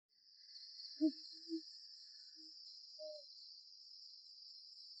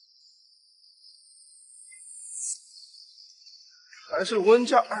还是温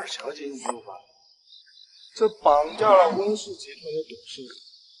家二小姐你有吧？这绑架了温氏集团的董事，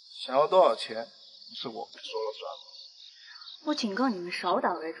想要多少钱是我们说了算。我警告你们少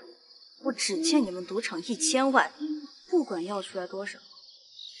打为主，我只欠你们赌场1000万，不管要出来多少，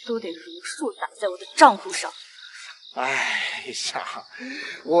都得如数打在我的账户上。哎呀，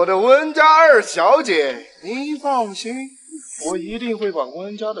我的温家二小姐，您放心，我一定会把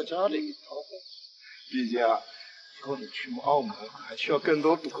温家的家底给掏空。毕竟啊，以后你去澳门还需要更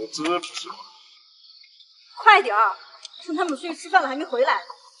多赌资，不是吗？快点儿，趁他们出去吃饭了还没回来。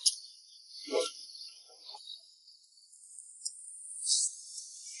你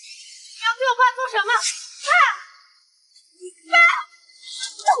要对我爸做什么？爸！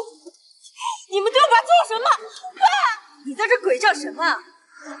你们对我爸做什么？爸！你在这鬼叫什么？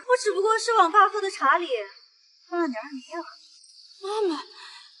我只不过是往爸喝的茶里放了点迷药。妈妈，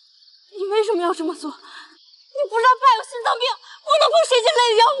你为什么要这么做？你不知道爸有心脏病，不能碰水解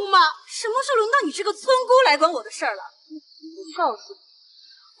类的药物吗？什么时候轮到你这个村姑来管我的事儿了？我告诉你，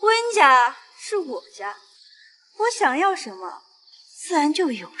温家是我家，我想要什么，自然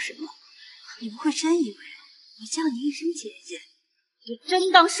就有什么。你不会真以为我叫你一声姐姐，你就真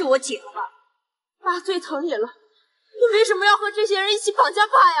当是我姐了吧？爸最疼你了，你为什么要和这些人一起绑架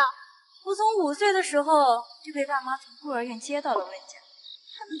爸呀？我从5岁的时候就被爸妈从孤儿院接到了温家，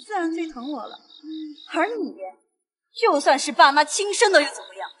他们自然最疼我了。而你，就算是爸妈亲生的又怎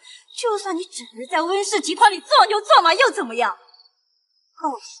么样？就算你只是在温氏集团里做牛做马又怎么样？告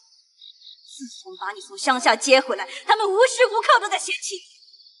诉你，自从把你从乡下接回来，他们无时无刻都在嫌弃你。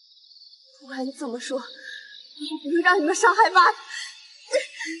不管你怎么说，我不会让你们伤害妈的。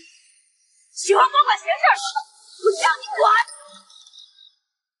喜欢多管闲事儿，我让你管！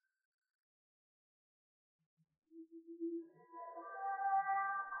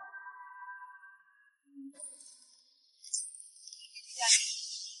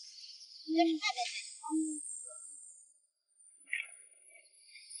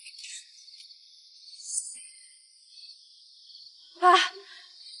爸，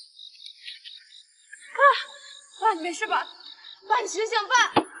爸，你没事吧？爸，你醒醒！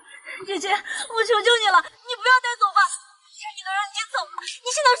爸，姐姐，我求求你了，你不要带走爸！是你的人已经走了，你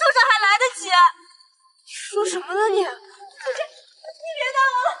现在受伤还来得及。说什么呢你？姐姐，你别打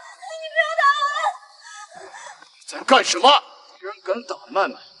我了，你不要打我了！在干什么？居然敢打曼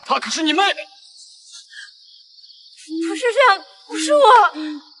曼，她可是你妹妹！不是这样，不是我。大哥，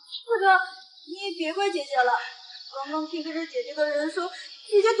你也别怪姐姐了。刚刚听跟着姐姐的人说，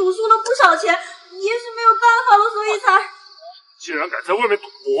姐姐赌输了不少钱，也是没有办法了，所以才……竟然敢在外面赌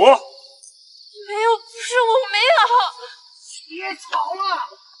博！没有，不是我没有。别吵了！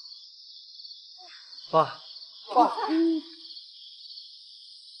爸，爸，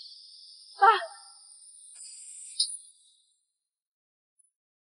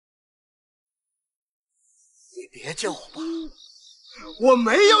你别叫我爸，我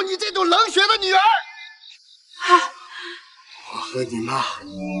没有你这种冷血的女儿。我和你妈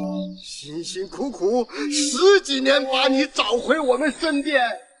辛辛苦苦10几年把你找回我们身边，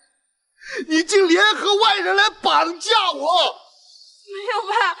你竟联合外人来绑架我！没有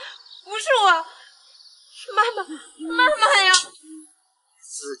爸，不是我，是妈妈呀！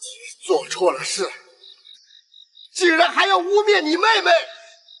自己做错了事，竟然还要污蔑你妹妹。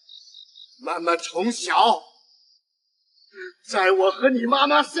曼曼从小在我和你妈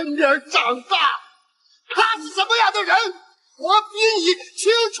妈身边长大，她是什么样的人，我比你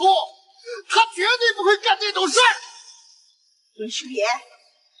清楚。她绝对不会干这种事儿。温世言，你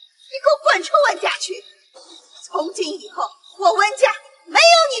给我滚出温家去！从今以后，我温家没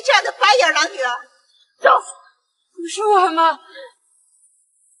有你这样的白眼狼女儿。走！不是我吗？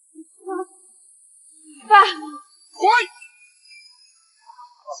爸，滚！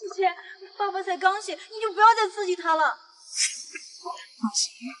姐姐，爸爸才刚醒，你就不要再刺激他了。放心，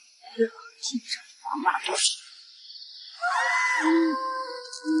任何精神爸妈都是。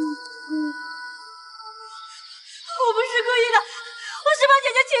我不是故意的，我是怕姐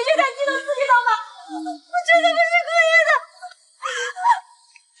姐情绪太激动刺激到妈，我真的不是故意的。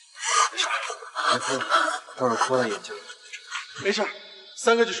别哭，待会儿哭了眼睛。没事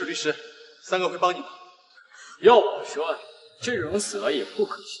，3个就是律师，3个会帮你的。要我说，这种死了也不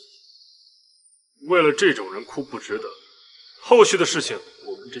可惜。为了这种人哭不值得，后续的事情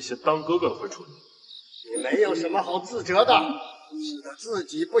我们这些当哥哥的会处理。你没有什么好自责的，是他自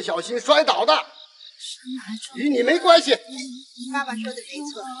己不小心摔倒的，与你没关系。爸爸说的没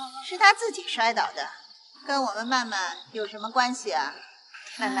错，是他自己摔倒的，跟我们曼曼有什么关系啊？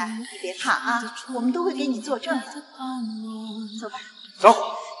曼曼，你别怕啊，我们都会给你作证的。走吧。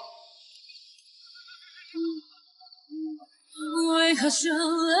走。为何绚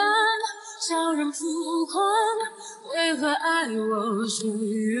烂，叫人浮夸？为何爱我属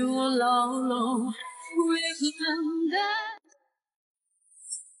于我牢笼？为何等待？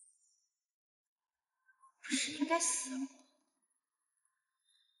不是应该死了？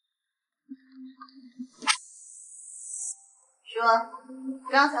说，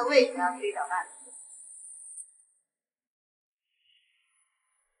刚才为什么要推倒曼曼？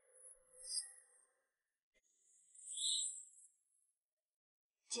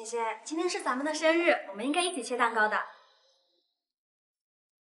姐姐，今天是咱们的生日，我们应该一起切蛋糕的。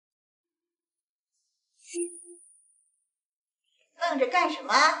愣着干什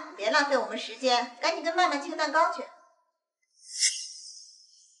么？别浪费我们时间，赶紧跟曼曼切蛋糕去。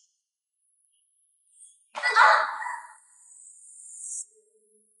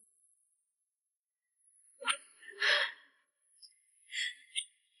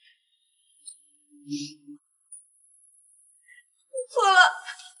错了。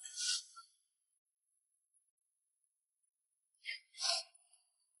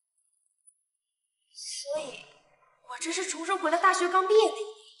所以，我这是重生回了大学刚毕业的一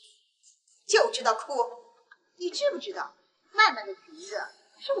年，就知道哭。你知不知道，曼曼的橘子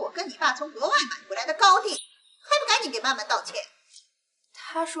是我跟你爸从国外买回来的糕点，还不赶紧给曼曼道歉？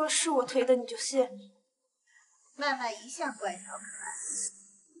他说是我推的，你就信？曼曼一向乖巧可爱，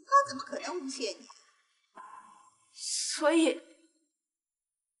他怎么可能诬陷你？所以，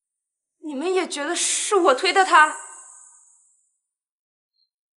你们也觉得是我推的他？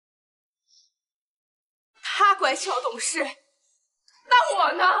他乖巧懂事，那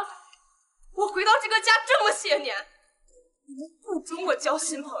我呢？我回到这个家这么些年，你们不准我交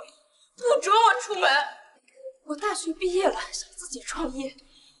新朋友，不准我出门。我大学毕业了，想自己创业，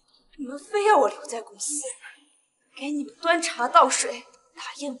你们非要我留在公司，给你们端茶倒水，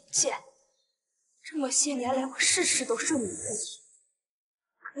打印文件。这么些年来，我事事都顺你们的意，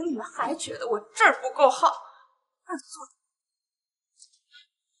可你们还觉得我这儿不够好，那儿做的。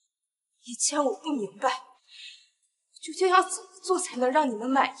以前我不明白，究竟要怎么做才能让你们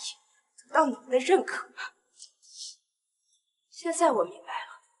满意，得到你们的认可。现在我明白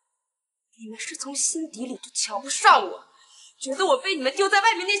了，你们是从心底里就瞧不上我，觉得我被你们丢在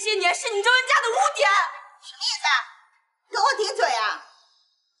外面那些年是你这人家的污点。什么意思啊？跟我顶嘴啊！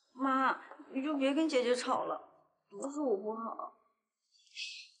妈，你就别跟姐姐吵了，都是我不好。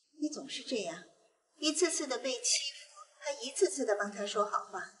你总是这样，一次次的被欺负，还一次次的帮他说好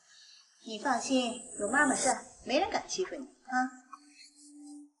话。你放心，有妈妈在，没人敢欺负你啊！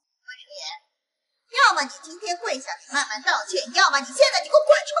魏淑妍，要么你今天跪下给曼曼道歉，要么你现在就给我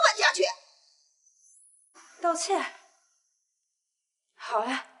滚出文家去！道歉？好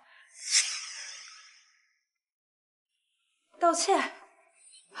呀。道歉？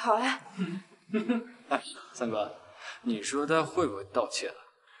好呀。哎，三哥，你说他会不会道歉啊？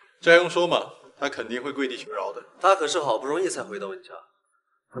这还用说吗？他肯定会跪地求饶的。他可是好不容易才回到温家，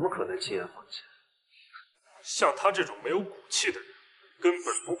怎么可能轻言放弃？像他这种没有骨气的人，根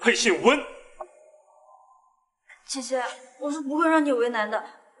本不配姓温。姐姐，我是不会让你为难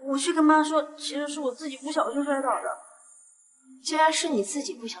的。我去跟妈说，其实是我自己不小心摔倒的。既然是你自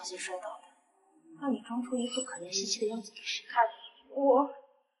己不小心摔倒的，那你装出一副可怜兮兮的样子给谁看？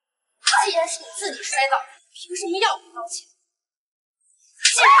既然是你自己摔倒，凭什么要我道歉？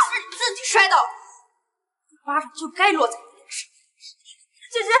既然是你自己摔倒，巴掌就该落在你脸上。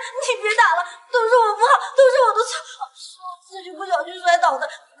姐姐，你别打了，都是我不好，都是我的错，是我自己不小心摔倒的，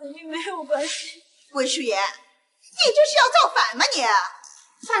跟你没有关系。温淑妍，你这是要造反吗你？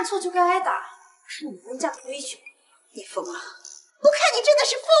犯错就该挨打，是你们温家的规矩。你疯了！我看你真的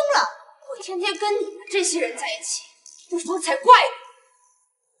是疯了！我天天跟你们这些人在一起，不疯才怪呢！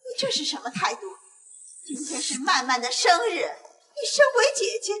你这是什么态度？今天是曼曼的生日，你身为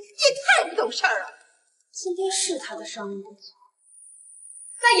姐姐也太不懂事儿了。今天是她的生日没错，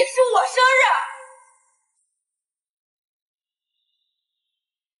那也是我生日。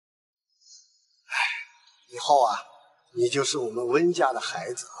以后啊，你就是我们温家的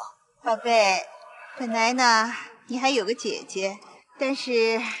孩子啊。宝贝，本来呢你还有个姐姐，但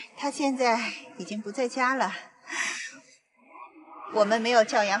是她现在已经不在家了。我们没有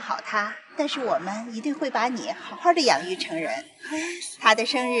教养好她，但是我们一定会把你好好的养育成人。她的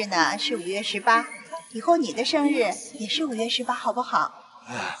生日呢是5月18，以后你的生日也是5月18，好不好？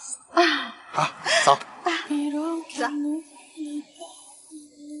啊，好，走。走。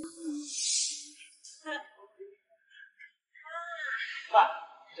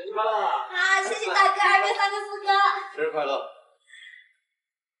生日快乐！啊，谢谢大哥、二哥、三哥、四哥。生日快乐！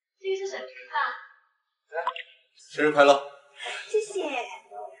这个是什么饭？生日快乐！谢谢。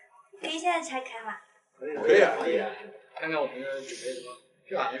可以现在拆开吗？可以啊，可以啊。看看我们准备什么？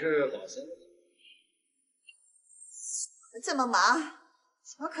这好像是老三。这么忙，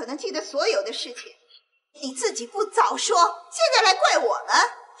怎么可能记得所有的事情？你自己不早说，现在来怪我们？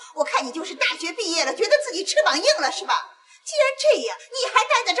我看你就是大学毕业了，觉得自己翅膀硬了是吧？既然这样，你还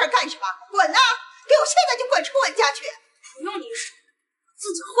待在这儿干什么？滚呐！给我现在就滚出文家去！不用你说，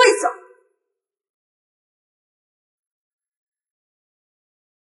自己会走。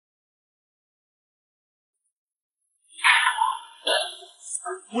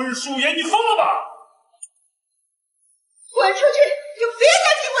温书言，你疯了吧？滚出去，就别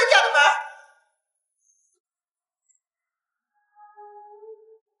再进温家的门！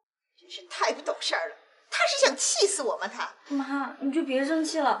真是太不懂事儿了，他是想气死我吗？他妈，你就别生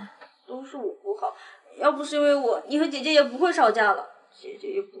气了，都是我不好，要不是因为我，你和姐姐也不会吵架了，姐姐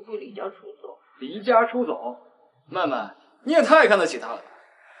也不会离家出走。离家出走？曼曼，你也太看得起他了吧？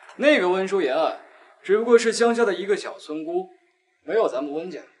那个温书言啊，只不过是乡下的一个小村姑，没有咱们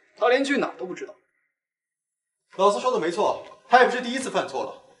温家，他连去哪儿都不知道。老四说的没错，他也不是第一次犯错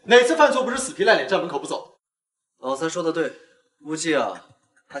了，哪次犯错不是死皮赖脸站门口不走？老三说的对，估计啊，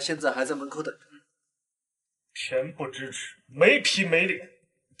他现在还在门口等着。恬不知耻，没皮没脸，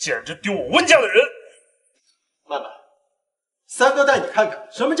简直丢我温家的人！曼曼，三哥带你看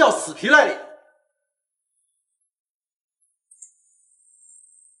看什么叫死皮赖脸。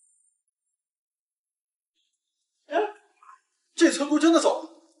这村姑真的走了。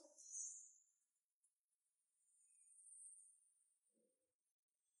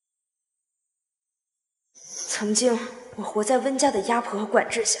曾经我活在温家的压迫和管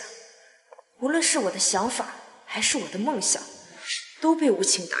制下，无论是我的想法还是我的梦想，都被无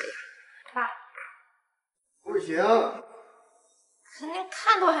情打压。爸，不行，可连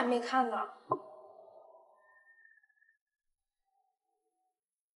看都还没看呢。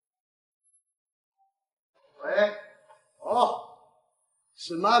喂，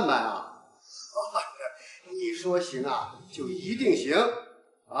是曼曼啊。你说行啊，就一定行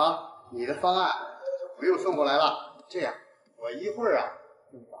啊！你的方案就不用送过来了。这样，我一会儿啊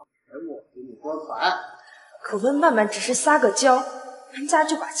就把财务给你拨款。可温曼曼只是撒个娇，温家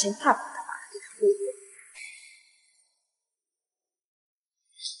就把钱大把大把的给她挥霍。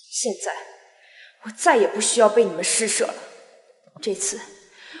现在我再也不需要被你们施舍了。这次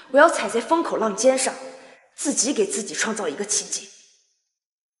我要踩在风口浪尖上，自己给自己创造一个奇迹。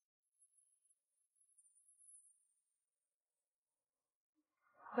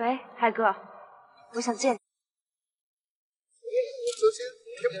喂，海哥，我想见你。我这些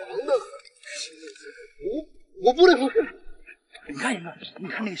天忙得很，我不能回去。你看一看，你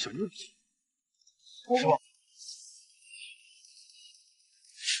看那个小妞子，是吧？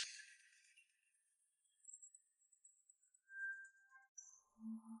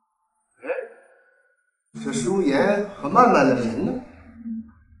这舒言和曼曼的人呢？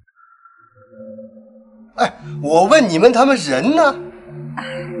哎，我问你们，他们人呢？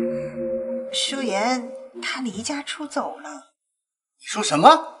舒言他离家出走了。你说什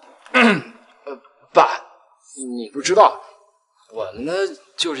么？爸，你不知道，我们呢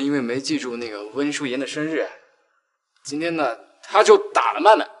就是因为没记住那个温书言的生日，今天呢他就打了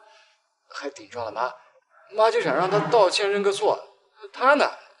曼曼，还顶撞了妈，妈就想让他道歉认个错，他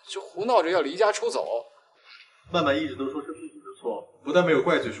呢就胡闹着要离家出走。曼曼一直都说是自己的错，不但没有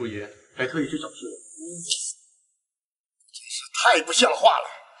怪罪舒言，还特意去找事人。真是太不像话了！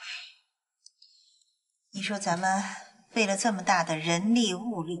你说咱们费了这么大的人力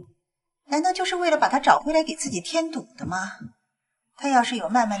物力，难道就是为了把他找回来给自己添堵的吗？他要是有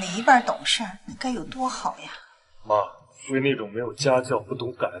曼曼的一半懂事，那该有多好呀！妈，为那种没有家教、不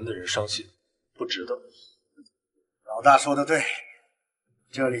懂感恩的人伤心，不值得。老大说的对，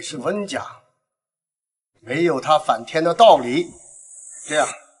这里是温家，没有他反天的道理。这样，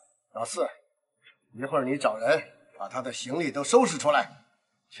老四，一会儿你找人把他的行李都收拾出来，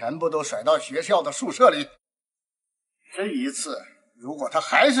全部都甩到学校的宿舍里。这一次，如果他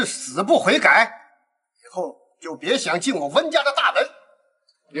还是死不悔改，以后就别想进我温家的大门。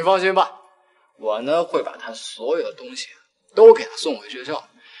你放心吧，我呢会把他所有的东西都给他送回学校，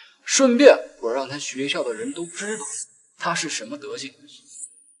顺便我让他学校的人都知道他是什么德行。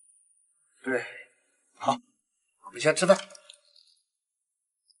对，好，我们先吃饭。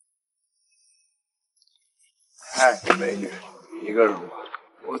哎，美女，一个人玩，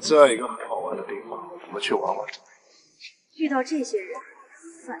我知道一个很好玩的地方，我们去玩玩。遇到这些人，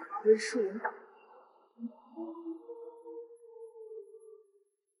反而为输人挡。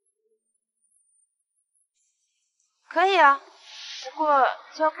可以啊，不过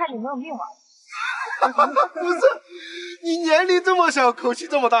就要看你有没有命玩。不是，你年龄这么小，口气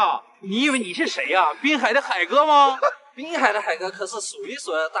这么大，你以为你是谁呀？滨海的海哥吗？滨海的海哥可是数一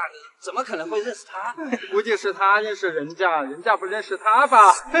数二的大哥，怎么可能会认识他？估计是他认识人家，人家不认识他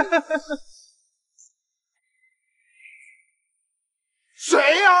吧？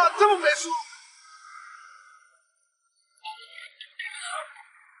谁呀、这么没数？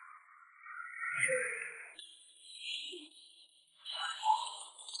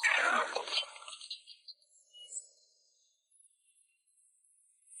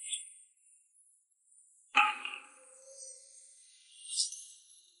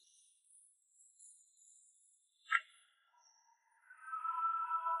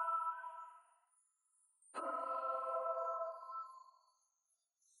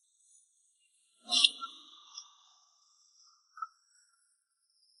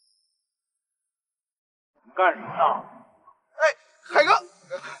干什么呢？哎，海哥，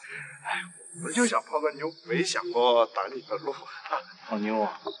哎，我就想泡个妞，没想过挡你的路。泡妞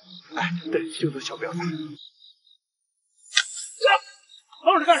啊？哎，对，就这小婊子。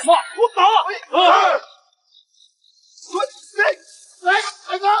愣着干什么？给我走！来，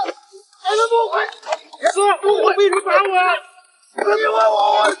海哥，海哥不会，哥，不会被你打我啊！你问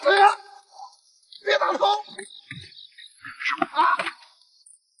我谁呀？别打头！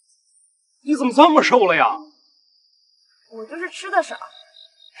你怎么这么瘦了呀？我就是吃的少。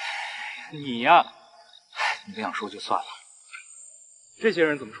你呀，你不想说就算了。这些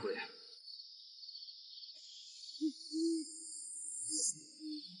人怎么处理？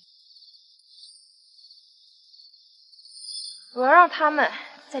我要让他们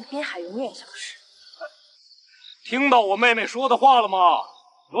在滨海永远消失。听到我妹妹说的话了吗？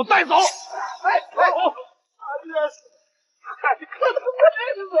给我带走！哎，这是海哥的妹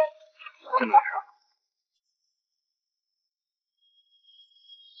子，真的是。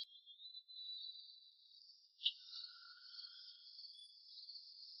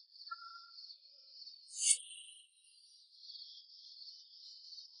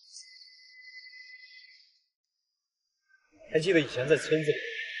还记得以前在村子里，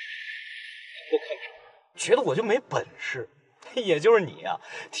我看不上，觉得我就没本事。也就是你呀、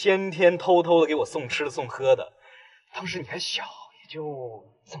天天偷偷的给我送吃的送喝的。当时你还小，也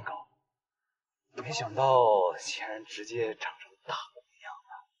就这么高，没想到竟然直接长成大姑娘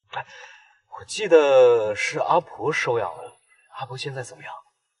了。哎，我记得是阿婆收养的，阿婆现在怎么样？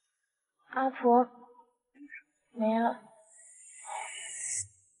阿婆没了。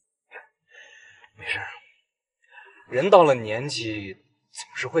没事，人到了年纪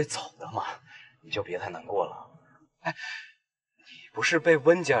总是会走的嘛，你就别太难过了。哎，你不是被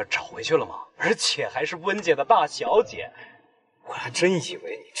温家找回去了吗？而且还是温家的大小姐，我还真以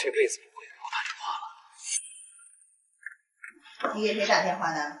为你这辈子不会给我打电话了。你给谁打电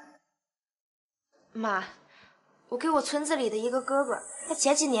话呢？妈，我给我村子里的一个哥哥，他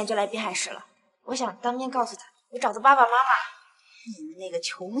前几年就来滨海市了，我想当面告诉他，我找的爸爸妈妈。你们那个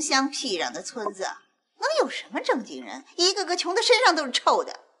穷乡僻壤的村子，能有什么正经人？一个个穷的身上都是臭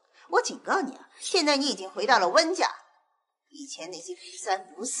的。我警告你啊，现在你已经回到了温家，以前那些不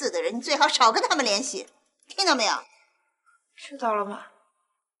三不四的人，你最好少跟他们联系，听到没有？知道了吗？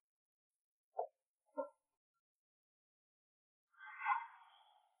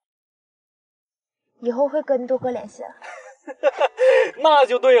以后会跟多哥联系的。那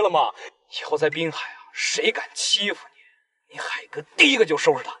就对了嘛，以后在滨海啊，谁敢欺负你，你海哥第一个就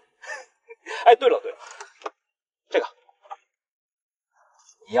收拾他。哎，对了，这个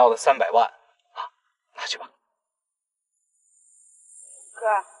你要的300万啊，拿去吧。哥，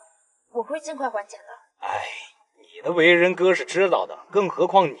我会尽快还钱的。哎，你的为人哥是知道的，更何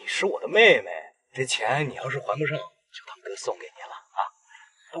况你是我的妹妹，这钱你要是还不上，就当哥送给你了啊。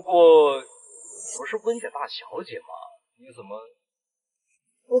不过你不是温家大小姐吗？你怎么？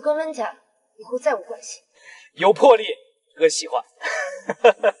我跟温家以后再无关系。有魄力，哥喜欢。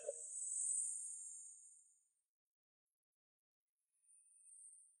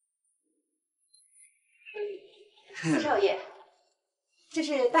四少爷，这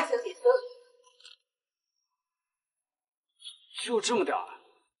是大小姐所有。就这么点儿？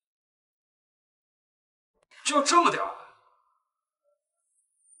就这么点儿？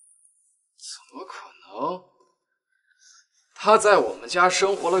怎么可能？他在我们家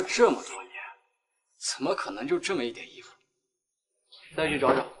生活了这么多年，怎么可能就这么一点衣服？再去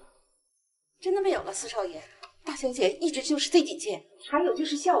找找。真的没有了，四少爷。大小姐一直就是这几件，还有就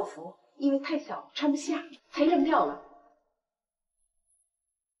是校服，因为太小穿不下，才扔掉了。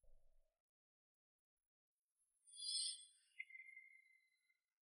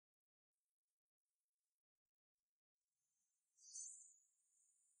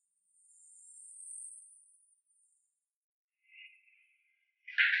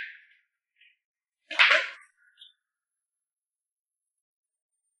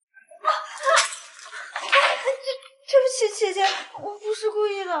对不起，姐姐，我不是故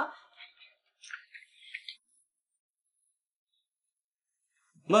意的。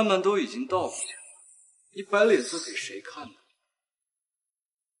曼曼都已经道过歉了，你摆脸色给谁看呢？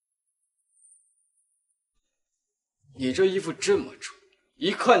你这衣服这么丑，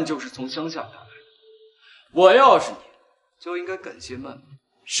一看就是从乡下拿来的。我要是你，就应该感谢曼曼，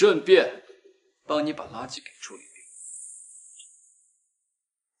顺便帮你把垃圾给处理掉。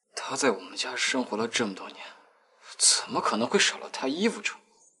她在我们家生活了这么多年，怎么可能会少了她衣服穿？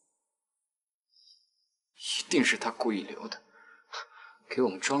一定是她故意留的，给我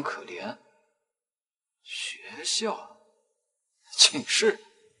们装可怜。学校、寝室，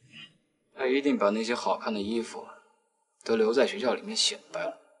她一定把那些好看的衣服都留在学校里面显摆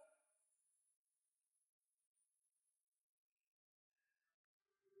了。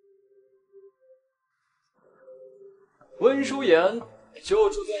温书言就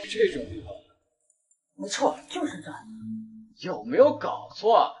住在这种地方。没错，就是这。有没有搞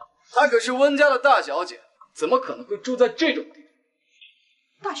错啊？她可是温家的大小姐，怎么可能会住在这种地方？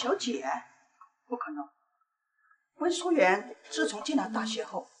大小姐？不可能。温书言自从进了大学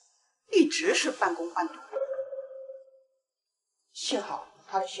后，一直是半工半读。幸好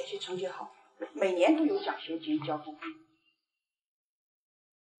他的学习成绩好，每年都有奖学金、交通费。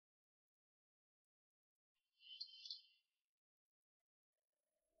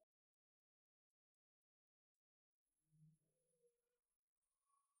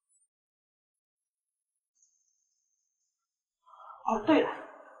哦，对了，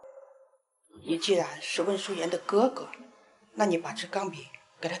你既然是温书言的哥哥，那你把这钢笔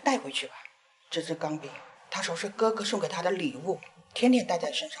给他带回去吧。这支钢笔，他说是哥哥送给他的礼物，天天带在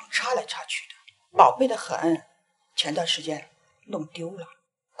身上擦来擦去的，宝贝的很。前段时间弄丢了，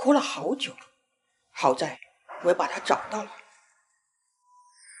哭了好久，好在我也把它找到了。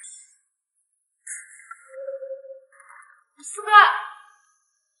四哥，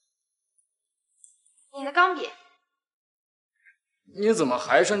你的钢笔。你怎么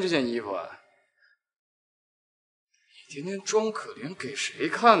还穿这件衣服啊？你天天装可怜给谁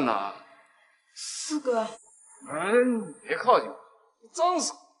看呢？四哥，你别靠近我，你脏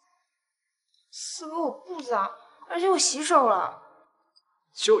死我！四哥，我不脏，而且我洗手了。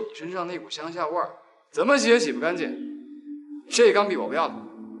就你身上那股乡下味儿，怎么洗也洗不干净。这钢笔我不要了，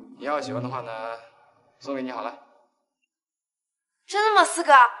你要喜欢的话呢，送给你好了。真的吗，四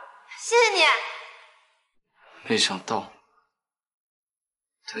哥？谢谢你。没想到，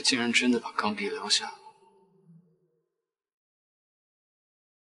他竟然真的把钢笔留下。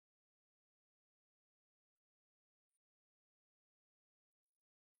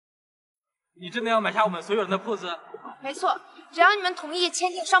你真的要买下我们所有人的铺子？没错，只要你们同意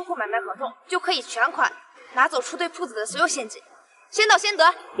签订商铺买卖合同，就可以全款拿走出对铺子的所有现金，先到先得。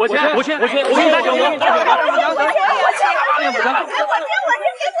我签，大小哥，我签，我这有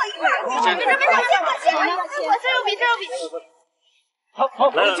笔，好，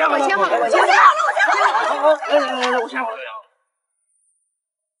我签好了，来，我签好了。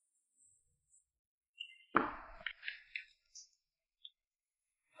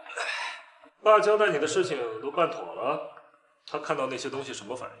爸交代你的事情都办妥了，他看到那些东西什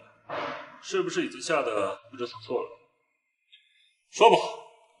么反应？是不是已经吓得不知所措了？说吧，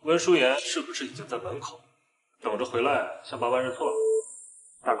温书言是不是已经在门口等着回来向爸爸认错了？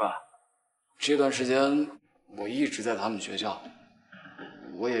大哥，这段时间我一直在他们学校，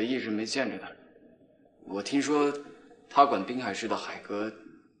我也一直没见着他。我听说他管滨海市的海哥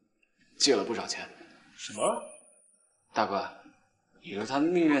借了不少钱。什么？大哥，你说他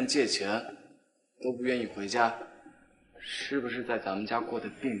宁愿借钱都不愿意回家，是不是在咱们家过得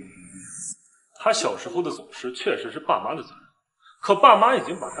并不如意？他小时候的走失确实是爸妈的责任，可爸妈已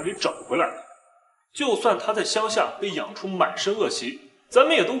经把他给找回来了。就算他在乡下被养出满身恶习，咱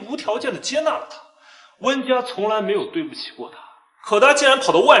们也都无条件的接纳了他。温家从来没有对不起过他，可他竟然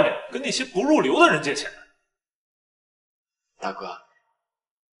跑到外面跟那些不入流的人借钱。大哥，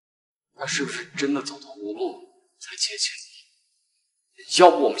他是不是真的走投无路才借钱？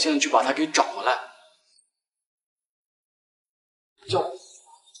要不我们现在就把他给找回来。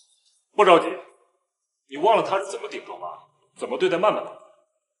不着急，你忘了他是怎么顶撞妈，怎么对待曼曼的？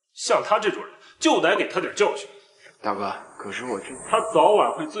像他这种人，就得给他点教训。大哥，可是我这……他早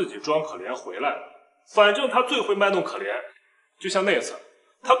晚会自己装可怜回来的，反正他最会卖弄可怜。就像那次，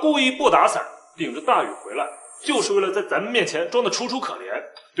他故意不打伞，顶着大雨回来，就是为了在咱们面前装的楚楚可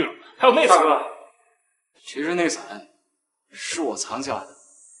怜。对了，还有那伞。大哥，其实那伞是我藏起来的。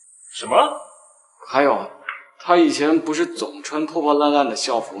什么？还有，他以前不是总穿破破烂烂的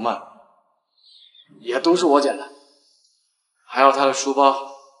校服吗？也都是我捡的。还有他的书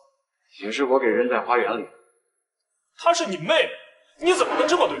包，也是我给扔在花园里。她是你妹妹，你怎么能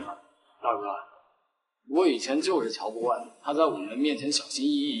这么对她？大哥，我以前就是瞧不惯她在我们面前小心翼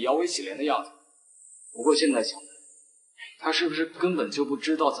翼、摇尾乞怜的样子。不过现在想来，她是不是根本就不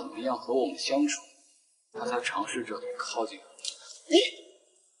知道怎么样和我们相处，她才尝试着靠近我们？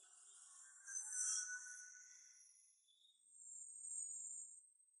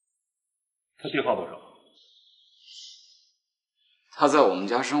她电话多少？她在我们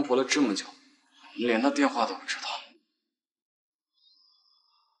家生活了这么久，我们连她电话都不知道。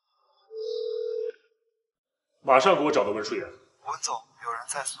马上给我找到温舒言。温总，有人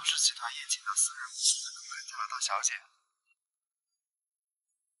在苏氏集团宴请的私人舞会能不能见到大小姐？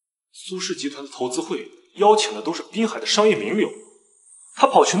苏氏集团的投资会邀请的都是滨海的商业名流，他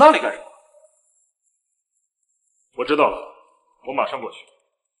跑去那里干什么？我知道了，我马上过去。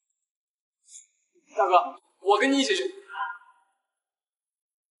大哥，我跟你一起去。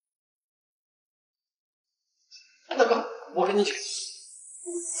大哥，我跟你一起。外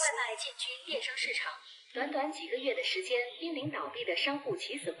卖进军电商市场，短短几个月的时间，濒临倒闭的商户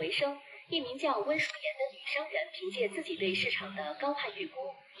起死回生。一名叫温舒言的女商人，凭借自己对市场的高判预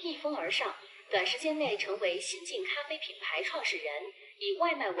估，一风而上，短时间内成为新晋咖啡品牌创始人，以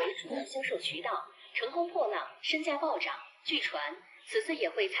外卖为主的销售渠道，成功破浪，身价暴涨。据传，此次也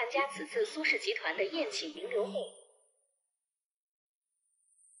会参加此次苏氏集团的宴请名流会。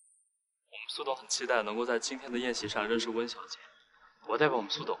我们苏董很期待能够在今天的宴席上认识温小姐，我代表我们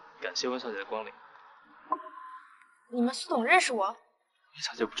苏董感谢温小姐的光临。你们苏董认识我？温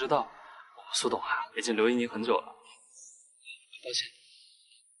小姐不知道，我们苏董已经留意您很久了。抱歉，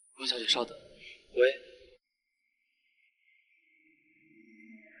温小姐稍等。喂。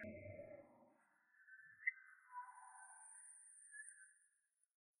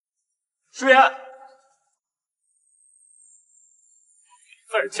舒言，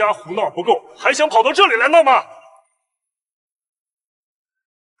在家胡闹不够，还想跑到这里来闹吗？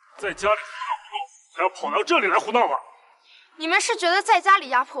在家里胡闹不够，还要跑到这里来胡闹吗？你们是觉得在家里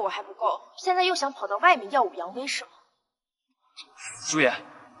压迫我还不够，现在又想跑到外面耀武扬威是吗？舒言，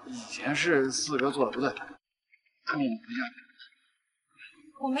以前是四哥做的不对，跟我们回家。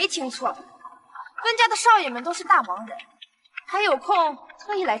我没听错，温家的少爷们都是大忙人，还有空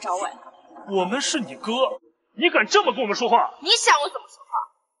特意来找我呀。我们是你哥，你敢这么跟我们说话？你想我怎么说话？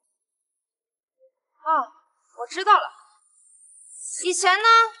啊，我知道了。以前呢，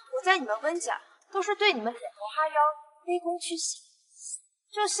我在你们温家都是对你们点头哈腰、卑躬屈膝，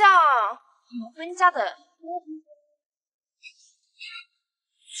就像你们温家的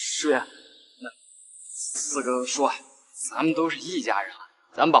舒言，那四哥说，咱们都是一家人了，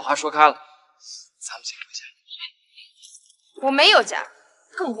咱们把话说开了，咱们先回家。我没有家，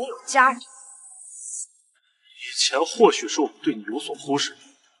更没有家人。以前或许是我们对你有所忽视，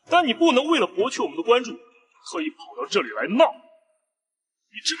但你不能为了博取我们的关注，特意跑到这里来闹。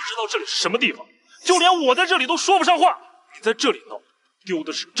你知不知道这里是什么地方？就连我在这里都说不上话，你在这里闹，丢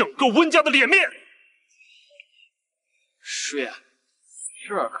的是整个温家的脸面。舒言，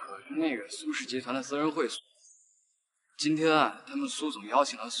这可是那个苏氏集团的私人会所。今天他们苏总邀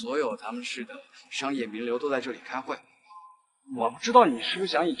请了所有他们市的商业名流都在这里开会。我不知道你是不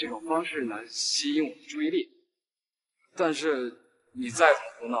是想以这种方式呢吸引我的注意力，但是你再怎么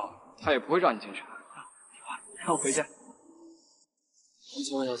胡闹，他也不会让你进去的。让我回家。抱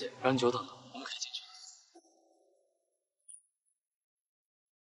歉，温小姐，让你久等了，我们可以进去。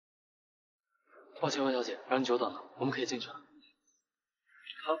抱歉，温小姐，让你久等了，我们可以进去了。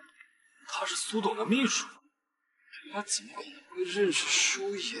他是苏董的秘书，他怎么可能会认识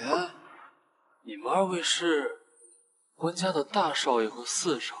舒言？你们二位是温家的大少爷和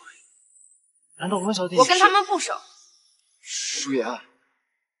四少爷，难道温小姐？我跟他们不熟。舒言，还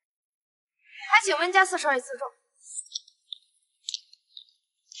请温家四少爷自重。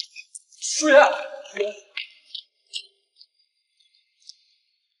舒言，大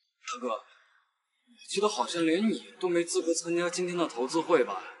哥，我记得好像连你都没资格参加今天的投资会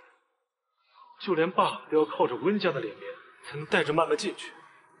吧？就连爸都要靠着温家的脸面才能带着曼曼进去。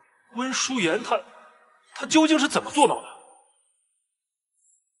温舒言他究竟是怎么做到的？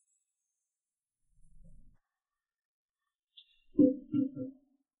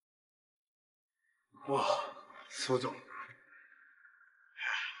哇，苏总，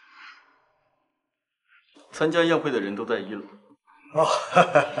参加宴会的人都在一楼。哦，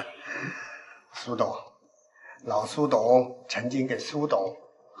苏董，老苏董曾经给苏董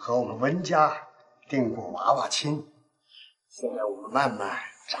和我们温家定过娃娃亲，现在我们曼曼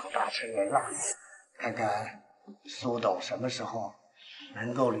长大成人了，看看苏董什么时候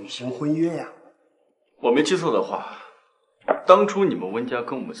能够履行婚约呀？我没记错的话，当初你们温家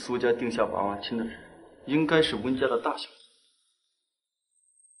跟我们苏家定下娃娃亲的人，应该是温家的大小姐。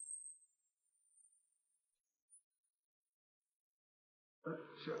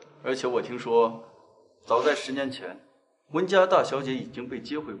而且我听说，早在10年前，温家大小姐已经被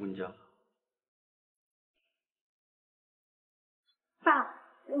接回温家了。爸，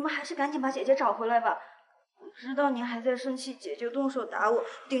我们还是赶紧把姐姐找回来吧。我知道您还在生气，姐姐动手打我，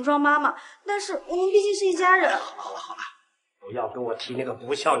顶撞妈妈，但是我们毕竟是一家人。好了，不要跟我提那个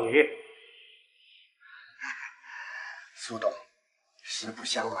不孝女。苏董，实不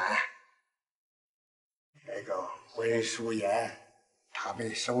相瞒，那个温淑妍，她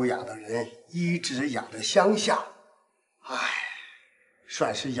被收养的人一直养在乡下，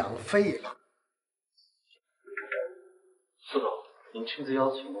算是养废了。苏董，您亲自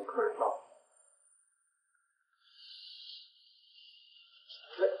邀请过客人到。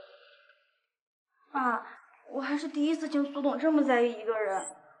爸，我还是第一次见苏董这么在意一个人。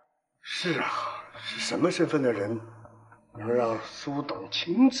是啊，是什么身份的人能让苏董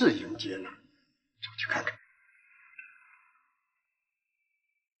亲自迎接呢？走去看看。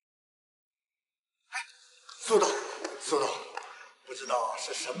苏董，不知道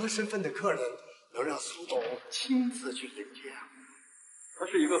是什么身份的客人能让苏董亲自去迎接啊？他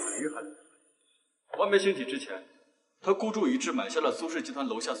是一个很厉害的人。还没兴起之前，他孤注一掷买下了苏氏集团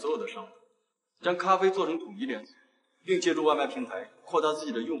楼下所有的商铺，将咖啡做成统一连锁，并借助外卖平台扩大自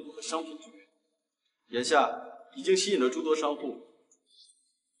己的用户和商品资源。眼下已经吸引了诸多商户。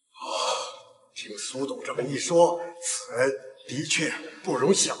听苏董这么一说，此恩的确不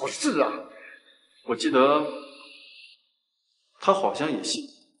容小视啊！我记得他好像也姓。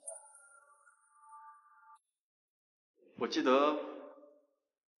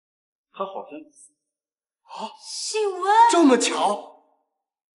姓温，这么巧？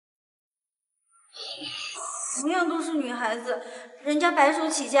同样都是女孩子，人家白手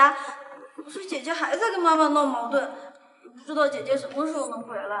起家，可是姐姐还在跟妈妈闹矛盾，不知道姐姐什么时候能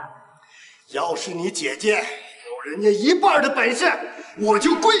回来。要是你姐姐有人家一半的本事，我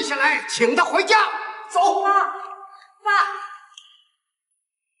就跪下来请她回家。走，爸。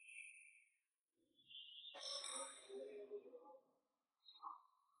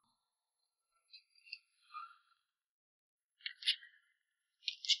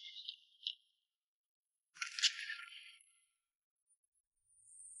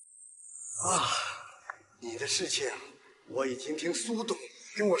你的事情我已经听苏董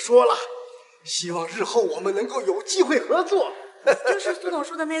跟我说了，希望日后我们能够有机会合作。就是苏董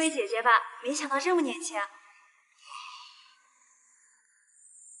说的那位姐姐吧？没想到这么年轻。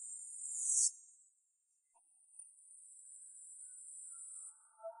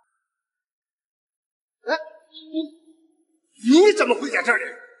你怎么会在这里？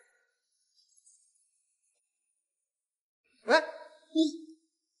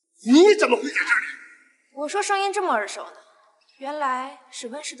你怎么会在这里？我说声音这么耳熟呢，原来是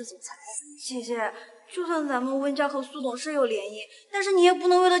温氏的总裁。姐姐，就算咱们温家和苏董是有联姻，但是你也不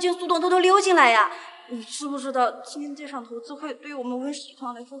能为了见苏董偷偷溜进来呀。你知不知道，今天这场投资会对于我们温氏集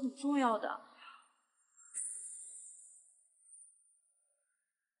团来说很重要的。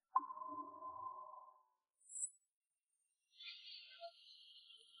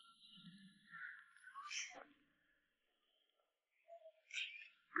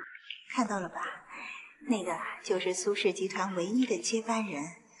看到了吧？那个就是苏氏集团唯一的接班人，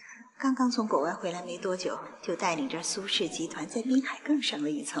刚刚从国外回来没多久，就带领着苏氏集团在滨海更上了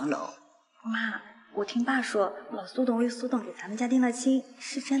一层楼。妈，我听爸说，老苏董为苏董给咱们家定了亲，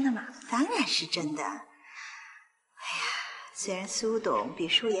是真的吗？当然是真的。哎呀，虽然苏董比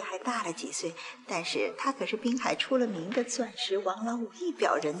叔爷还大了几岁，但是他可是滨海出了名的钻石王老五一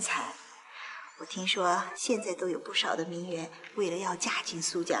表人才。我听说现在都有不少的名媛为了要嫁进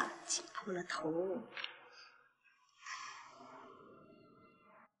苏家，挤破了头。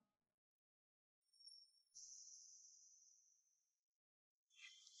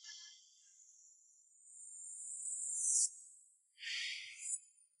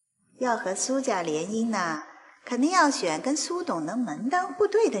要和苏家联姻呢，肯定要选跟苏董能门当户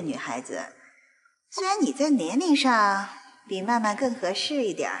对的女孩子。虽然你在年龄上比曼曼更合适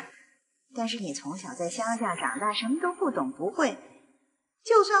一点，但是你从小在乡下长大，什么都不懂不会，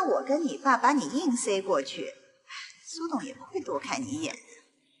就算我跟你爸把你硬塞过去，苏董也不会多看你一眼。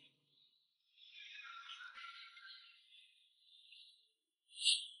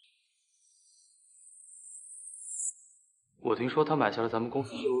我听说他买下了咱们公司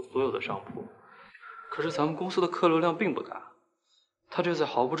所有的商铺，可是咱们公司的客流量并不大，他却在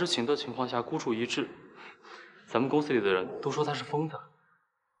毫不知情的情况下孤注一掷，咱们公司里的人都说他是疯子。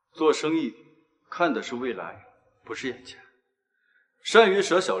做生意看的是未来，不是眼前。善于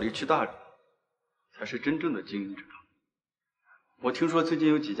舍小利去大利，才才是真正的经营之道。我听说最近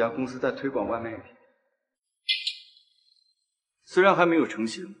有几家公司在推广外卖品，虽然还没有成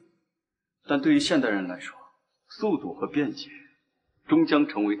型，但对于现代人来说，速度和便捷终将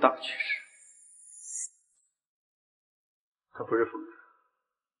成为大趋势。他不是疯子，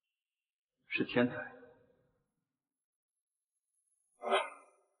是天才。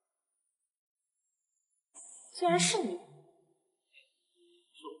虽然是你，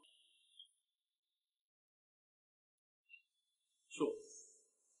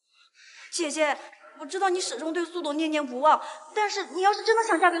姐姐，我知道你始终对苏董念念不忘，但是你要是真的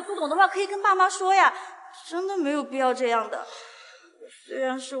想嫁给苏董的话，可以跟爸妈说呀，真的没有必要这样的。虽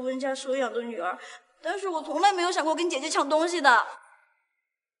然是温家收养的女儿，但是我从来没有想过跟姐姐抢东西的。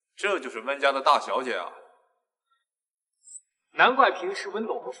这就是温家的大小姐啊！难怪平时温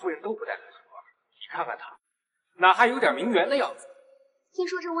总和夫人都不带她出门，你看看她，哪还有点名媛的样子？听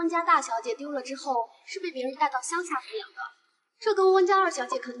说这温家大小姐丢了之后是被别人带到乡下抚养的，这跟温家二小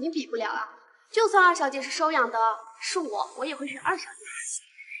姐肯定比不了啊！就算二小姐是收养的，是我也会选二小姐。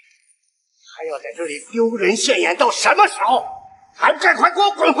还要在这里丢人现眼到什么时候？还不赶快给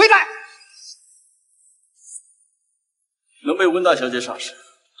我滚回来！能被温大小姐赏识，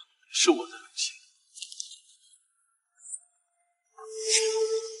是我的荣幸。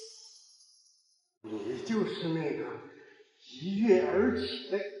你就是那个一跃而起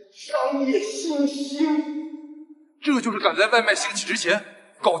的商业新星，这就是赶在外卖兴起之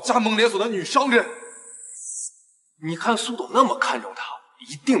前搞加盟连锁的女商人。你看苏董那么看重她，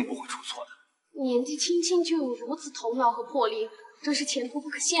一定不会出错的。年纪轻轻就有如此头脑和魄力，真是前途不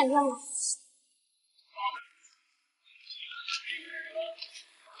可限量啊！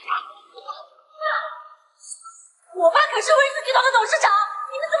我爸可是温氏集团的董事长，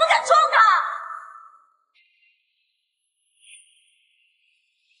你们怎么敢撞他？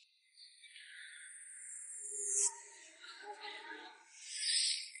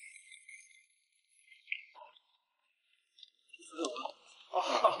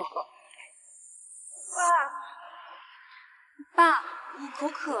爸，我口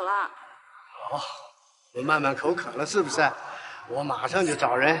渴了。哦，我慢慢口渴了是不是？我马上就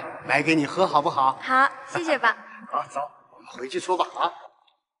找人买给你喝，好不好？好，谢谢爸。好，走，我们回去说吧啊。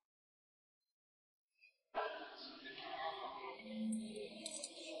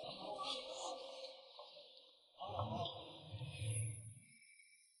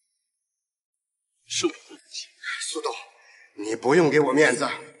是我对不起，苏董，你不用给我面子，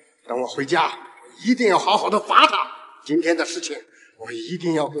等我回家，我一定要好好的罚他。今天的事情，我一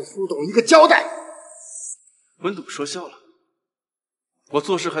定要给苏董一个交代。温董说笑了，我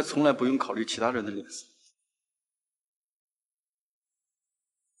做事还从来不用考虑其他人的脸色。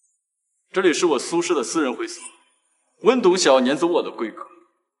这里是我苏氏的私人会所，温董想要撵走我的贵客，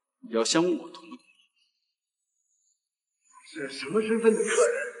也要先问我同不同意。是什么身份的客人，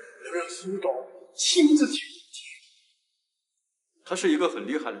能让苏董亲自去迎接？她是一个很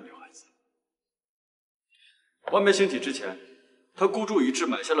厉害的女孩子。外卖兴起之前，她孤注一掷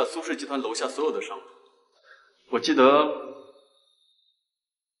买下了苏氏集团楼下所有的商铺。我记得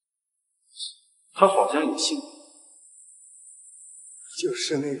她好像也姓李，就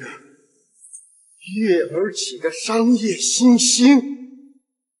是那个一跃而起的商业新星。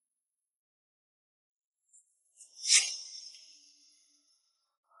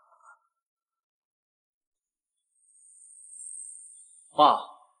爸，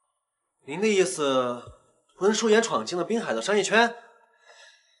您的意思，温舒言闯进了滨海的商业圈？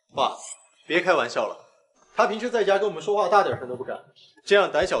爸，别开玩笑了，他平时在家跟我们说话大点声都不敢，这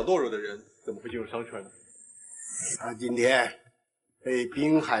样胆小懦弱的人怎么会进入商圈呢？他今天被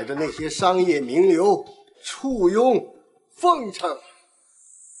滨海的那些商业名流簇拥奉承，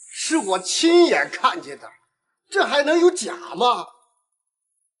是我亲眼看见的，这还能有假吗？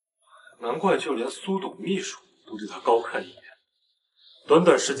难怪就连苏董秘书都对他高看一眼。短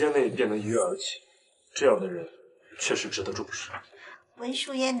短时间内便能一跃而起，这样的人确实值得重视。温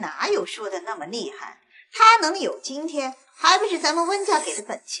淑妍哪有说的那么厉害？她能有今天，还不是咱们温家给的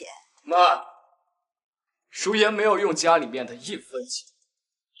本钱？妈，淑妍没有用家里面的一分钱。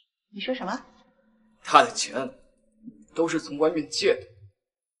你说什么？她的钱都是从外面借的。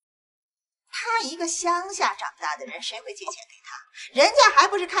她一个乡下长大的人，谁会借钱给她？人家还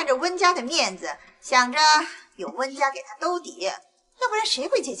不是看着温家的面子，想着有温家给她兜底，要不然谁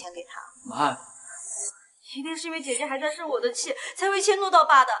会借钱给她？妈，一定是因为姐姐还在生我的气，才会迁怒到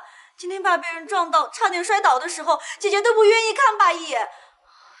爸的。今天爸被人撞到，差点摔倒的时候，姐姐都不愿意看爸一眼。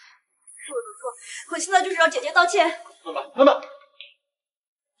是我的错，我现在就是要姐姐道歉。妈妈，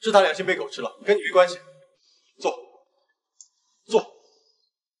是他良心被狗吃了，跟你没关系。坐。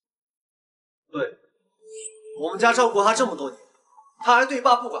对，我们家照顾他这么多年，他还对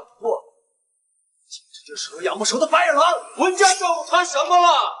爸不管不顾，简直就是个养不熟的白眼狼！温家照顾他什么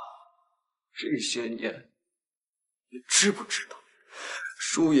了？这些年，你知不知道，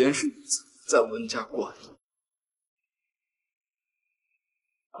舒言是在温家过的？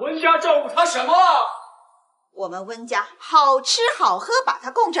温家照顾他什么了？我们温家好吃好喝把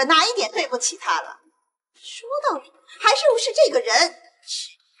他供着，哪一点对不起他了？说到底，还是这个人，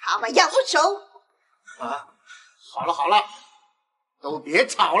他们养不熟。啊，好了好了，都别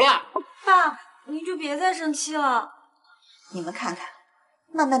吵了。爸，您就别再生气了。你们看看，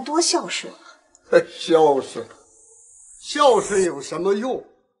曼曼多孝顺。孝顺，孝顺有什么用？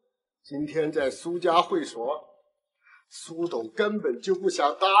今天在苏家会所，苏董根本就不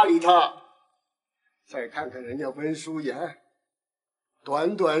想搭理他。再看看人家温淑妍，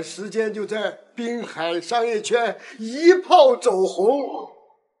短短时间就在滨海商业圈一炮走红，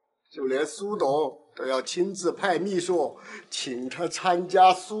就连苏董都要亲自派秘书请他参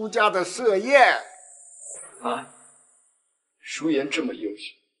加苏家的设宴。啊，舒言这么优秀，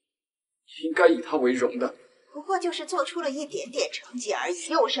应该以他为荣的。不过就是做出了一点点成绩而已，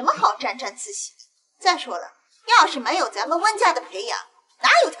有什么好沾沾自喜？再说了，要是没有咱们温家的培养，哪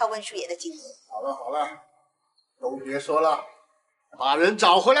有他温淑妍的今天？好了好了，都别说了，把人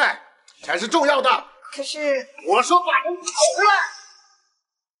找回来才是重要的。可是我说把人找回来。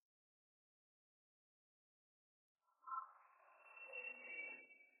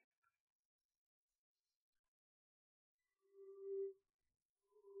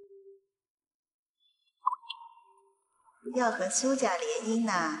要和苏家联姻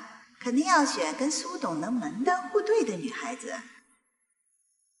呢，肯定要选跟苏董能门当户对的女孩子。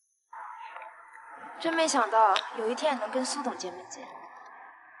真没想到有一天也能跟苏董肩并肩。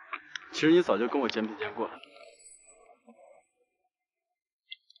其实你早就跟我肩并肩过了。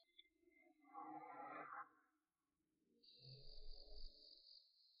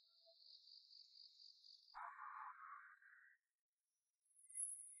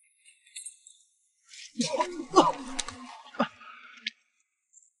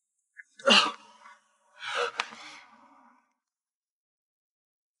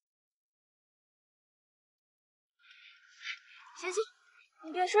贤贤，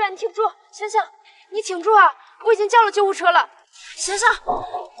你别睡啊，你挺住！贤贤，你挺住啊！我已经叫了救护车了。贤贤，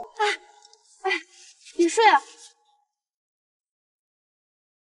哎，别睡啊！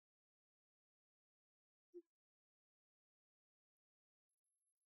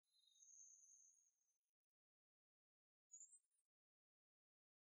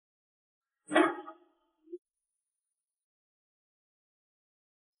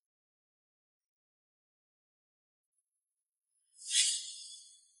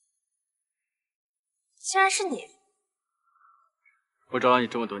竟然是你！我找了你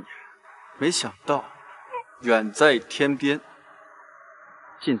这么多年，没想到远在天边，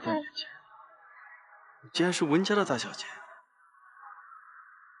近在眼前，你竟然是温家的大小姐。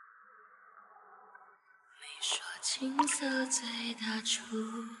没说青涩最大初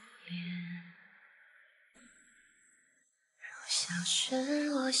恋，如小雪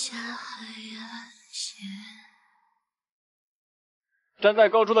落下海岸线。站在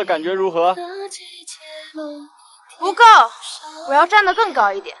高处的感觉如何？不够，我要站得更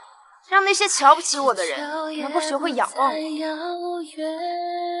高一点，让那些瞧不起我的人能够学会仰望我。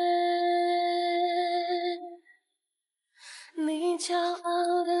你骄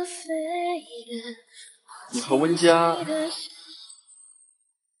傲的飞远，你和温家喂，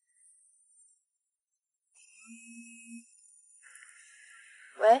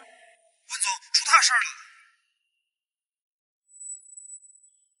温总，出大事了！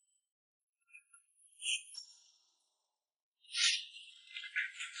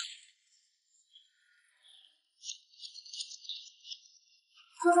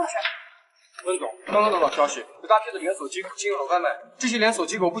出什么事？温总，刚刚拿到消息，有大批的连锁机构进入了外卖。这些连锁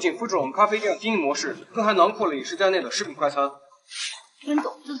机构不仅复制了我们咖啡店的经营模式，更还囊括了饮食在内的食品快餐。温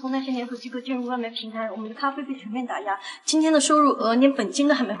总，自从那些连锁机构进入外卖平台，我们的咖啡被全面打压，今天的收入额连本金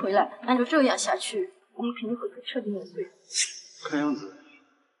都还没回来。按照这样下去，我们肯定会被彻底碾碎。看样子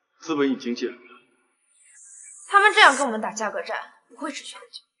资本已经介入了。他们这样跟我们打价格战，不会持续很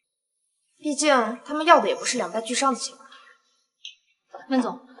久。毕竟他们要的也不是两败俱伤的情况。温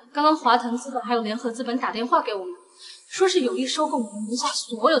总，刚刚华腾资本还有联合资本打电话给我们，说是有意收购我们名下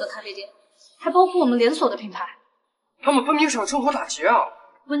所有的咖啡店，还包括我们连锁的品牌。他们分明想趁火打劫啊！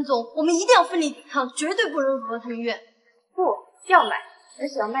温总，我们一定要奋力抵抗，绝对不能辱了他们愿。不要买，而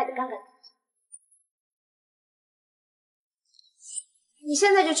且要卖得干干净净。你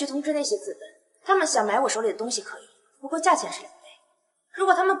现在就去通知那些资本，他们想买我手里的东西可以，不过价钱是2倍。如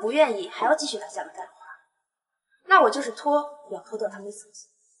果他们不愿意，还要继续打价格战的话，那我就是拖，也要拖到他们死。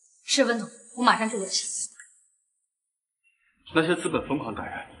是温总，我马上就联系。那些资本疯狂打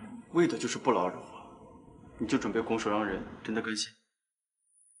压你，为的就是不劳而获，你就准备拱手让人，真的甘心？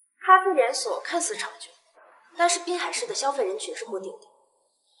咖啡连锁看似长久，但是滨海市的消费人群是固定的。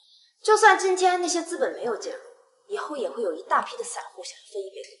就算今天那些资本没有介入，以后也会有一大批的散户想要分一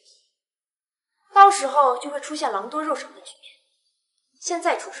杯羹，到时候就会出现狼多肉少的局面。现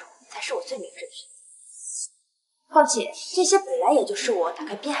在出手才是我最明智的选择。况且这些本来也就是我打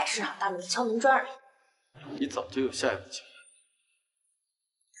开滨海市场大门的敲门砖而已。你早就有下一步计划。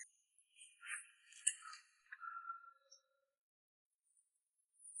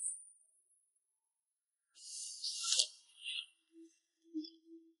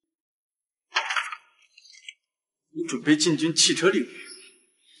你准备进军汽车领域？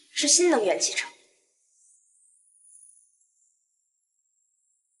是新能源汽车。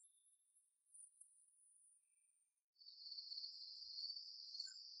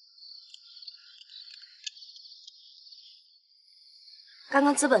刚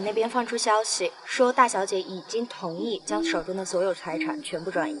刚资本那边放出消息，说大小姐已经同意将手中的所有财产全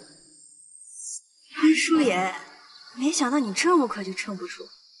部转移。安舒言，没想到你这么快就撑不住。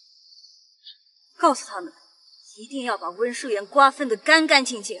告诉他们，一定要把温舒言瓜分得干干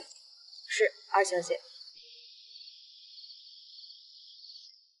净净。是，二小姐。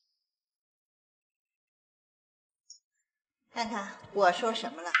看看我说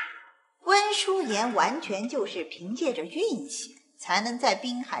什么了？温舒言完全就是凭借着运气，才能在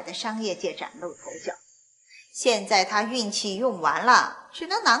滨海的商业界崭露头角。现在他运气用完了，只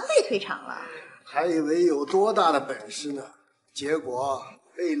能狼狈退场了。还以为有多大的本事呢，结果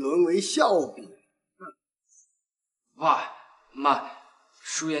被沦为笑柄。爸妈，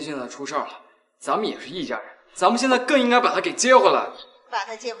舒言现在出事了，咱们也是一家人，咱们现在更应该把他给接回来。把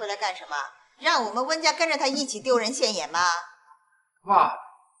他接回来干什么？让我们温家跟着他一起丢人现眼吗？爸，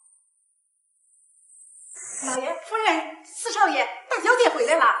老爷、夫人、四少爷，大小姐回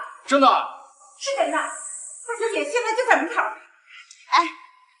来了。真的？是真的。大小姐现在就在门口。哎，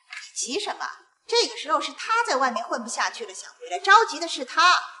你急什么？这个时候是他在外面混不下去了，想回来，着急的是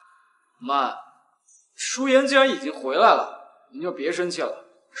他。妈，舒言既然已经回来了，您就别生气了。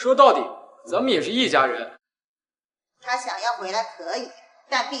说到底，咱们也是一家人。他想要回来可以，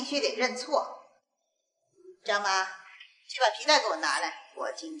但必须得认错。张妈，去把皮带给我拿来，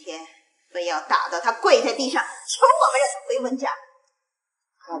我今天非要打到他跪在地上，求我们让他回温家。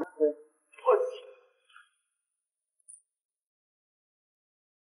好的，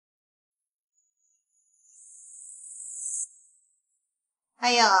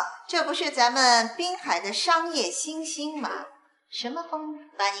哎呦，这不是咱们滨海的商业新星吗？什么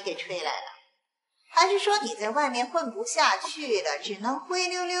风把你给吹来了？还是说你在外面混不下去了，只能灰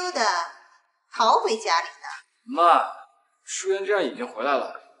溜溜的逃回家里呢？妈，舒言这样已经回来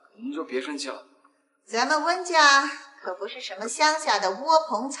了，您就别生气了。咱们温家可不是什么乡下的窝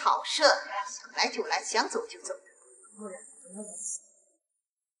棚草舍，想来就来，想走就走的。不然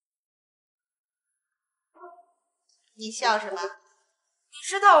你笑什么？你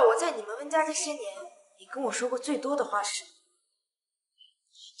知道我在你们温家这些年，你跟我说过最多的话是什么？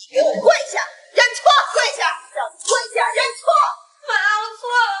你给我跪下，认错！跪下，让你跪下认错！妈，我错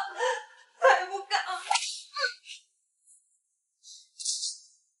了，再不敢了。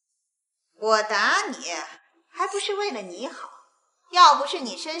我打你，还不是为了你好？要不是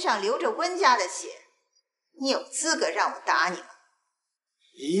你身上流着温家的血，你有资格让我打你吗？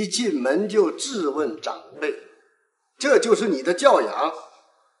一进门就质问长辈，这就是你的教养？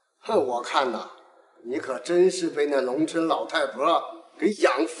哼，我看呐，你可真是被那农村老太婆给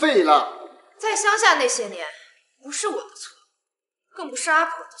养废了。在乡下那些年，不是我的错，更不是阿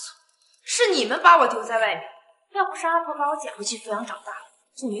婆的错，是你们把我丢在外面。要不是阿婆把我捡回去抚养长大，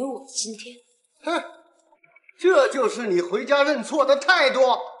就没有我的今天。哼，这就是你回家认错的态度。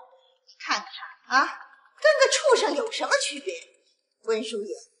看看啊，跟个畜生有什么区别？温淑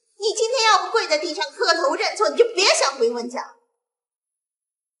妍，你今天要不跪在地上磕头认错，你就别想回温家。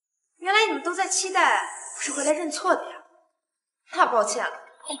原来你们都在期待我是回来认错的呀？那抱歉了，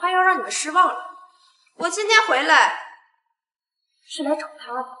恐怕要让你们失望了。我今天回来是来找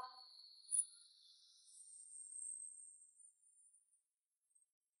他的。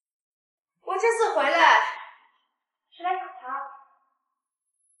我这次回来是来找他的。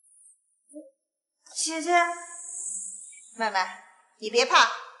姐姐，曼曼，你别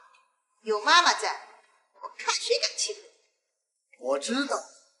怕，有妈妈在，我看谁敢欺负你。我知道，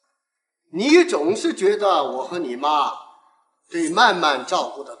你总是觉得我和你妈对曼曼照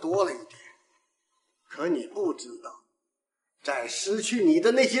顾的多了一点，可你不知道，在失去你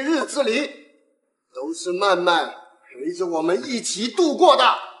的那些日子里，都是曼曼陪着我们一起度过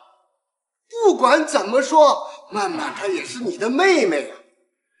的。不管怎么说，曼曼她也是你的妹妹呀，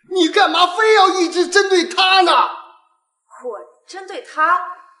你干嘛非要一直针对她呢？我针对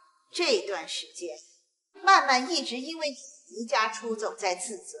她？这段时间，曼曼一直因为你离家出走在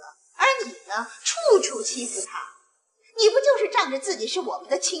自责，而你呢，处处欺负她。你不就是仗着自己是我们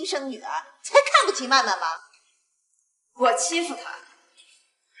的亲生女儿，才看不起曼曼吗？我欺负她？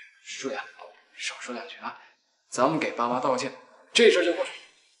舒雅，少说两句啊，咱们给爸妈道歉，这事就过去了。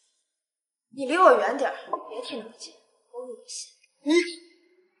你离我远点，别提那么近，我恶心。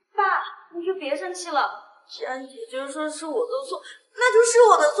爸，你就别生气了。既然姐姐说是我的错，那就是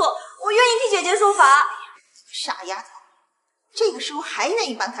我的错，我愿意替姐姐说法。傻丫头，这个时候还愿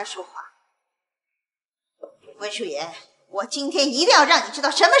意帮她说话？温淑妍，我今天一定要让你知道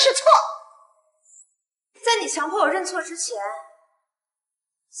什么是错。在你强迫我认错之前，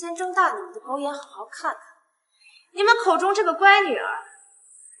先睁大你们的狗眼，好好看看，你们口中这个乖女儿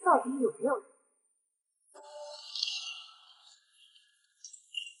到底有没有用？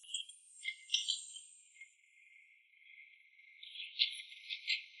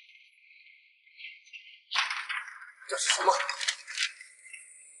这是什么？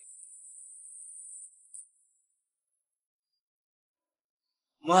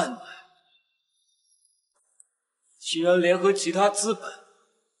曼曼，既然联合其他资本，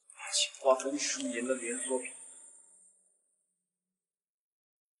请画温舒妍的连锁品。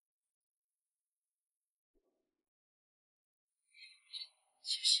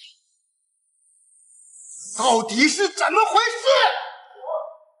谢谢。到底是怎么回事？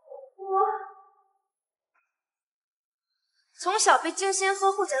从小被精心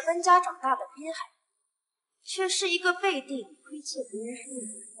呵护在温家长大的滨海，却是一个背地里亏欠别人生命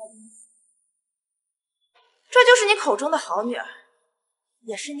的坏公子。这就是你口中的好女儿，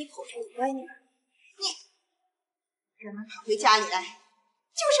也是你口中的乖女儿。专门跑回家里来，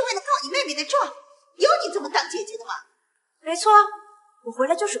就是为了告你妹妹的状，有你这么当姐姐的吗？没错，我回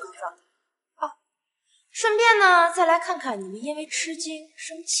来就是告状的。哦，顺便呢，再来看看你们因为吃惊、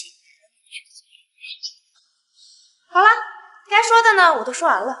生气而没去做的事情。好了，该说的呢我都说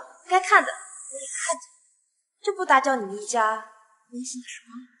完了，该看的我也看见了，就不打搅你们一家温馨的时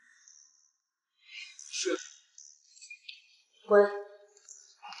光了。是。滚！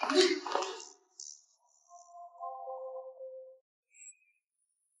妈，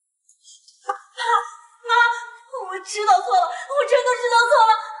我知道错了，我真的知道错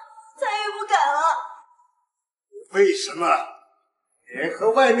了，再也不敢了。为什么联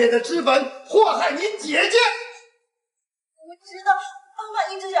合外面的资本祸害你姐姐？我知道爸爸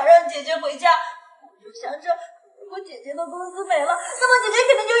一直想让姐姐回家，我就想着如果姐姐的公司没了，那么姐姐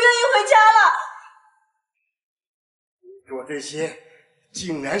肯定就愿意回家了。做这些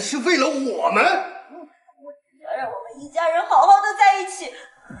竟然是为了我们？我只想让我们一家人好好的在一起。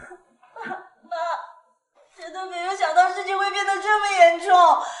妈，真的没有想到事情会变得这么严重，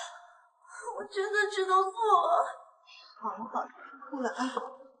我真的知道错了。好了好了，哭了啊，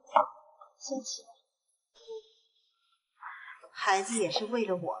先起来。孩子也是为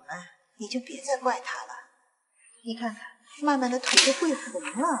了我们，你就别再怪他了。你看看，曼曼的腿都跪红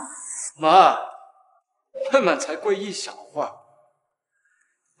了。妈，曼曼才跪一小会儿，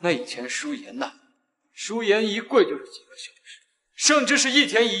那以前舒妍呐，舒妍一跪就是几个小时，甚至是一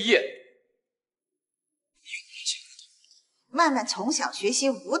天一夜。曼曼从小学习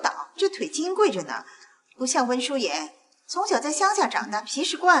舞蹈，这腿金贵着呢，不像温舒妍，从小在乡下长大，皮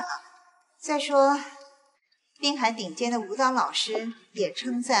实惯了。再说，滨海顶尖的舞蹈老师也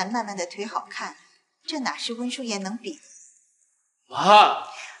称赞曼曼的腿好看，这哪是温舒妍能比的？妈，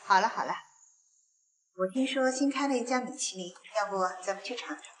好了好了，我听说新开了一家米其林，要不咱们去尝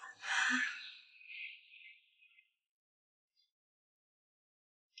尝？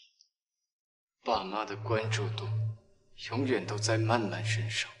爸妈的关注度永远都在曼曼身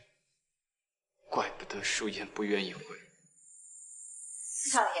上，怪不得舒妍不愿意回。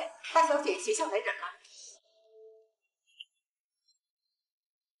少爷，大小姐学校来人了。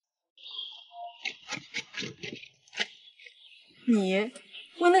你，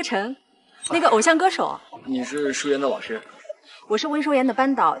温乐成，那个偶像歌手。你是舒妍的老师？我是温舒妍的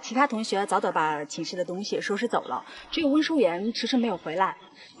班导，其他同学早早把寝室的东西收拾走了，只有温舒妍迟迟没有回来。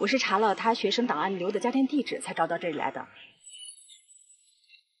我是查了她学生档案留的家庭地址，才找到这里来的。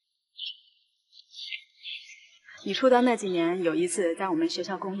你出道那几年，有一次在我们学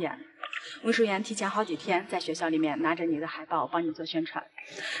校公演，温舒妍提前好几天在学校里面拿着你的海报帮你做宣传，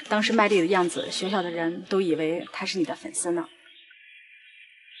当时卖力的样子，学校的人都以为她是你的粉丝呢。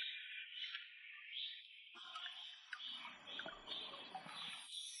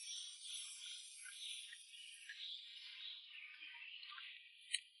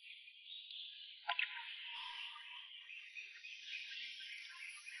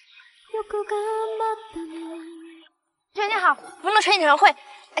同学你好，文乐纯演唱会，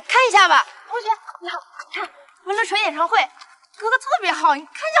看一下吧。同学你好，看文乐纯演唱会，哥哥特别好，你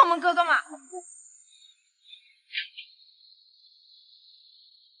看一下我们哥哥嘛。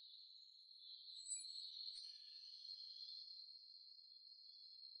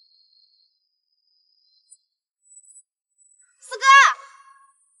四哥，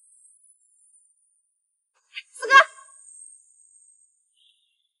四哥。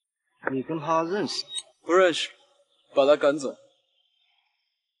 你跟他认识？不认识，把他赶走。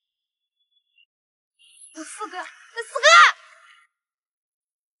四哥，四哥！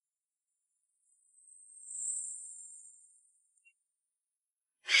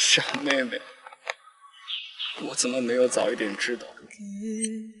傻妹妹，我怎么没有早一点知道？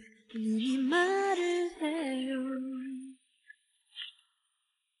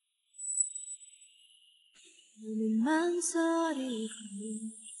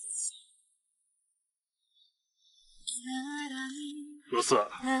罗斯，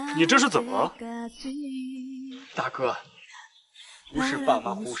你这是怎么了？大哥，不是爸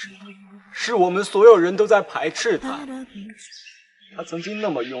妈忽视他，是我们所有人都在排斥他。他曾经那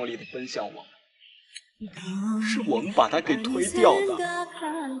么用力的奔向我们，是我们把他给推掉的。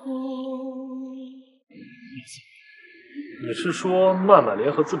你是说曼曼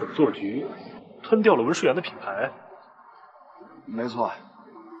联合资本做局，吞掉了文书园的品牌？没错。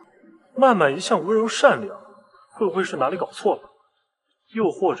曼曼一向温柔善良，会不会是哪里搞错了？又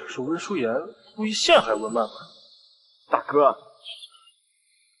或者是温书言故意陷害温曼曼？大哥，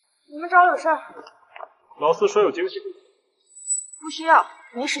你们找我有事儿？老四说有惊喜。不需要，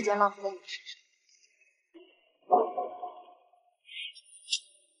没时间浪费在你们身上。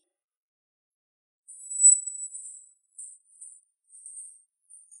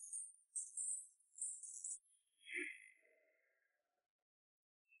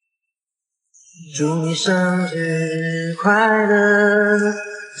祝你生日快乐，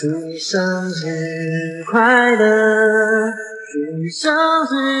祝你生日快乐，祝你生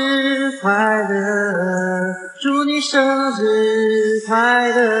日快乐，祝你生日快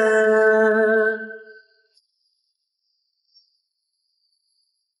乐。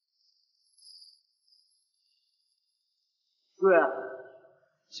对啊，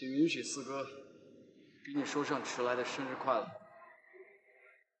请允许四哥给你说声迟来的生日快乐。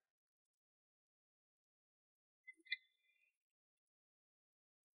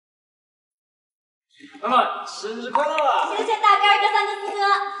妈妈，生日快乐！谢谢大哥、二哥、三哥、四哥。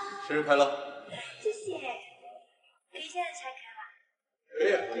生日快乐！谢谢。可以现在拆开吗？可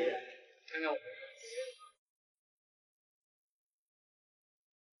以啊，可以。看看我。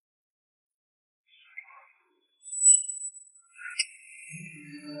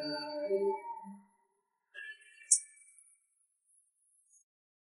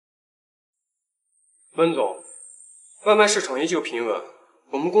温总，外卖市场依旧平稳。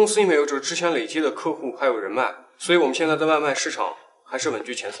我们公司因为有着之前累积的客户还有人脉，所以我们现在在外卖市场还是稳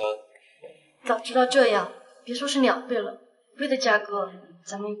居前3。早知道这样，别说是2倍了，5倍的价格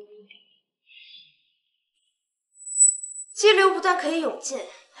咱们也不一定。激流不但可以涌进，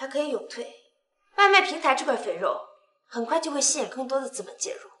还可以涌退。外卖平台这块肥肉，很快就会吸引更多的资本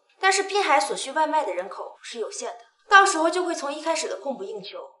介入。但是滨海所需外卖的人口是有限的，到时候就会从一开始的供不应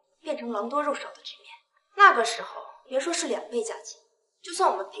求，变成狼多肉少的局面。那个时候，别说是2倍价钱，就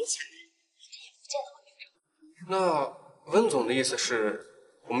算我们赔起来，也不见得会变成。那温总的意思是，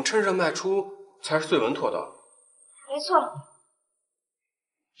我们趁热卖出才是最稳妥的。没错，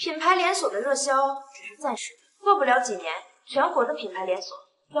品牌连锁的热销只是暂时的，过不了几年，全国的品牌连锁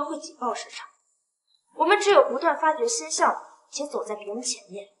将会挤爆市场。我们只有不断发掘新项目，且走在别人前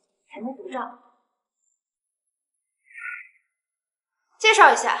面，才能独占。介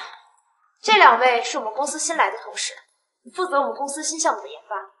绍一下，这2位是我们公司新来的同事，负责我们公司新项目的研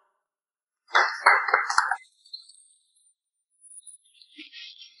发。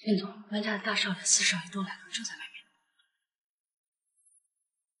任总，万家的大少爷、四少爷都来了，正在外面。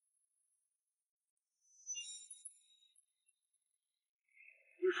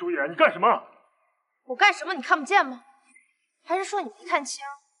温书言，你干什么？我干什么你看不见吗？还是说你没看清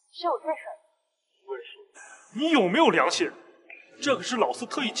是我这事儿？温书，你有没有良心？这可是老四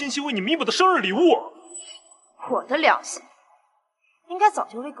特意精心为你弥补的生日礼物。我的良心应该早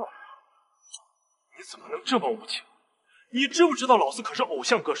就喂狗了。你怎么能这么无情？你知不知道老四可是偶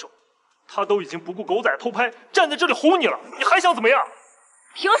像歌手，他都已经不顾狗仔偷拍，站在这里哄你了，你还想怎么样？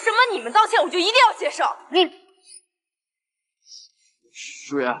凭什么你们道歉我就一定要接受？你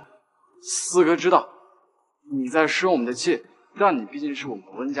舒言，四哥知道你在生我们的气，但你毕竟是我们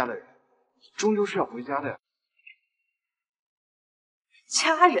温家的人，终究是要回家的呀。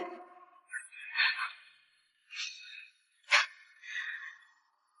家人，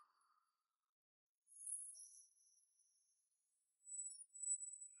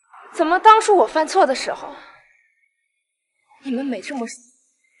怎么当初我犯错的时候，你们没这么说？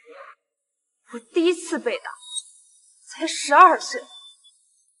我第一次被打，才12岁，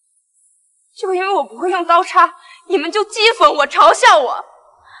就因为我不会用刀叉，你们就讥讽我、嘲笑我，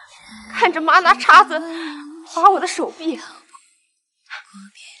看着妈拿叉子划我的手臂。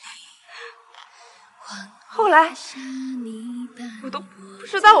后来我都不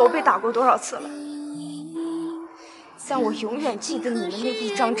知道我被打过多少次了，但我永远记得你们那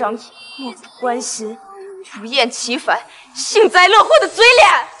一张张漠不关心、不厌其烦、幸灾乐祸的嘴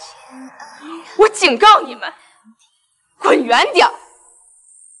脸。我警告你们，滚远点！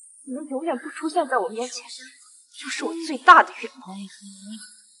你们永远不出现在我面前，就是我最大的愿望。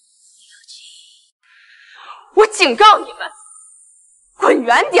我警告你们，滚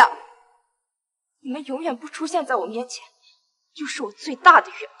远点！你们永远不出现在我面前，就是我最大的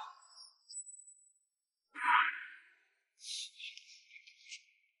愿望。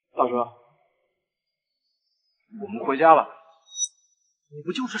大哥，我们回家吧。你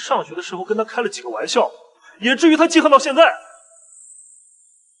不就是上学的时候跟他开了几个玩笑，也至于他记恨到现在？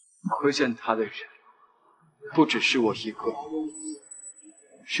亏欠他的人不只是我一个，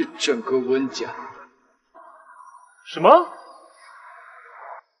是整个温家。什么？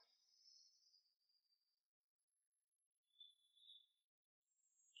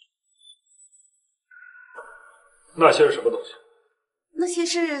那些是什么东西？那些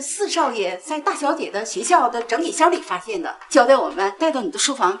是四少爷在大小姐的学校的整理箱里发现的，交代我们带到你的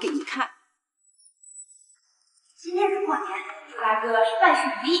书房给你看。今天是过年，祝大哥是万事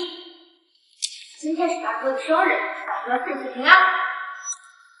如意。今天是大哥的生日，大哥岁岁平安。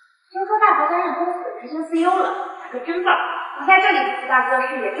听说大哥担任公司的执行 CEO 了，大哥真棒！我在这里祝大哥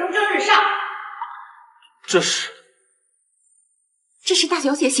事业蒸蒸日上。这是大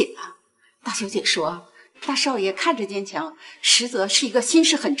小姐写的。大小姐说，大少爷看着坚强，实则是一个心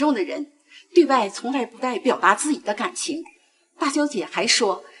事很重的人，对外从来不带表达自己的感情。大小姐还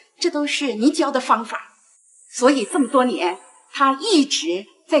说，这都是你教的方法，所以这么多年，她一直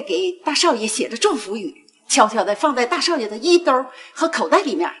在给大少爷写着祝福语，悄悄地放在大少爷的衣兜和口袋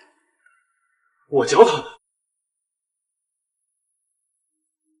里面。我教他的。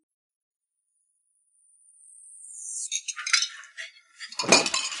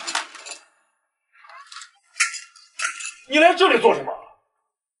你来这里做什么？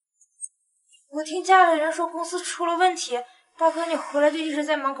我听家里人说公司出了问题，大哥你回来就一直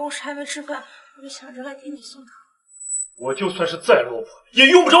在忙公事，还没吃饭，我就想着来给你送糖。我就算是再落魄，也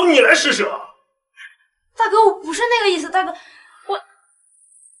用不着你来施舍。大哥，我不是那个意思，大哥，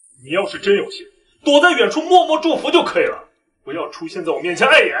你要是真有心，躲在远处默默祝福就可以了，不要出现在我面前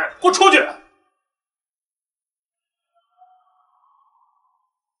碍眼，给我出去！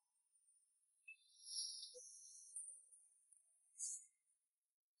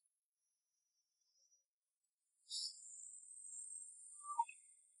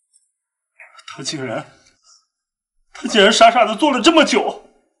他竟然傻傻的做了这么久。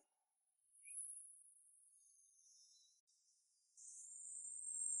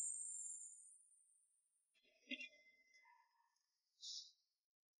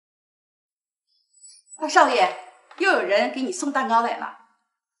大少爷，又有人给你送蛋糕来了。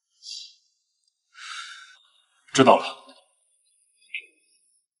知道了。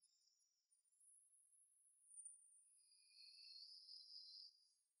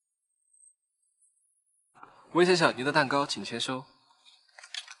温先生，您的蛋糕请签收。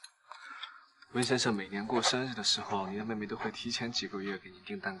温先生每年过生日的时候，您的妹妹都会提前几个月给您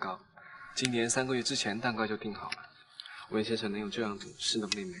订蛋糕。今年3个月之前蛋糕就订好了。温先生能有这样懂事的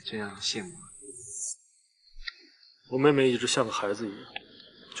妹妹，真让人羡慕啊！我妹妹一直像个孩子一样，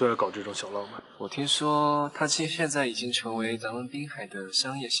就爱搞这种小浪漫。我听说她现在已经成为咱们滨海的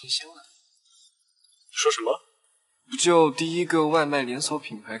商业新星了。说什么？不就第一个外卖连锁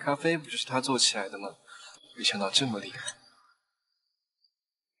品牌咖啡，不就是她做起来的吗？没想到这么厉害。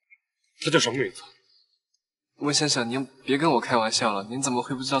他叫什么名字？温先生，您别跟我开玩笑了，您怎么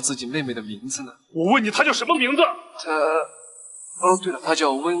会不知道自己妹妹的名字呢？我问你，他叫什么名字？哦，对了，他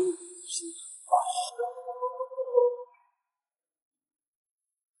叫温。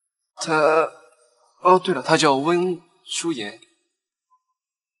对了，他叫温舒言。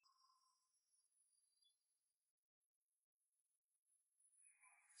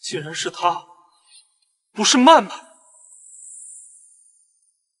竟然是他，不是曼曼。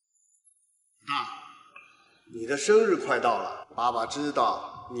你的生日快到了，爸爸知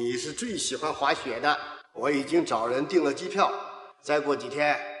道你是最喜欢滑雪的，我已经找人订了机票，再过几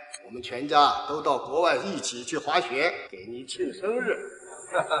天我们全家都到国外一起去滑雪，给你庆生日。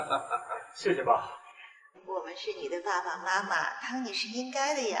谢谢爸，我们是你的爸爸妈妈，疼你是应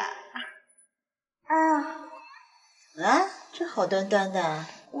该的呀。这好端端的。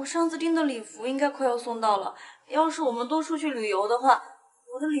我上次订的礼服应该快要送到了，要是我们都出去旅游的话，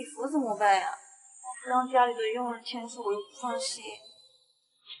我的礼服怎么办呀？不让家里的佣人签字，我又不放心。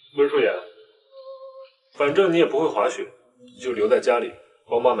温舒言，反正你也不会滑雪，你就留在家里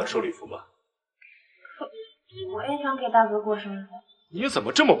帮妈妈收礼服吧。我也想给大哥过生日。你怎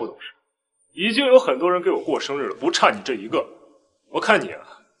么这么不懂事？已经有很多人给我过生日了，不差你这一个。我看你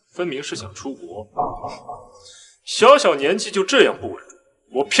啊，分明是想出国。小小年纪就这样不稳重，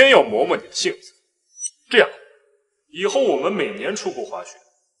我偏要磨磨你的性子。这样，以后我们每年出国滑雪，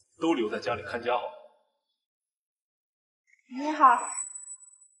都留在家里看家好了。你好。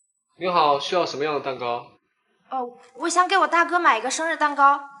你好，需要什么样的蛋糕？我想给我大哥买一个生日蛋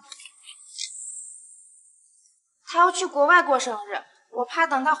糕。他要去国外过生日，我怕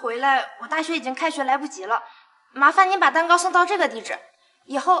等他回来，我大学已经开学来不及了。麻烦您把蛋糕送到这个地址，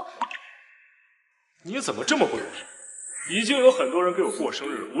以后……你怎么这么不懂事？已经有很多人给我过生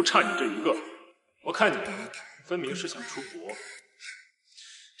日了，不差你这一个。我看你分明是想出国。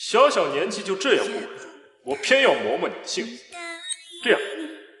小小年纪就这样不稳重，我偏要磨磨你的性子。这样，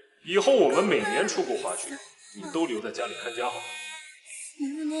以后我们每年出国滑雪，你都留在家里看家好了。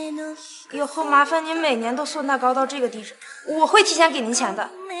以后麻烦您每年都送蛋糕到这个地址，我会提前给您钱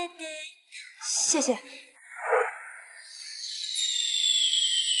的。谢谢。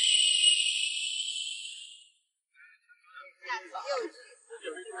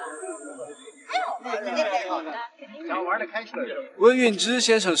温韵之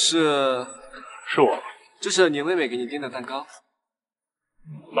先生是我，这是你妹妹给你订的蛋糕。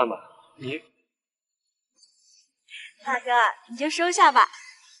妈妈，你大哥，你就收下吧。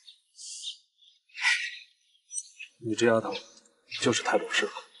你这丫头就是太懂事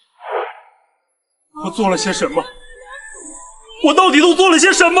了。我做了些什么？我到底都做了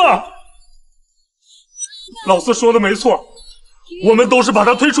些什么？老四说的没错，我们都是把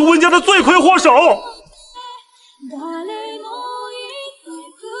他推出温家的罪魁祸首。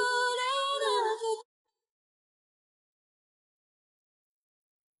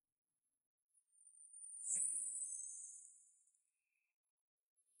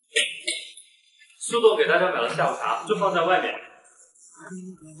苏董给大家买了下午茶，就放在外面。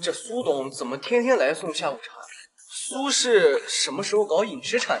这苏董怎么天天来送下午茶？苏氏什么时候搞饮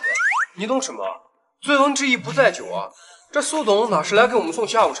食产业？你懂什么？醉翁之意不在酒啊！这苏董哪是来给我们送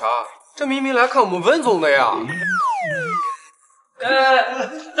下午茶？这明明来看我们温总的呀！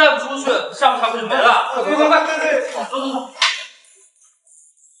再不出去，下午茶可就没了！快！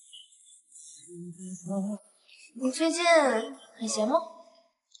走！你最近很闲吗？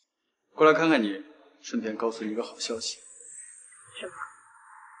过来看看你，顺便告诉你一个好消息。什么？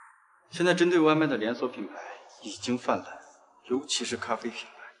现在针对外卖的连锁品牌已经泛滥，尤其是咖啡品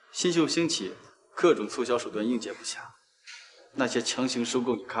牌，新秀兴起，各种促销手段应接不暇。那些强行收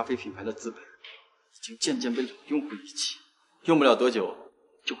购你咖啡品牌的资本，已经渐渐被老用户遗弃，用不了多久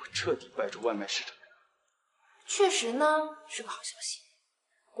就会彻底败出外卖市场。确实呢，是个好消息。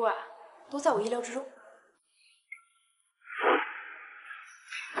果然，都在我意料之中。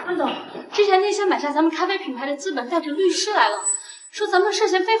温总，之前那些买下咱们咖啡品牌的资本带着律师来了，说咱们涉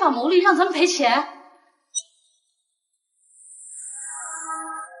嫌非法牟利，让咱们赔钱。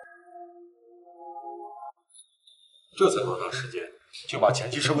这才多长时间，就把前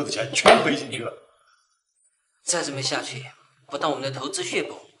期收购的钱全赔进去了。再这么下去，不但我们的投资血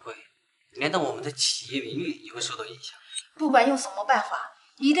本会，连带我们的企业名誉也会受到影响。不管用什么办法，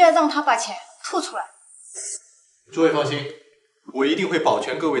一定要让他把钱吐出来。诸位放心，我一定会保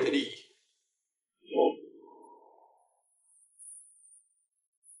全各位的利益。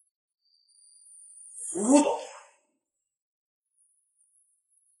吴总，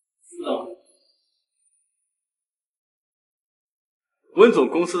温总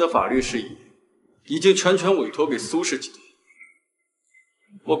公司的法律事宜已经全权委托给苏氏集团，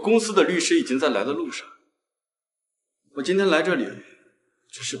我公司的律师已经在来的路上。我今天来这里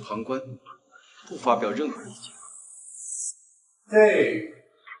只是旁观，不发表任何意见。这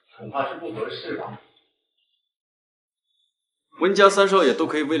恐怕是不合适吧？温家三少爷都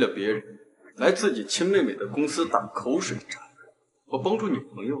可以为了别人来自己亲妹妹的公司打口水战，我帮助女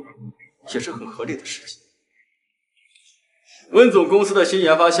朋友也是很合理的事情。温总公司的新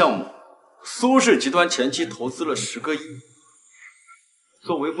研发项目，苏氏集团前期投资了10个亿，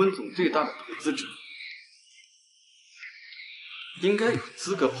作为温总最大的投资者，应该有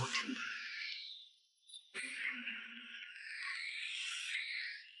资格保成本。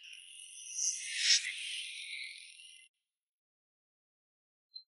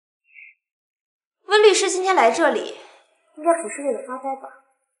温律师。师今天来这里，应该不是为了发呆吧？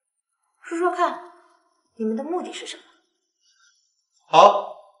说说看，你们的目的是什么？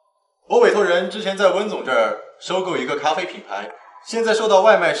好，我委托人之前在温总这儿收购一个咖啡品牌，现在受到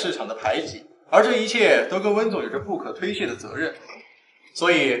外卖市场的排挤，而这一切都跟温总有着不可推卸的责任，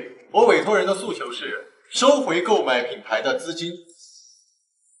所以我委托人的诉求是收回购买品牌的资金。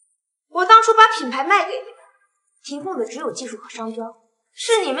我当初把品牌卖给你们，提供的只有技术和商标，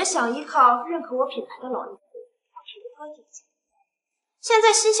是你们想依靠认可我品牌的老用户提高业绩。现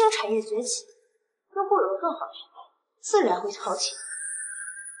在新兴产业崛起，用户有了更好的品牌，自然会抛弃。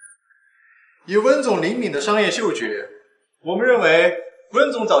以温总灵敏的商业嗅觉，我们认为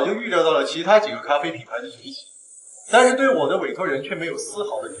温总早就预料到了其他几个咖啡品牌的崛起，但是对我的委托人却没有丝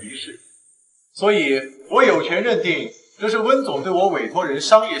毫的局势，所以我有权认定这是温总对我委托人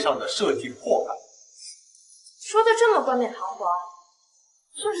商业上的设计破坏。说的这么冠冕堂皇，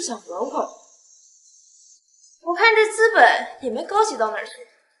就是想惹我。我看这资本也没高级到哪儿去，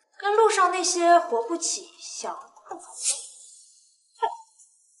跟路上那些活不起、想更好说。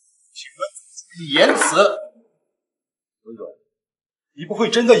请温总注意言辞。温总，你不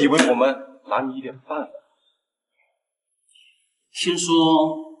会真的以为我们拿你一点饭吧？听说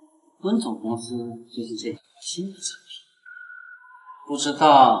温总公司最近在搞新的产品，不知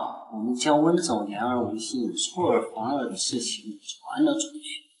道我们教温总两耳为信、出尔反尔的事情传了出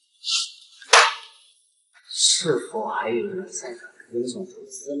去，是否还有人在给温总投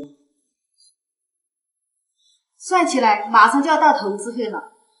资呢？算起来马上就要到投资会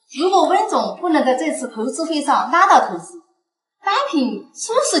了。如果温总不能在这次投资会上拉到投资，单凭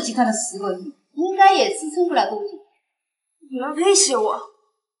苏氏集团的10个亿，应该也支撑不了多久。你们威胁我？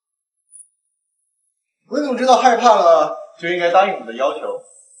温总知道害怕了，就应该答应我们的要求。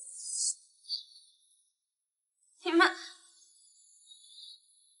你们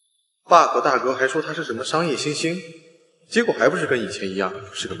爸和大哥还说他是什么商业新星，结果还不是跟以前一样，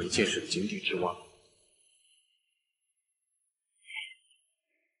是个没见识的井底之蛙。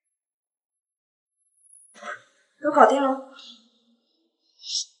都搞定了。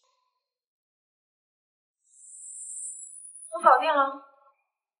都搞定了。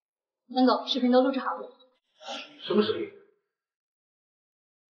温总，视频都录制好了。什么视频？不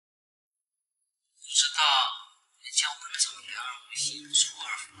知道人家温总两耳为信、出尔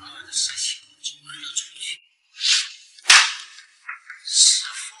反尔的事情传了出去，是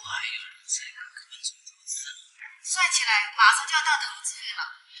否还有人在给温总投资？算起来马上就要到投资会了。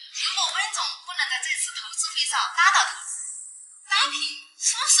如果温总不能在这次投资会上拉到投资，单凭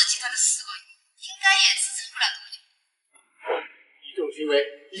苏氏集团的10个亿，应该也支撑不了多久。你这种行为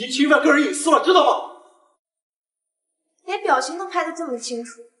已经侵犯个人隐私了，知道吗？连表情都拍得这么清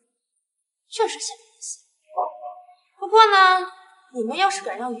楚，确实显得隐私。不过呢，你们要是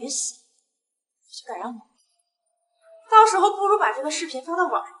敢让鱼死，我就敢让我。到时候不如把这个视频发到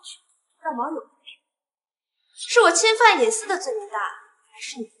网上去，让网友评评，是我侵犯隐私的罪名大，还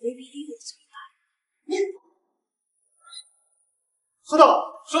是你威逼利诱的罪名大？你收到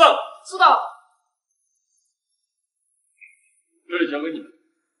了，收到了，收到了。这里交给你们。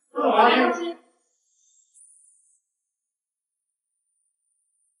放心。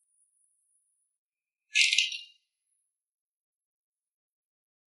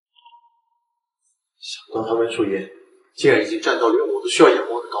想不到他温淑妍竟然已经站到连我都需要仰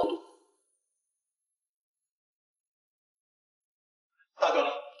望的高度。大哥，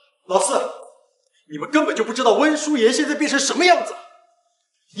老四，你们根本就不知道温淑妍现在变成什么样子，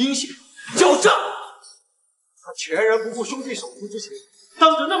阴险狡诈。他全然不顾兄弟手足之情，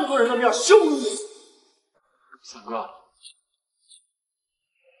当着那么多人的面羞辱我。三哥，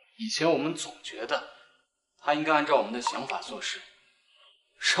以前我们总觉得他应该按照我们的想法做事，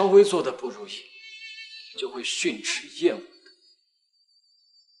稍微做的不如意就会训斥厌恶的。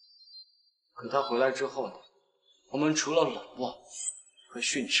可他回来之后呢，我们除了冷漠和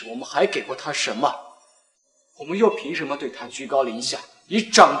训斥，我们还给过他什么？我们又凭什么对他居高临下，以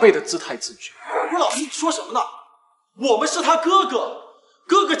长辈的姿态自居？吴老师，你说什么呢？我们是他哥哥，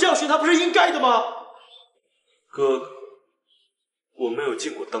哥哥教训他不是应该的吗？哥哥，我没有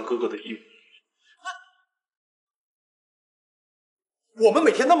尽过当哥哥的义务。我们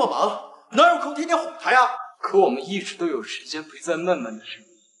每天那么忙，哪有空天天哄他呀？可我们一直都有时间陪在闷闷的身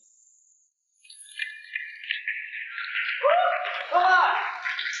边。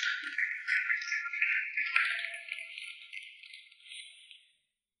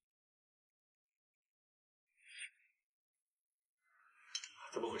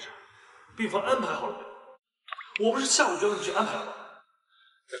怎么回事？病房安排好了没有？我不是下午就让你去安排了吗？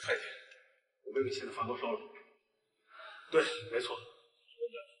再快点，我妹妹现在发高烧了。对，没错。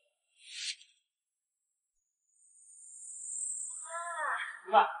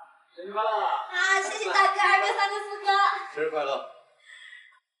妈，生日快乐！啊，谢谢大哥、二哥、三哥、四哥。生日快乐！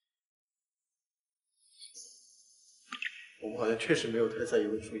我们好像确实没有太在意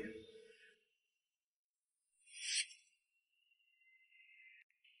温书言。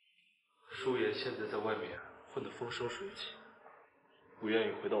舒言现在在外面混得风生水起，不愿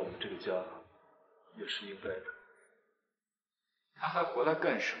意回到我们这个家，也是应该的。他还回来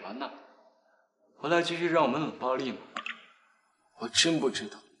干什么呢？回来继续让我们冷暴力吗？我真不知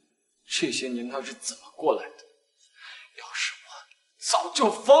道这些年他是怎么过来的。要是我，早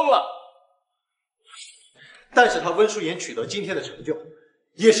就疯了。但是他温书言取得今天的成就，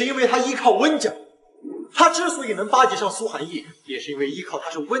也是因为他依靠温家。他之所以能巴结上苏寒义，也是因为依靠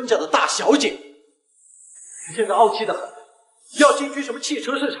她是温家的大小姐。现在傲气的很，要进军什么汽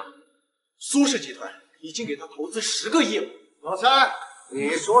车市场，苏氏集团已经给他投资10个亿了。老三，你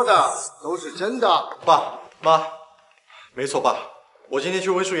说的都是真的？爸妈，没错爸，我今天去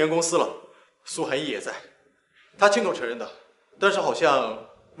温书言公司了，苏寒义也在，他亲口承认的。但是好像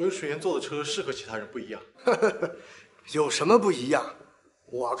温书言坐的车是和其他人不一样。有什么不一样？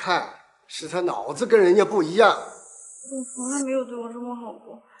我看是他脑子跟人家不一样。我从来没有对我这么好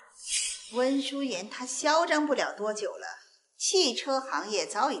过。温书言他嚣张不了多久了，汽车行业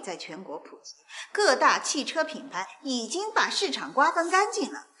早已在全国普及，各大汽车品牌已经把市场瓜分干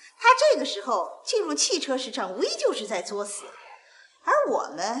净了。他这个时候进入汽车市场，无疑就是在作死。而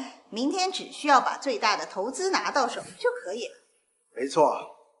我们明天只需要把最大的投资拿到手就可以了。没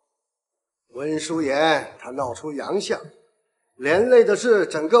错，温书言他闹出洋相，连累的是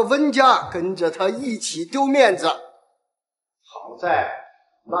整个温家跟着他一起丢面子。好在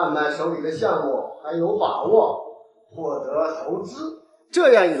曼曼手里的项目还有把握获得投资，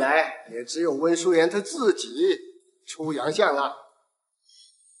这样一来也只有温书言他自己出洋相了。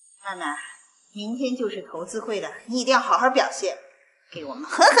曼曼，明天就是投资会了，你一定要好好表现，给我们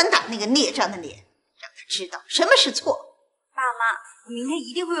狠狠打那个孽障的脸，让他知道什么是错。爸妈，我明天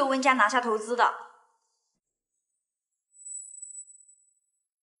一定会为温家拿下投资的。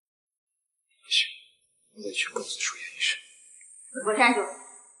我得去告诉舒言一声。给我站住！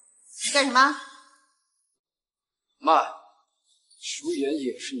你干什么？妈，舒言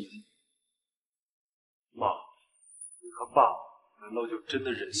也是你的。妈，你和爸难道就真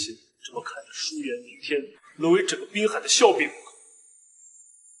的忍心这么看着舒言明天沦为整个滨海的笑柄吗？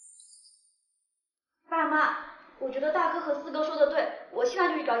爸妈，我觉得大哥和四哥说的对，我现在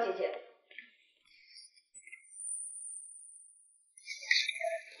就去找姐姐。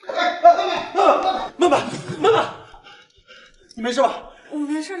曼曼，你没事吧？我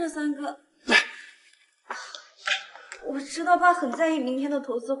没事的，三哥。我知道爸很在意明天的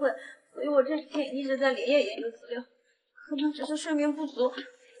投资会，所以我这几天一直在连夜研究资料，可能只是睡眠不足，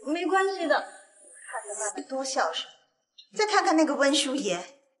没关系的。看着曼曼多孝顺，再看看那个温书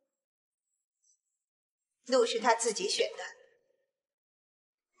言，路是他自己选的，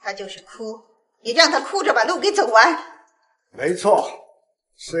他就是哭，也让他哭着把路给走完。没错，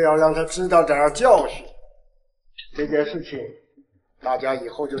是要让他知道点教训。这件事情大家以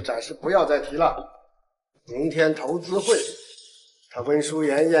后就暂时不要再提了。明天投资会，他温书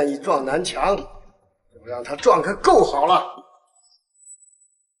言愿意撞南墙，就让他撞个够好了。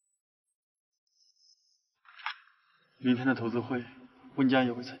明天的投资会，温家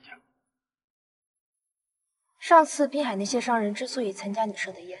也会参加。上次滨海那些商人之所以参加你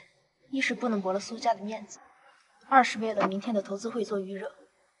设的宴，一是不能驳了苏家的面子，二是为了明天的投资会做预热。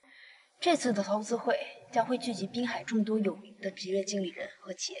这次的投资会将会聚集滨海众多有名的职业经理人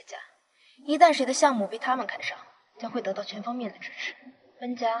和企业家，一旦谁的项目被他们看上，将会得到全方面的支持，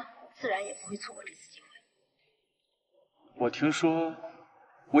温家自然也不会错过这次机会。我听说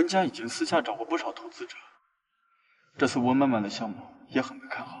温家已经私下找过不少投资者，这次温曼曼的项目也很被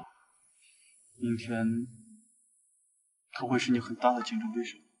看好，明天他会是你很大的竞争对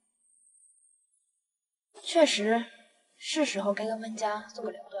手。确实是时候该跟温家做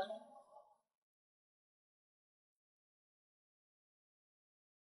个了断了。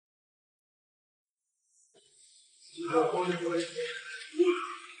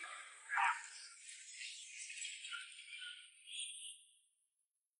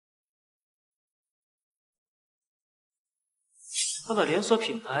他的连锁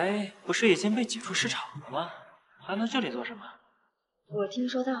品牌不是已经被挤出市场了吗？还来这里做什么？我听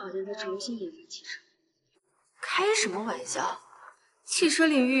说他好像在重新研究汽车。开什么玩笑？汽车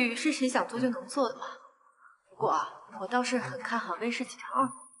领域是谁想做就能做的吗？不过我倒是很看好威士忌团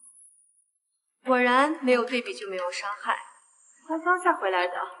2。果然没有对比就没有伤害。他乡下回来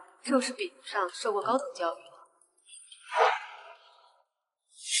的，就是比不上受过高等教育的。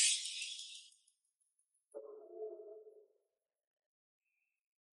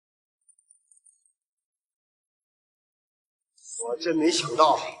我真没想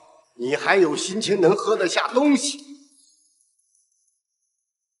到你还有心情能喝得下东西。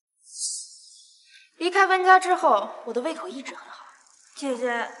离开温家之后，我的胃口一直很好。姐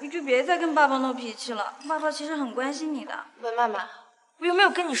姐，你就别再跟爸爸闹脾气了，爸爸其实很关心你的。文曼曼，我有没有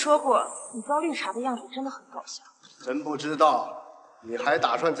跟你说过，你装绿茶的样子真的很搞笑？真不知道你还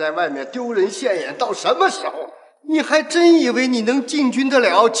打算在外面丢人现眼到什么时候？你还真以为你能进军得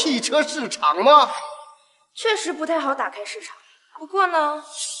了汽车市场吗？确实不太好打开市场，不过呢，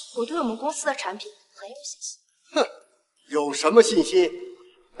我对我们公司的产品很有信心。哼，有什么信心？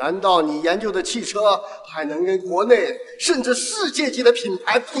难道你研究的汽车还能跟国内甚至世界级的品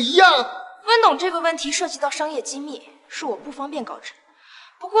牌不一样？温董，这个问题涉及到商业机密，是我不方便告知。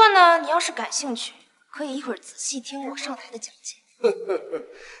不过呢，你要是感兴趣，可以一会儿仔细听我上台的讲解。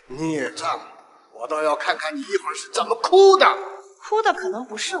孽障！我倒要看看你一会儿是怎么哭的。哭的可能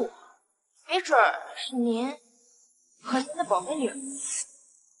不是我，没准儿是您和您的宝贝女儿。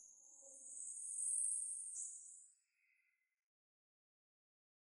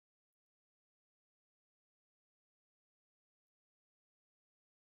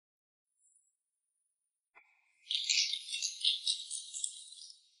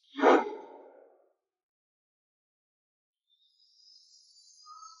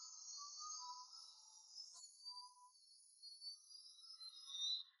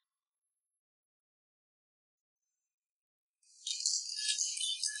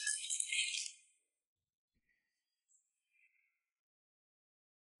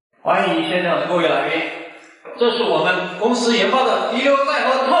欢迎现场的各位来宾，这是我们公司研发的滴溜带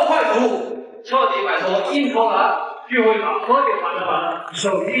盒特快服务，彻底摆脱应酬难、聚会卡、喝酒烦的烦，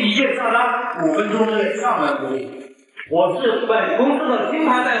手机一键下单，5分钟之内上门服务。我是本公司的金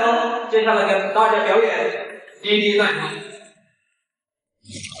牌带盒，接下来跟大家表演滴滴带盒。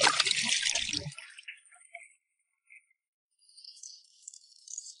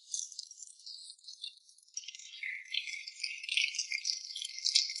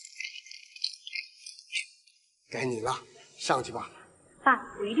该你了，上去吧。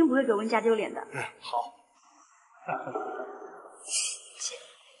爸，我一定不会给温家丢脸的。好。姐，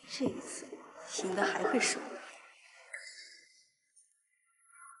这一次赢的还会是我。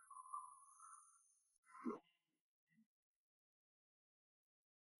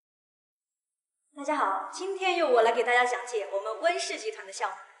大家好，今天由我来给大家讲解我们温氏集团的项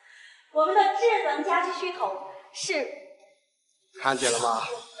目。我们的智能家居虚头是，看见了吗？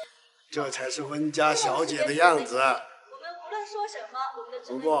这才是温家小姐的样子。我们无论说什么，我们的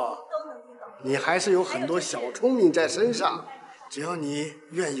不过你还是有很多小聪明在身上，只要你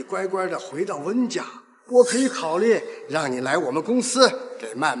愿意乖乖的回到温家，我可以考虑让你来我们公司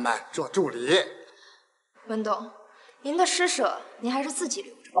给曼曼做助理。温董，您的施舍您还是自己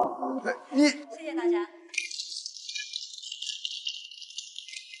留着。你谢谢大家。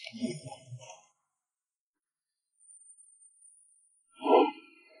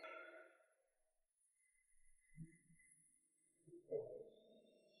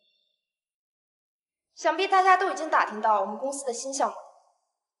想必大家都已经打听到我们公司的新项目，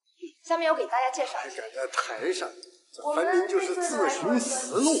下面我给大家介绍一下。还敢在台上，这分明就是自寻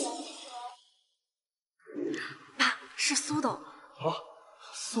死路。爸，是苏董。啊，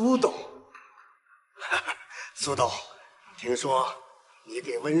苏董，苏董，听说你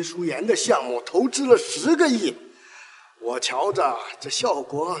给温淑妍的项目投资了10个亿，我瞧着这效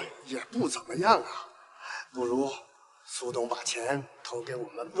果也不怎么样啊。不如苏董把钱投给我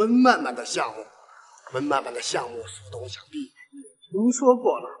们温曼曼的项目。温曼曼的项目，苏董想必也听说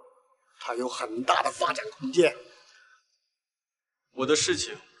过了，它有很大的发展空间。我的事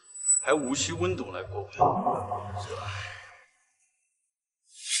情还无需温董来过问。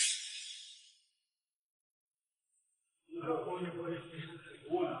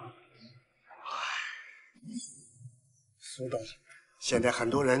苏董，现在很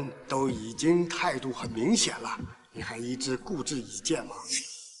多人都已经态度很明显了，你还一直固执己见吗？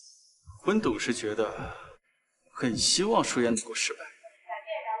温董是觉得很希望舒妍能够失败。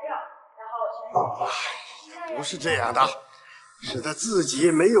不是这样的，是他自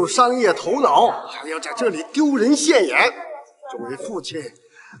己没有商业头脑，还要在这里丢人现眼。作为父亲，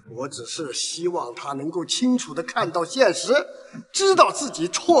我只是希望他能够清楚地看到现实，知道自己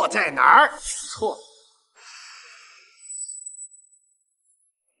错在哪儿。错，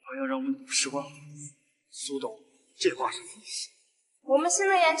我要让温董失望。苏董，这话什么意思？我们新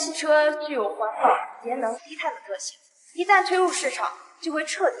能源汽车具有环保、节能、低碳的特性，一旦推入市场，就会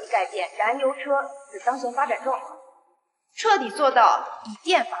彻底改变燃油车的当前发展状况，彻底做到以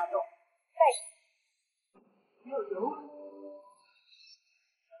电发动，没有油。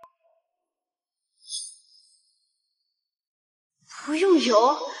不用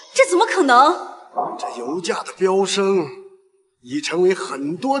油，这怎么可能？这油价的飙升已成为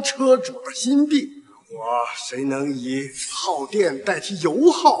很多车主的心病。谁能以耗电代替油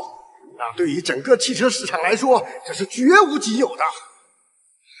耗，那对于整个汽车市场来说，这是绝无仅有的。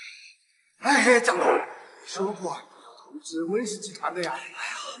哎，张总，你说过要投资温氏集团的呀？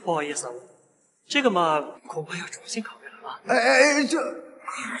不好意思，这个嘛，恐怕要重新考虑了吧。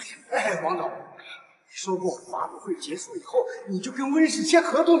王总，你说过发布会结束以后你就跟温氏签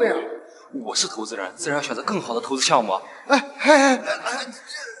合同的呀？我是投资人，自然要选择更好的投资项目啊。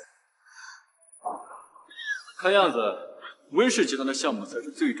看样子，温氏集团的项目才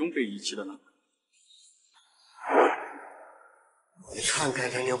是最终被遗弃的呢。你看看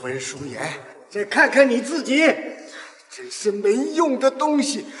人家温淑妍，再看看你自己，真是没用的东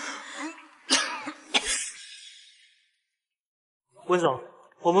西。温总，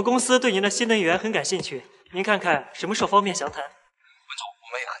我们公司对您的新能源很感兴趣，您看看什么时候方便详谈？温总，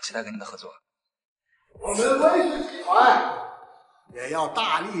我们也很期待跟您的合作。我们温氏集团也要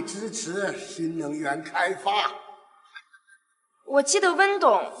大力支持新能源开发。我记得温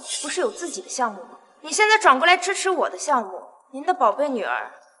董不是有自己的项目吗？你现在转过来支持我的项目，您的宝贝女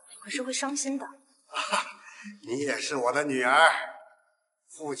儿可是会伤心的。你也是我的女儿，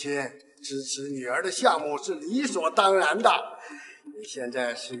父亲支持女儿的项目是理所当然的。你现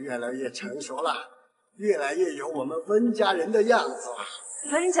在是越来越成熟了，越来越有我们温家人的样子了。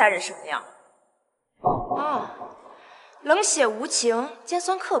温家人什么样？冷血无情，尖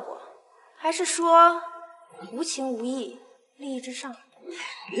酸刻薄，还是说无情无义，利益至上？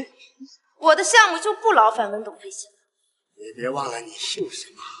我的项目就不劳烦温董费心了。你别忘了你姓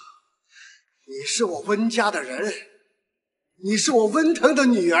什么，你是我温家的人，你是我温腾的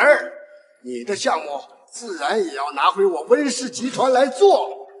女儿，你的项目自然也要拿回我温氏集团来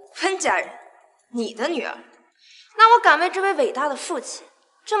做。温家人，你的女儿？那我敢问这位伟大的父亲，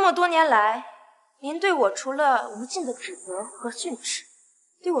这么多年来，您对我除了无尽的指责和训斥，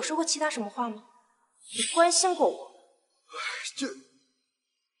对我说过其他什么话吗？你关心过我？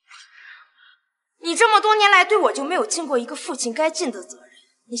你这么多年来对我就没有尽过一个父亲该尽的责任，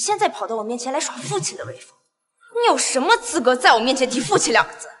你现在跑到我面前来耍父亲的威风，你有什么资格在我面前提父亲两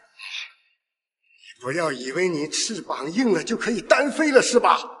个字？不要以为你翅膀硬了就可以单飞了是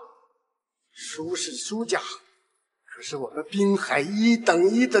吧？苏氏苏家可是我们滨海1等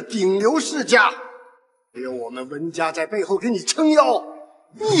1的顶流世家，只有我们温家在背后给你撑腰，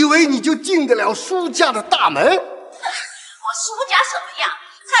你以为你就进得了苏家的大门？我苏家什么样，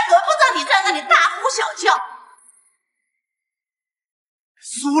还轮不到你在那里大呼小叫。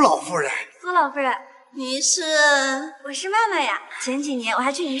苏老夫人，苏老夫人，我是曼曼呀。前几年我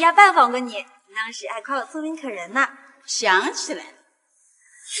还去您家拜访过你，你当时还夸我聪明可人呢。想起来了，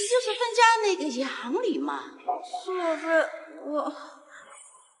你就是分家那个杨里嘛。苏老夫人，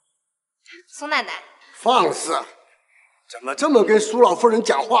苏奶奶，放肆！怎么这么跟苏老夫人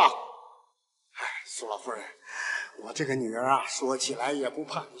讲话？苏老夫人，我这个女儿啊，说起来也不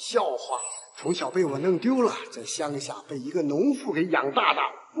怕你笑话，从小被我弄丢了，在乡下被一个农妇给养大的，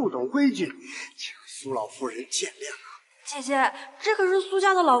不懂规矩，请苏老夫人见谅啊。姐姐，这可是苏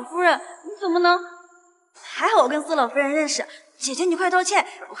家的老夫人，你怎么能？还好我跟苏老夫人认识，姐姐你快道歉，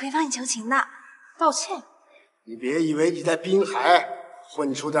我会帮你求情的。道歉？你别以为你在滨海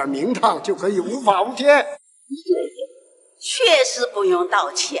混出点名堂就可以无法无天。确实不用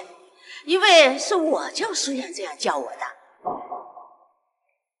道歉，因为是我叫苏妍这样叫我的。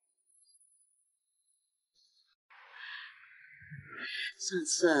上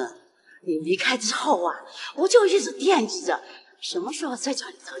次你离开之后啊，我就一直惦记着什么时候再找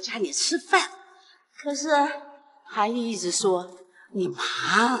你到家里吃饭。可是韩毅一直说你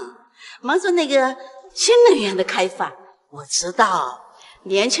忙着那个新能源的开发。我知道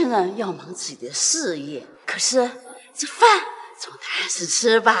年轻人要忙自己的事业，可是这饭总得是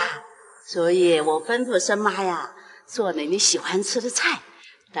吃吧。所以我吩咐申妈呀，做了你喜欢吃的菜，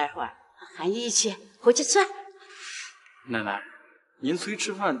待会儿和韩毅一起回去吃。奶奶，您催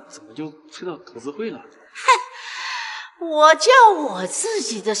吃饭怎么就催到投资会了？我叫我自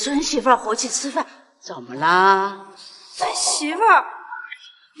己的孙媳妇回去吃饭，怎么啦？孙媳妇儿，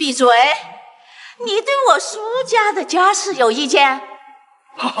闭嘴！你对我苏家的家事有意见？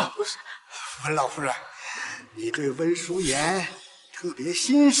不是，温老夫人，你对温淑妍特别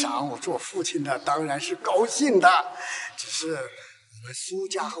欣赏，我做父亲的当然是高兴的。只是我们苏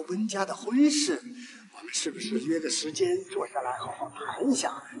家和温家的婚事，我们是不是约个时间坐下来好好谈一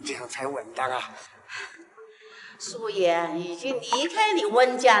下，这样才稳当啊？苏妍已经离开你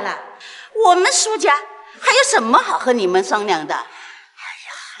温家了，我们苏家还有什么好和你们商量的？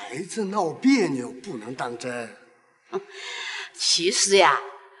孩子闹别扭不能当真。其实呀，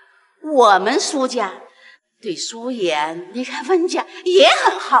我们苏家对苏妍离开温家也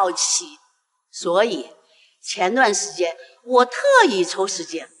很好奇，所以前段时间我特意抽时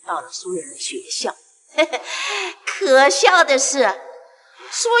间到了苏妍的学校。可笑的是，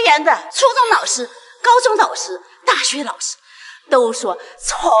苏妍的初中老师、高中老师、大学老师都说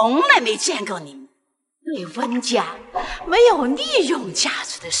从来没见过你们对温家没有利用价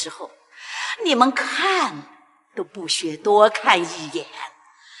值的时候，你们看都不学多看一眼。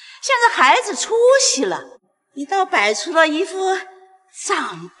现在孩子出息了，你倒摆出了一副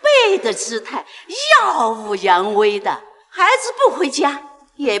长辈的姿态，耀武扬威的。孩子不回家，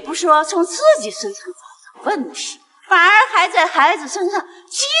也不说从自己身上找找问题，反而还在孩子身上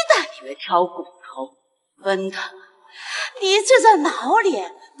鸡蛋里面挑骨头。温腾，你这张老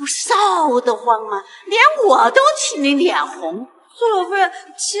脸不臊得慌吗？连我都替你脸红。苏老夫人，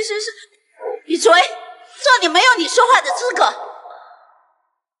其实是……闭嘴！这里没有你说话的资格。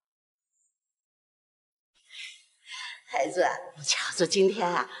孩子，我瞧着今天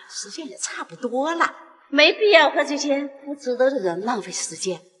啊，时间也差不多了，没必要和这些不值得的人浪费时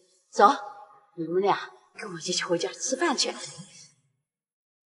间。走，你们俩跟我一起回家吃饭去。爸，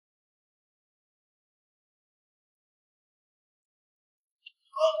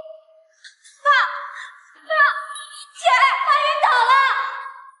姐，她晕倒了。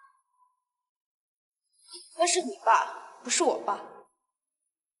那是你爸，不是我爸。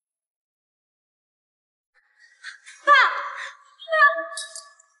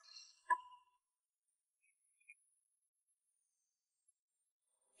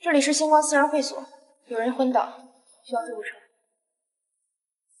这里是星光私人会所，有人昏倒，需要救护车。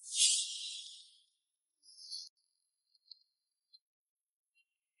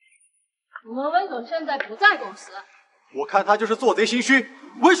我们温总现在不在公司。我看他就是做贼心虚。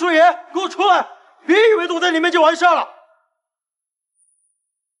温叔爷，给我出来！别以为躲在里面就完事了。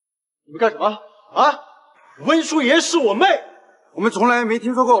你们干什么啊？温叔爷是我妹，我们从来没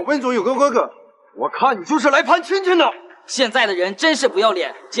听说过温总有个哥哥。我看你就是来攀亲戚的。现在的人真是不要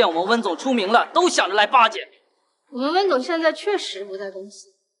脸，见我们温总出名了，都想着来巴结。我们温总现在确实不在公司，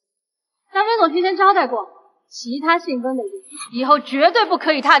但温总提前交代过，其他姓温的人以后绝对不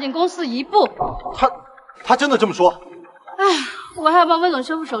可以踏进公司一步。他真的这么说？哎，我还要帮温总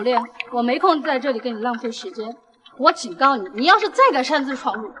修复手链，我没空在这里跟你浪费时间。我警告你，你要是再敢擅自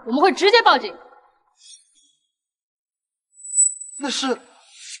闯入，我们会直接报警。那是。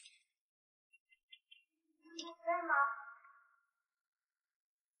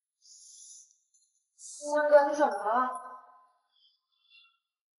温哥，你怎么了？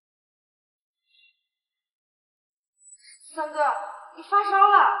三哥，你发烧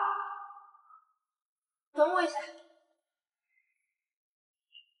了。等我一下。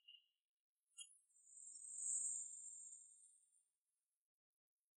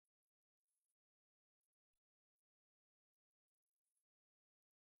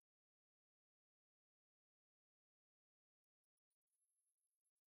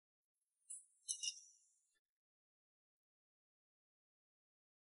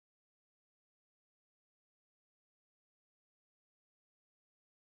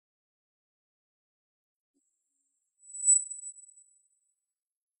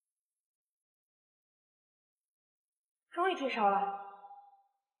终于退烧了。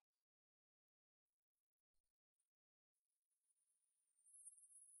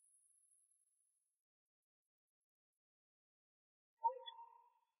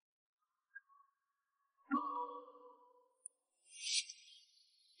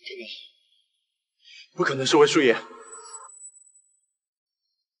不可能是温叔爷。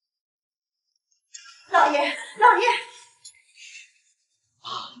老爷，老爷！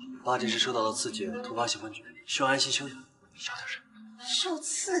爸这是受到了刺激，突发性昏厥，需要安心休养，小点声。受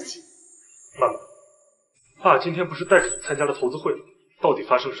刺激？妈妈，爸今天不是带着你参加了投资会，到底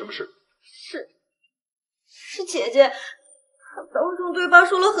发生了什么事？是姐姐，她当众对爸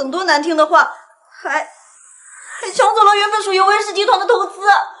说了很多难听的话，还抢走了原本属于温氏集团的投资。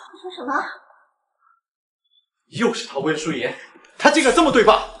你说什么？又是他温叔爷，他竟敢这么对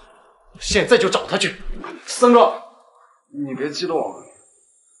爸！现在就找他去。三哥，你别激动啊。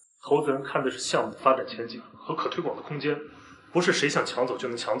投资人看的是项目的发展前景和可推广的空间，不是谁想抢走就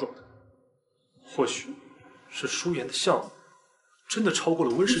能抢走的。或许是舒妍的项目真的超过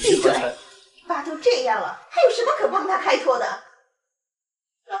了温氏集团才。爸都这样了，还有什么可帮他开脱的？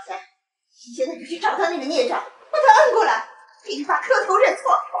老三，你现在就去找他那个孽障，把他摁过来，给你爸磕头认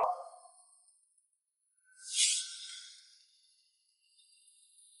错。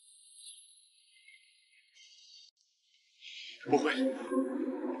不会，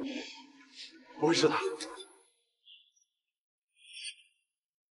不会是他。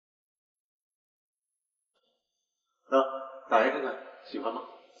打开看看，喜欢吗？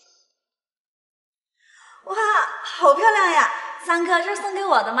哇，好漂亮呀！三哥，这是送给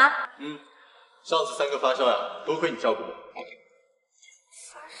我的吗？上次三哥发烧呀，多亏你照顾我。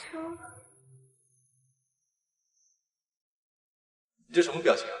发烧？你这什么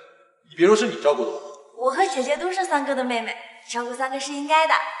表情啊？你别说是你照顾的我。我和姐姐都是三哥的妹妹，照顾三哥是应该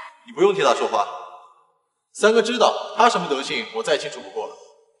的。你不用替他说话，三哥知道他什么德行，我再清楚不过了。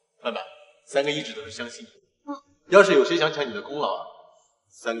曼曼，三哥一直都是相信你。要是有谁想抢你的功劳啊，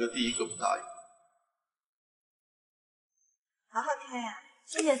三哥第一个不答应。好好看呀，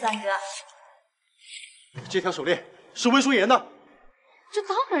谢谢三哥。这条手链是温淑妍的。这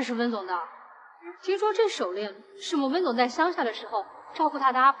当然是温总的。听说这手链是我们温总在乡下的时候照顾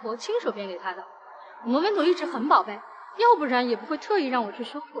他的阿婆亲手编给他的，我们温总一直很宝贝，要不然也不会特意让我去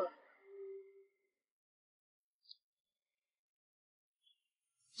修复了。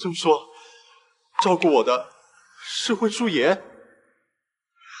这么说，照顾我的是温淑妍，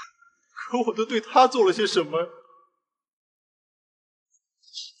可我都对她做了些什么？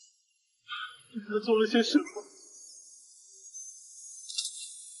对她做了些什么？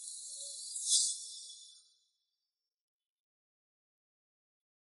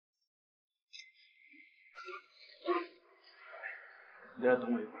你再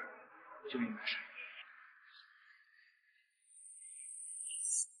等我一会儿，我就给你买衫。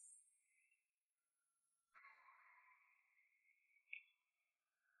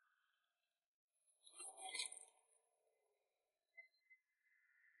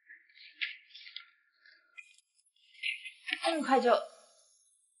这么快就……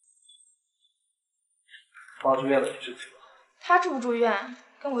妈住院了，你知不知道？他住不住院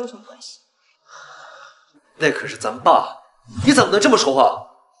跟我有什么关系？那可是咱爸，你怎么能这么说话？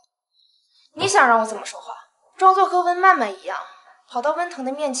你想让我怎么说话？装作和温曼曼一样，跑到温腾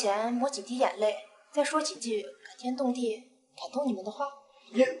的面前抹几滴眼泪，再说几句感天动地、感动你们的话？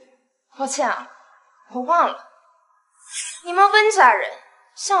抱歉啊，我忘了，你们温家人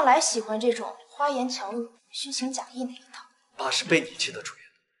向来喜欢这种花言巧语、虚情假意那一套。爸是被你气得住院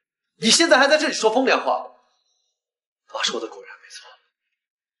的，你现在还在这里说风凉话。爸说的果然没错，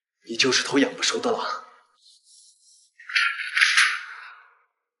你就是头养不熟的狼。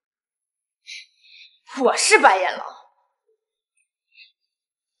我是白眼狼，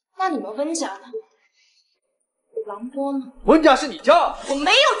那你们温家呢？狼多呢？温家是你家，我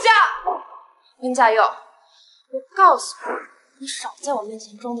没有家。温家佑，我告诉你，你少在我面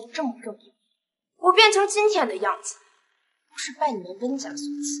前装的这么正义。我变成今天的样子，不是拜你们温家所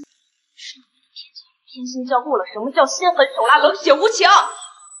赐，是你们偏心教过了什么叫心狠手辣、冷血无情。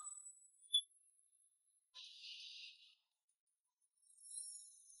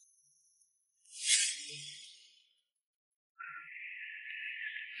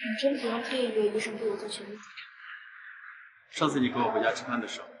你真不用特意约医生给我做全面检查。上次你跟我回家吃饭的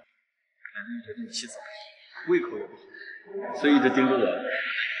时候，奶奶一直对你气早，胃口也不好，所以一直盯着我。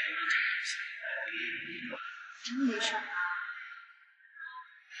真没事。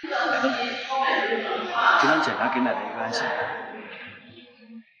这场检查给奶奶一个安心。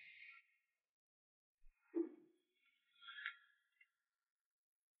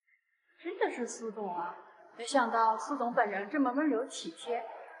真的是苏总啊！没想到苏总本人这么温柔体贴，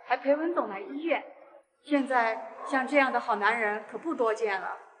还陪温总来医院。现在像这样的好男人可不多见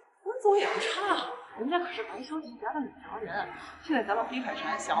了。温总也不差，人家可是白小姐家的女强人。现在咱们滨海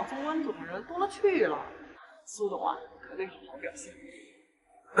山想宗温总的人多了去了。苏总啊，可得好好表现。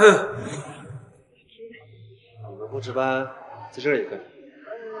你们不值班，在这儿也干什么？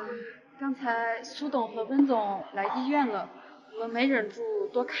刚才苏董和温总来医院了，我们没忍住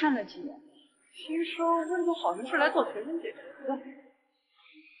多看了几眼。听说温总好像是来做全身检查的。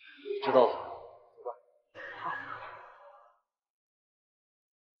知道了，走吧。好。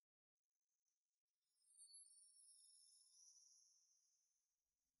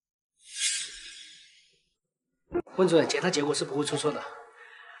温主任，检查结果是不会出错的。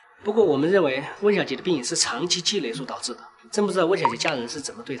不过我们认为温小姐的病是长期积累所导致的，真不知道温小姐家人是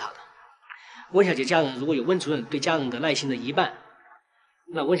怎么对她的。温小姐家人如果有温主任对家人的耐心的一半，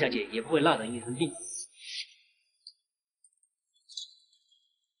那温小姐也不会让人一生病。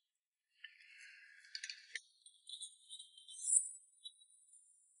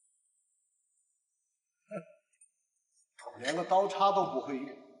连个刀叉都不会用，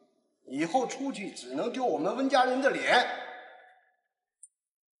以后出去只能丢我们温家人的脸。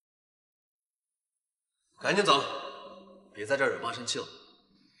赶紧走，别在这儿惹妈生气了。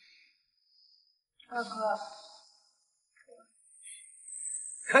二哥，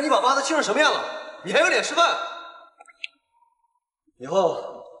看你把妈都气成什么样了，你还有脸吃饭？以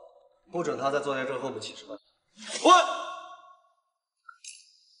后不准她再坐在这和我们一起吃饭，我。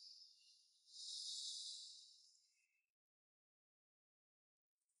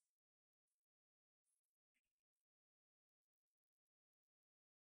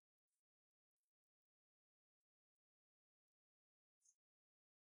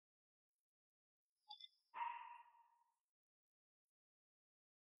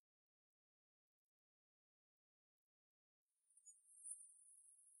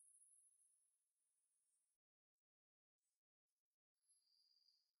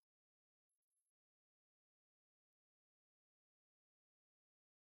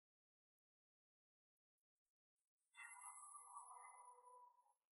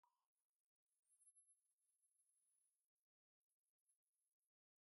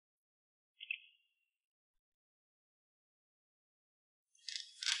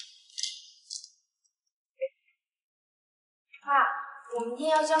 爸，我明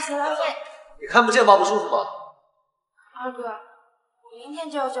天要交学杂费。你看不见妈不舒服吗？二哥，我明天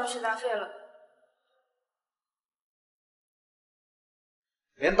就要交学杂费了。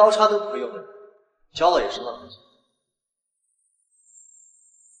连刀叉都不会用的，交了也是浪费钱。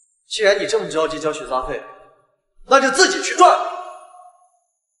既然你这么着急交学杂费，那就自己去赚。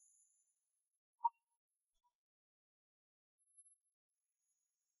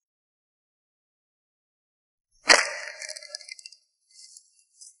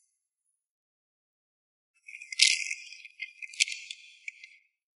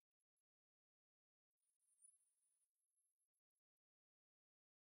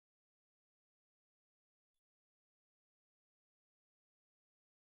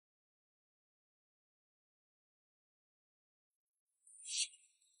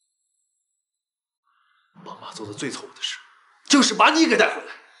 帮妈做的最错误的事，就是把你给带回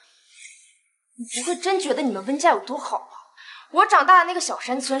来。你不会真觉得你们温家有多好吧？我长大的那个小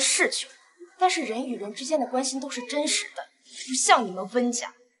山村是穷，但是人与人之间的关心都是真实的，不像你们温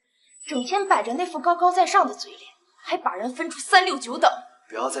家，整天摆着那副高高在上的嘴脸，还把人分出3、6、9等。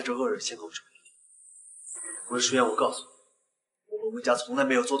不要在这恶人先入为主。温书燕，我告诉你，我们温家从来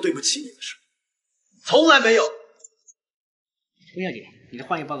没有做对不起你的事，从来没有。温小姐，你的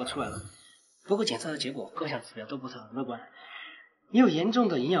化验报告出来了。 不过检测的结果各项指标都不是很乐观，你有严重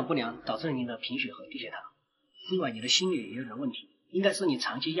的营养不良，导致了你的贫血和低血糖。另外，你的心率也有点问题，应该是你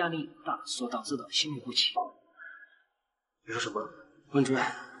长期压力大所导致的心律不齐。你说什么？温主任，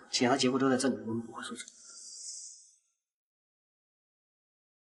检查结果都在这里，我们不会说错。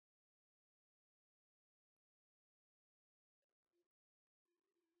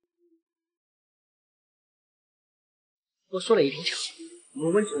我说了也挺巧，我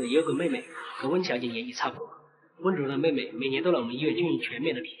们温主任也有个妹妹。 和温小姐年纪差不多，温主任的妹妹每年都来我们医院进行全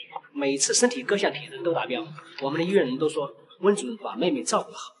面的体检，每次身体各项体征都达标。我们的医院人都说温主任把妹妹照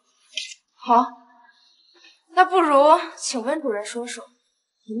顾得好。好，那不如请温主任说说，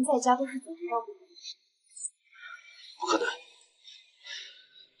您在家都是怎么照顾的？不可能，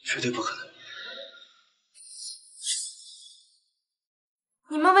绝对不可能。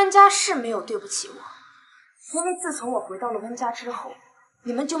你们温家是没有对不起我，因为自从我回到了温家之后，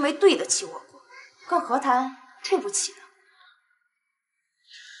你们就没对得起我过。 更何谈对不起呢？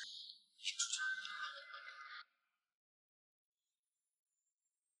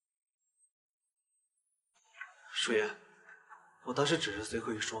舒言，我当时只是随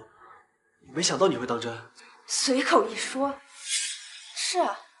口一说，没想到你会当真。随口一说，是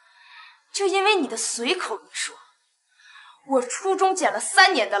啊，就因为你的随口一说，我初中捡了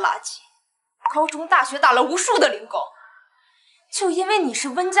3年的垃圾，高中、大学打了无数的零工，就因为你是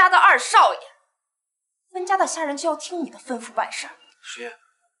温家的2少爷。 温家的下人就要听你的吩咐办事。舒言，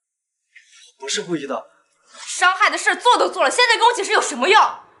我不是故意的。伤害的事做都做了，现在跟我解释有什么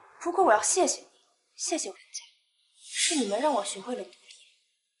用？不过我要谢谢你，谢谢温家，是你们让我学会了独立。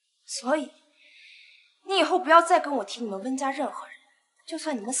所以，你以后不要再跟我提你们温家任何人，就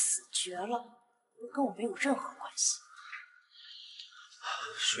算你们死绝了，也跟我没有任何关系。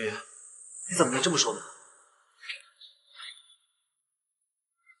舒言，你怎么能这么说呢？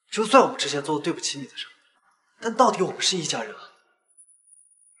就算我们之前做的对不起你的事，但到底我们是一家人啊！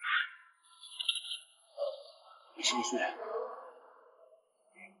你是李舒言，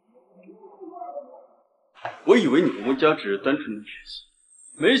我以为你们温家只是单纯的学习，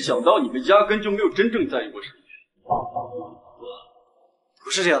没想到你们压根就没有真正在意过沈月。不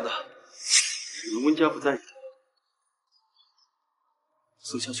是这样的，你们温家不在意他，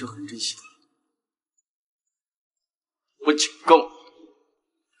苏夏却很珍惜他。我警告你，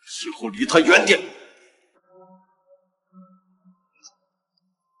以后离他远点。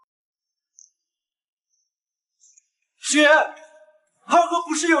舒言，二哥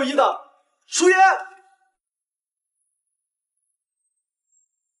不是有意的，舒言。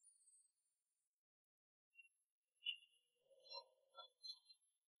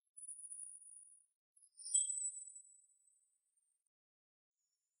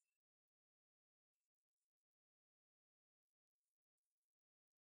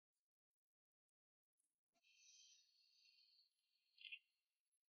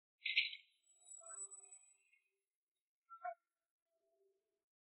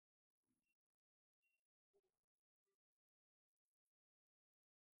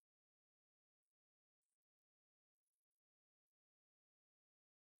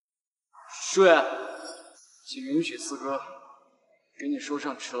舒言，请允许四哥给你说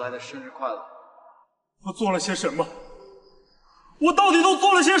声迟来的生日快乐。我做了些什么？我到底都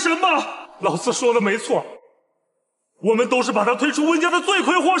做了些什么？老四说的没错，我们都是把他推出温家的罪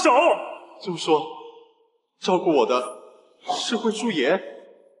魁祸首。这么说，照顾我的是温舒言，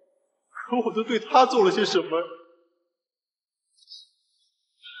可我都对他做了些什么？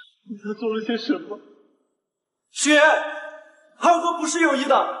对他做了些什么？舒言，浩哥不是有意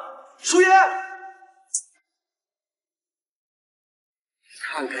的。舒言，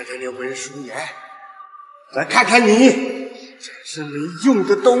看看人家温舒言，再看看你，真是没用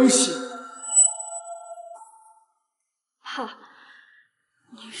的东西。爸，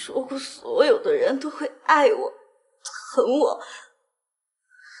你说过所有的人都会爱我、疼我，可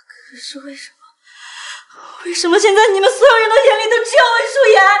是为什么现在你们所有人的眼里都只有温舒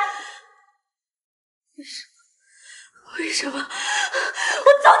言？为什么？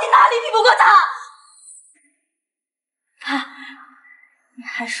我到底哪里比不过他？爸，你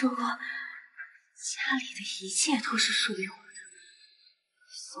还说过家里的一切都是属于我的，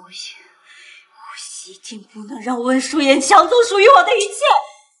所以我一定不能让温舒言抢走属于我的一切。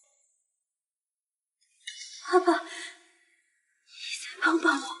爸爸，你再帮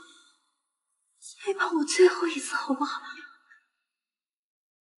帮我，再帮我最后一次好不好？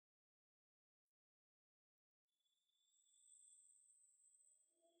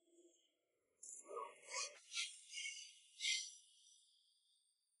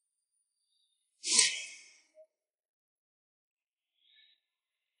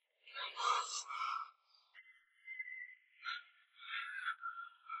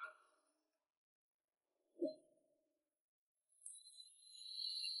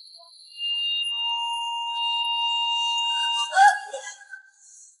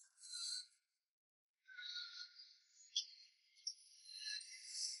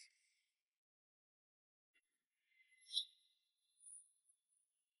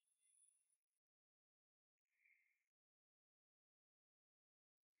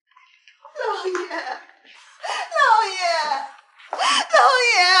老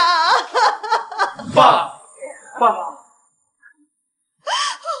爷啊！爸，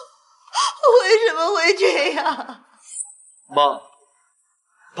为什么会这样？妈，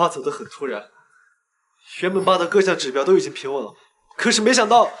爸走得很突然，原本爸的各项指标都已经平稳了，可是没想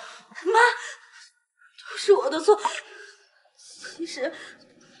到，妈，都是我的错。其实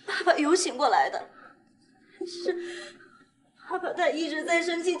爸爸有醒过来的，但是爸爸他一直在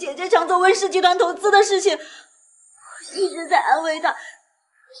生气姐姐抢走温氏集团投资的事情，我一直在安慰他，可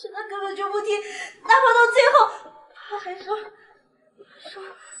是他根本就不听，哪怕到最后，他还说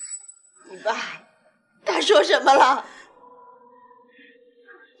你爸，他说什么了？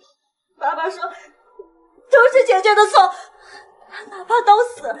爸爸说都是姐姐的错，他哪怕到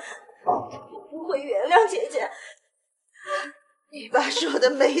死也不会原谅姐姐。你爸说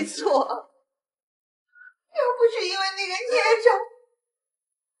的没错，要不是因为那个孽障，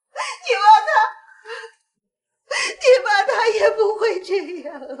你爸他也不会这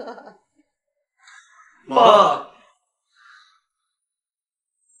样啊。妈，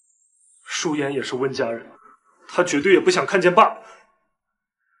舒言也是温家人，他绝对也不想看见爸。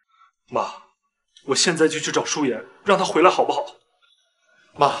妈，我现在就去找舒言，让他回来好不好？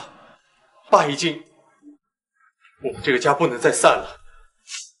妈，爸已经，我们这个家不能再散了。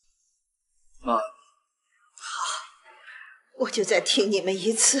妈，我就再听你们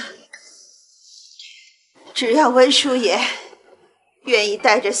一次，只要温舒言愿意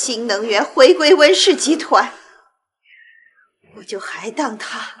带着新能源回归温氏集团，我就还当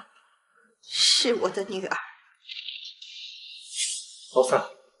她是我的女儿。老三、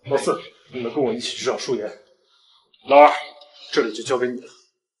老四，你们跟我一起去找舒言。老二，这里就交给你了，好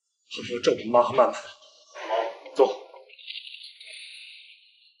好照顾妈和曼曼。好，走。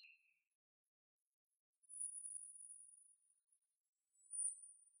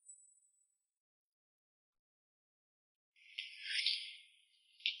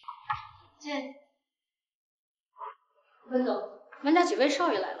见，温总，温家几位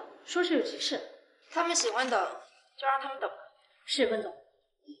少爷来了，说是有急事。他们喜欢等，就让他们等吧。是，温总。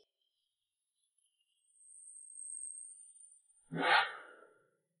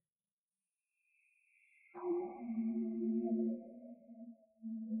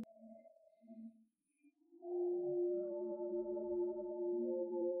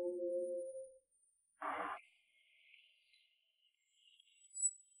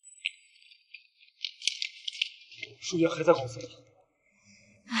舒言还在公司里。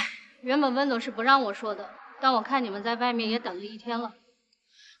原本温总是不让我说的，但我看你们在外面也等了一天了。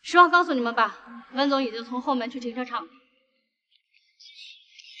实话告诉你们吧，温总已经从后门去停车场了。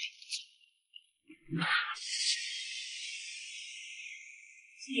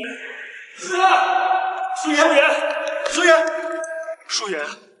舒言，舒言，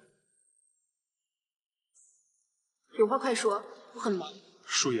有话快说，我很忙。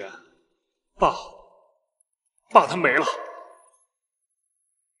舒言，爸他没了。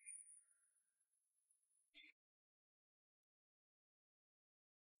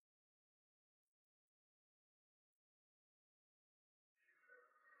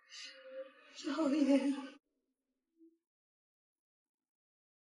少爷，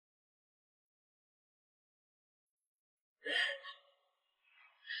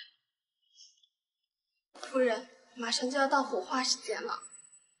夫人，马上就要到火化时间了，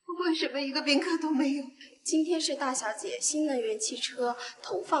为什么一个宾客都没有？今天是大小姐新能源汽车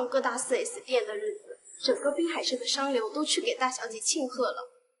投放各大 4S 店的日子，整个滨海市的商流都去给大小姐庆贺了。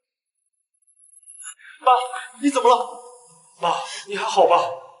妈，你怎么了？妈，你还好吧？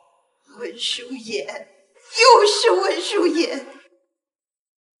文书言，又是文书言。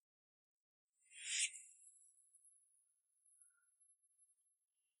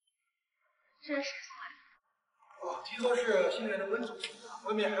这是听说是新来的温总，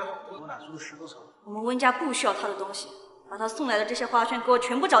外面还有好多拿出石头手。我们温家不需要他的东西，把他送来的这些花圈给我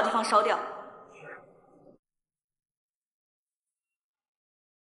全部找地方烧掉。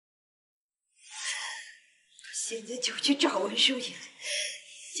现在就去找文书言，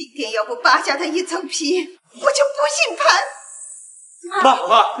今天要不扒下他一层皮，我就不姓潘。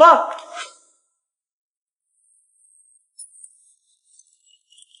妈！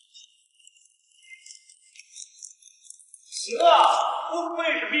行啊，不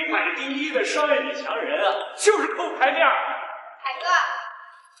愧是滨海第一的商业女强人啊，就是够牌面。海哥，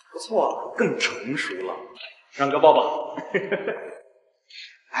不错，更成熟了，让哥抱抱。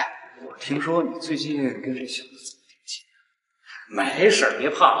哎，我听说你最近跟这小子怎么定亲？没事，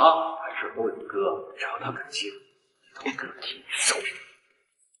别怕啊，凡事都有哥，只要他肯接，都可替你收拾。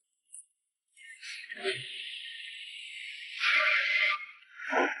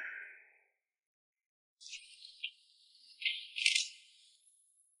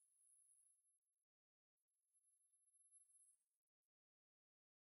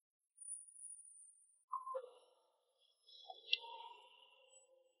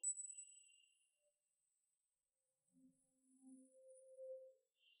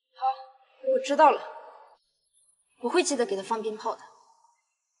我知道了，我会记得给他放鞭炮的。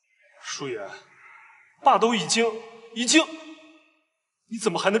舒言，爸都已经，你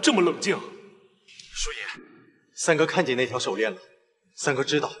怎么还能这么冷静？舒言，三哥看见那条手链了，三哥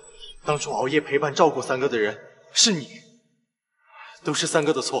知道，当初熬夜陪伴照顾三哥的人是你，都是三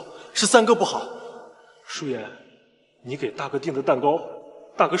哥的错，是三哥不好。舒言，你给大哥订的蛋糕，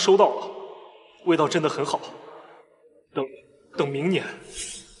大哥收到了，味道真的很好。等明年，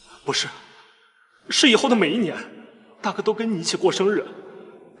不是。是以后的每一年，大哥都跟你一起过生日，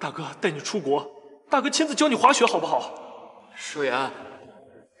大哥带你出国，大哥亲自教你滑雪，好不好？舒言，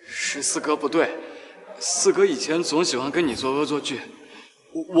是四哥不对，四哥以前总喜欢跟你做恶作剧，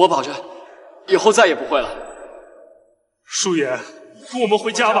我保证，以后再也不会了。舒言，跟我们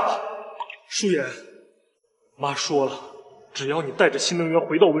回家吧。舒言，妈说了，只要你带着新能源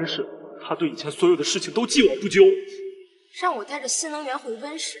回到温室，她对以前所有的事情都既往不咎。让我带着新能源回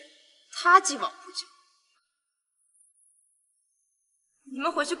温室，他既往不咎。你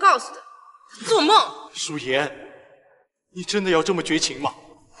们回去告诉他，做梦！舒言，你真的要这么绝情吗？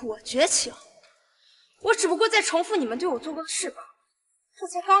我绝情？我只不过在重复你们对我做过的事吧。这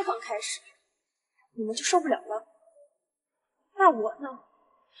才刚刚开始，你们就受不了了？那我呢？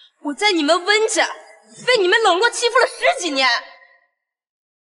我在你们温家被你们冷落欺负了10几年。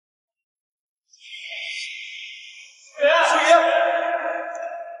舒言。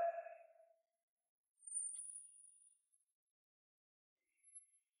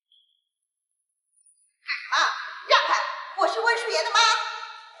我是温舒言的妈。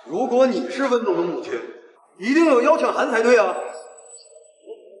如果你是温总的母亲，一定有邀请函才对啊！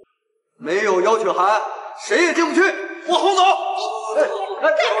没有邀请函，谁也进不去。我轰走！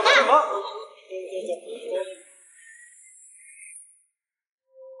干嘛？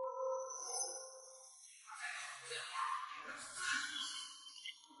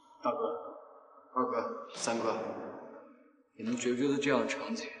大哥、二哥、三哥，你们觉不觉得这样的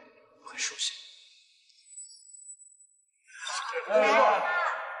场景很熟悉？妈，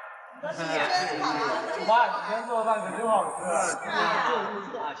你今天做的饭可真好吃。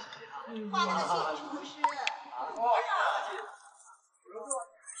花了个新厨师。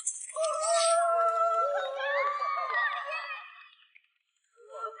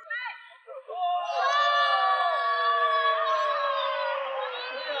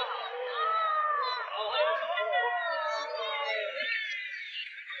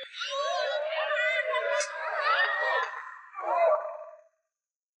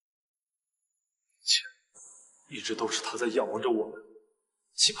一直都是他在仰望着我们，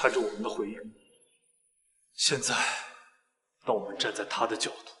期盼着我们的回应。现在，当我们站在他的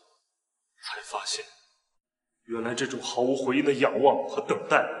角度，才发现，原来这种毫无回应的仰望和等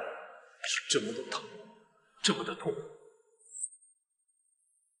待是这么的疼，这么的痛。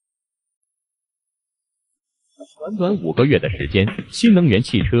短短5个月的时间，新能源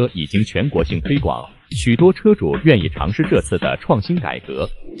汽车已经全国性推广，许多车主愿意尝试这次的创新改革。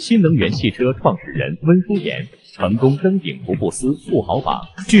新能源汽车创始人温书妍成功登顶福布斯富豪榜。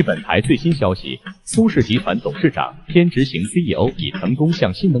据本台最新消息，苏氏集团董事长兼执行 CEO 已成功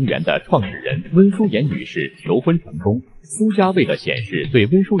向新能源的创始人温书妍女士求婚成功。苏家为了显示对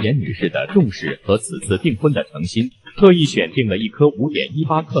温书妍女士的重视和此次订婚的诚心，特意选定了一颗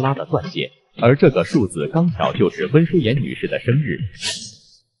5.18克拉的钻戒。而这个数字刚巧就是温书妍女士的生日。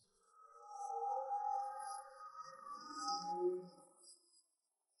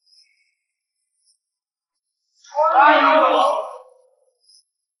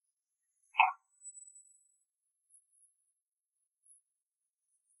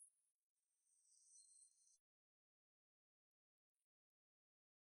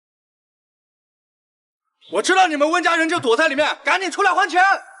我知道你们温家人就躲在里面，赶紧出来还钱！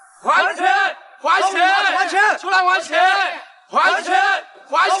还钱！还钱！还钱！出来还钱！还钱！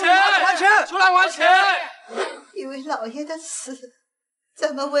还钱！还钱！出来还钱！因为老爷的死，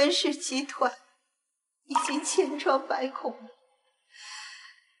咱们温氏集团已经千疮百孔了，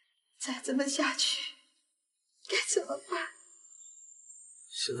再这么下去该怎么办？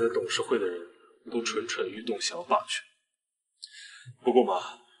现在董事会的人都蠢蠢欲动，想要霸权。不过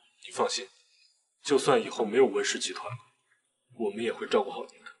妈，你放心，就算以后没有温氏集团了，我们也会照顾好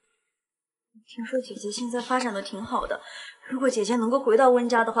您的。听说姐姐现在发展的挺好的，如果姐姐能够回到温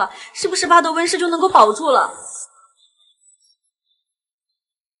家的话，是不是巴德温氏就能够保住了？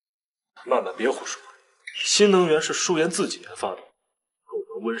曼曼别胡说，新能源是舒妍自己研发的，和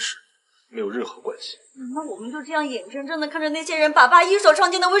我们温氏没有任何关系。那我们就这样眼睁睁的看着那些人把爸一手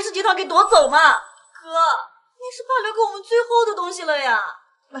创建的温氏集团给夺走吗？哥，那是爸留给我们最后的东西了呀。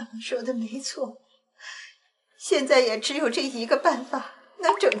妈妈说的没错，现在也只有这一个办法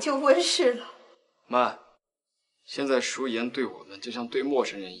能拯救温氏了。妈，现在舒妍对我们就像对陌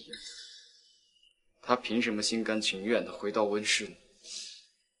生人一样，她凭什么心甘情愿的回到温氏呢？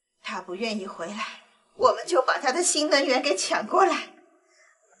她不愿意回来，我们就把她的新能源给抢过来。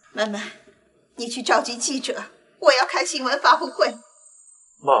曼曼，你去召集记者，我要开新闻发布会。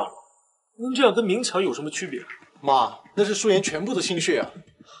妈，您这样跟明强有什么区别？妈，那是舒妍全部的心血啊！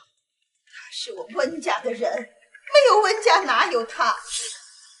他是我温家的人，没有温家哪有他？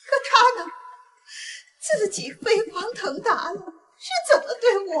可他呢？自己飞黄腾达了，是怎么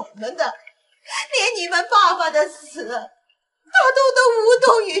对我们的？连你们爸爸的死，他都能无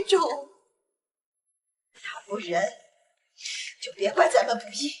动于衷。他不仁，就别怪咱们不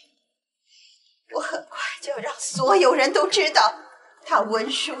义。我很快就要让所有人都知道，他温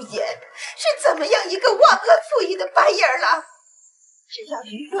书妍是怎么样一个忘恩负义的白眼狼。只要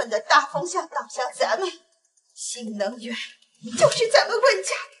舆论的大风向倒向咱们，新能源就是咱们温家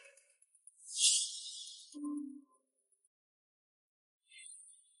的。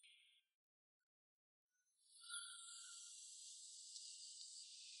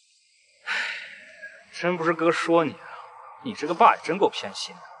真不是哥说你啊，你这个爸也真够偏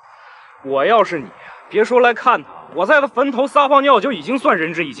心的。我要是你，别说来看他，我在他坟头撒泡尿就已经算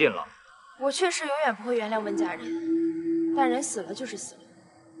仁至义尽了。我确实永远不会原谅温家人，但人死了就是死了，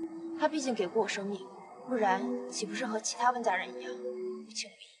他毕竟给过我生命，不然岂不是和其他温家人一样无情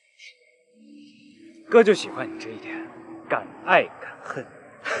无义？哥就喜欢你这一点，敢爱敢恨。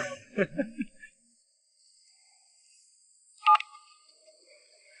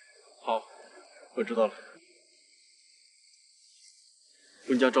好，我知道了。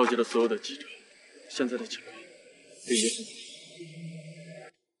温家召集了所有的记者，现在的情况对于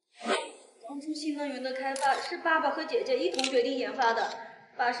当初新能源的开发是爸爸和姐姐一同决定研发的，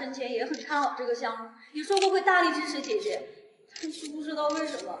爸生前也很看好这个项目，也说过会大力支持姐姐。但是不知道为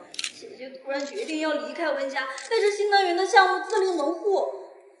什么，姐姐突然决定要离开温家，带着新能源的项目自立门户。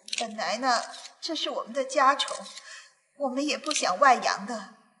本来呢，这是我们的家丑，我们也不想外扬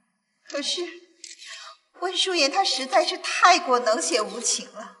的。可是温书妍她实在是太过冷血无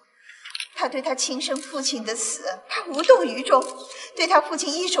情了。他对他亲生父亲的死，他无动于衷；对他父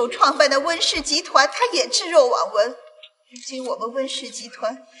亲一手创办的温氏集团，他也置若罔闻。如今我们温氏集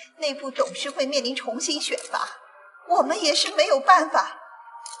团内部董事会面临重新选拔，我们也是没有办法，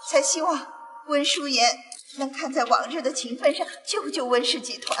才希望温书妍能看在往日的情分上救救温氏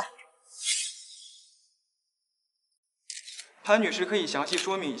集团。潘女士可以详细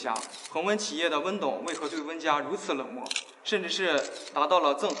说明一下，恒温企业的温董为何对温家如此冷漠，甚至是达到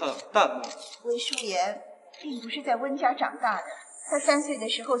了憎恨、淡漠？温淑妍并不是在温家长大的，她3岁的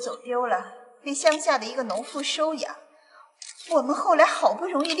时候走丢了，被乡下的一个农妇收养。我们后来好不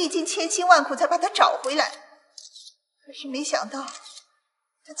容易历尽千辛万苦才把她找回来，可是没想到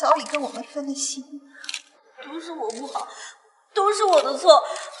她早已跟我们分了心。都是我不好，都是我的错。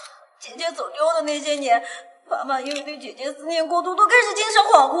姐姐走丢的那些年，爸妈因为对姐姐思念过度，都开始精神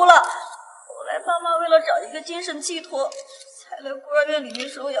恍惚了。后来爸妈为了找一个精神寄托，才来孤儿院里面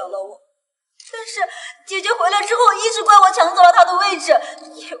收养了我。但是姐姐回来之后，一直怪我抢走了她的位置，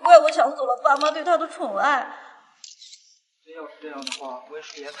也怪我抢走了爸妈对她的宠爱。真要是这样的话，温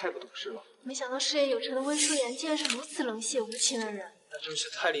淑妍太不懂事了。没想到事业有成的温淑妍竟然是如此冷血无情的人，那真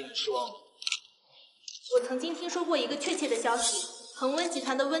是太令人失望了。我曾经听说过一个确切的消息，恒温集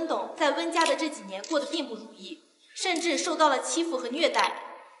团的温董在温家的这几年过得并不如意，甚至受到了欺负和虐待。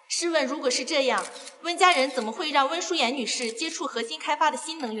试问，如果是这样，温家人怎么会让温淑妍女士接触核心开发的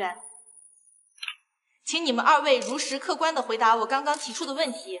新能源？请你们2位如实客观地回答我刚刚提出的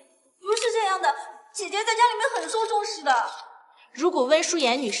问题。不是这样的，姐姐在家里面很受重视的。如果温淑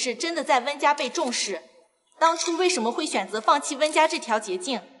妍女士真的在温家被重视，当初为什么会选择放弃温家这条捷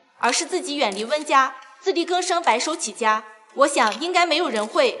径，而是自己远离温家，自力更生，白手起家？我想应该没有人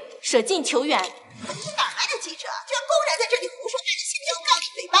会舍近求远。你是哪来的记者，居然公然在这里胡说，带着新闻告你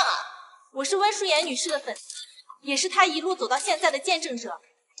诽谤啊！我是温淑妍女士的粉丝，也是她一路走到现在的见证者。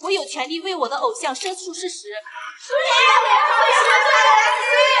我有权利为我的偶像申诉事实。淑妍，为什么追来淑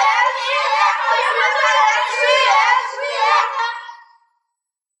妍？为什么追来淑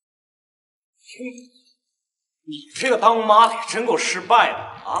妍？你这个当妈的也真够失败的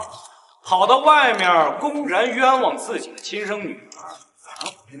啊！跑到外面公然冤枉自己的亲生女儿，反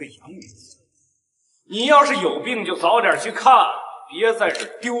我这个养女子。你要是有病就早点去看，别在这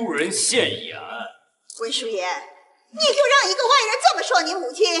丢人现眼。温淑妍，你就让一个外人这么说你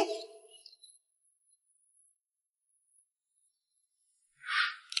母亲？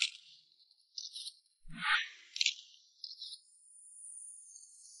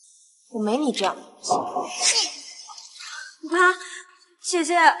我没你这样的母亲。妈，姐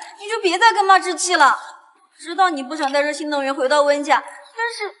姐，你就别再跟妈置气了。知道你不想带着新能源回到温家，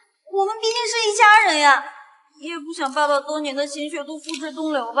但是我们毕竟是一家人呀。你也不想爸爸多年的心血都付之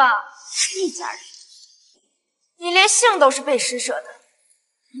东流吧？一家人？你连姓都是被施舍的，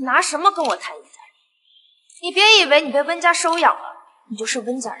你拿什么跟我谈一家人？你别以为你被温家收养了，你就是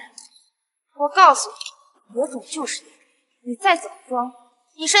温家人。我告诉你，野种就是野种，你再怎么装，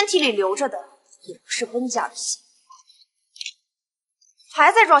你身体里流着的也不是温家的血。还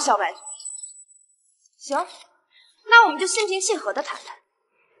在装小白兔？行，那我们就心平气和的谈谈。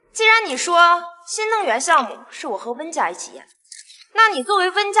既然你说新能源项目是我和温家一起研，那你作为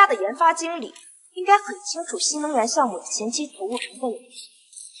温家的研发经理，应该很清楚新能源项目的前期投入成本有多少，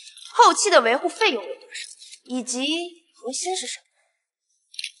后期的维护费用有多少，以及核心是什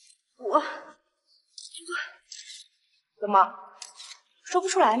么。我怎么说不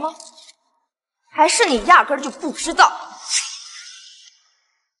出来吗？还是你压根儿就不知道？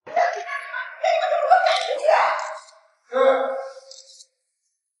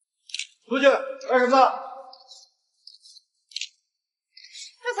出去干什么？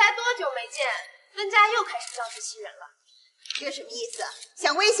这才多久没见，温家又开始仗势欺人了。这什么意思？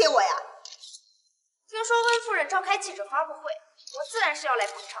想威胁我呀？听说温夫人召开记者发布会，我自然是要来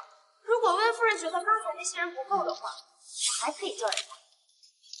捧场。如果温夫人觉得刚才那些人不够的话，我还可以叫人来。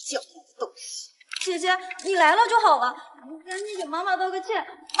狡猾的东西！姐姐，你来了就好了，你赶紧给妈妈道个歉，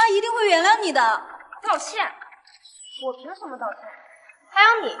妈一定会原谅你的。道歉？我凭什么道歉？还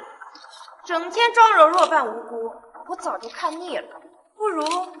有你，整天装柔弱扮无辜，我早就看腻了。不如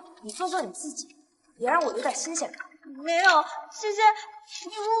你做做你自己，别让我有点新鲜感。没有，姐姐，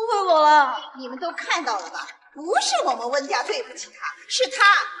你误会我了。你们都看到了吧？不是我们温家对不起他，是他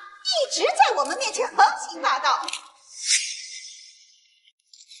一直在我们面前横行霸道。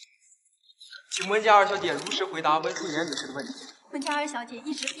请温家2小姐如实回答温淑妍女士的问题。温家2小姐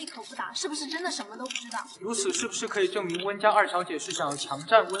一直闭口不答，是不是真的什么都不知道？如此是不是可以证明温家2小姐是想强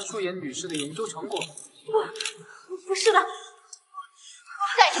占温淑妍女士的研究成果？不是的。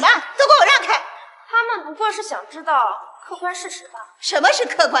干什么？都给我让开！他们不过是想知道客观事实吧？什么是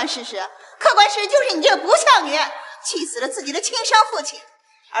客观事实？客观事实就是你这个不孝女，气死了自己的亲生父亲，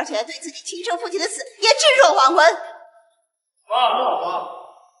而且对自己亲生父亲的死也置若罔闻。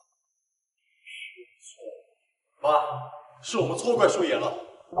妈，是我们错怪淑妍了。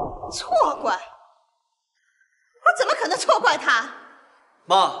错怪？我怎么可能错怪他？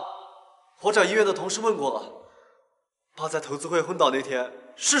妈，我找医院的同事问过了，爸在投资会昏倒那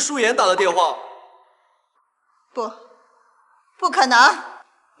天是舒言打的电话。不可能。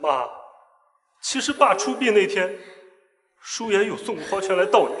妈，其实爸出殡那天，舒言有送过花圈来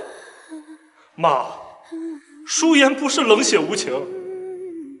悼念。妈，舒言不是冷血无情，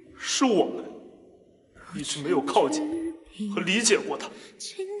是我们一直没有靠近和理解过他。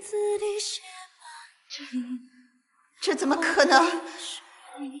这怎么可能？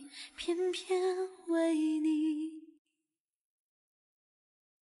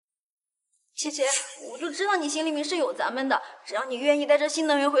姐姐，我就知道你心里面是有咱们的，只要你愿意带着新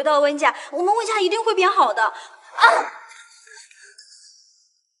能源回到温家，我们温家一定会变好的。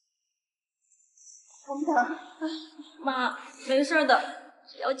等等，妈，没事的，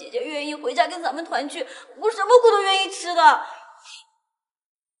只要姐姐愿意回家跟咱们团聚，我什么苦都愿意吃的。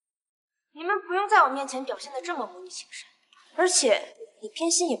你们不用在我面前表现得这么母女情深，而且你偏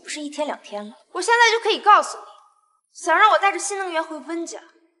心也不是1天2天了。我现在就可以告诉你，想让我带着新能源回温家，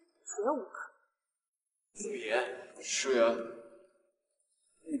绝无可能。舒言，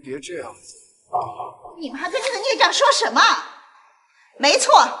你别这样子。你们还跟这个孽障说什么？没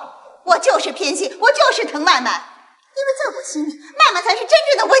错，我就是偏心，我就是疼曼曼，因为在我心里，曼曼才是真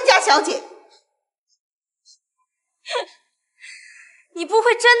正的温家小姐。你不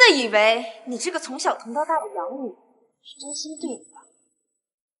会真的以为你这个从小疼到大的养女是真心对你吧？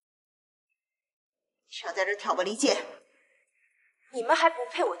少在这挑拨离间！你们还不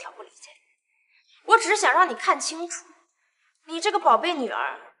配我挑拨离间，我只是想让你看清楚，你这个宝贝女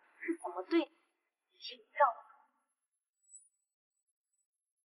儿是怎么对你是你丈夫。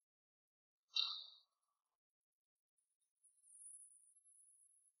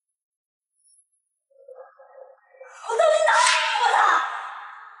我到底哪里错了？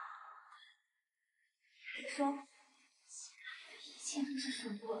你说，一切都是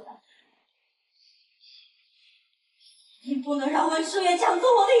顺过的，你不能让温世远抢走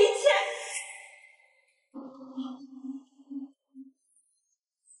我的一切。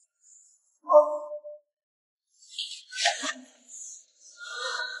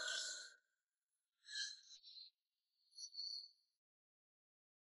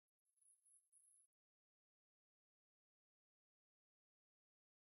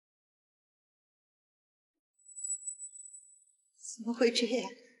怎么会这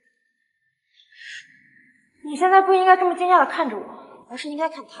样？你现在不应该这么惊讶的看着我，而是应该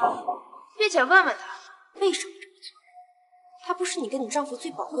看他，并且问问他为什么这么做。她不是你跟你丈夫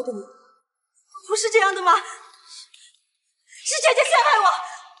最宝贵的女儿。不是这样的吗？是姐姐陷害我。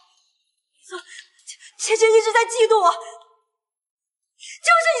没错，姐姐一直在嫉妒我，就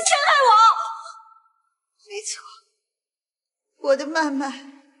是你陷害我。没错，我的曼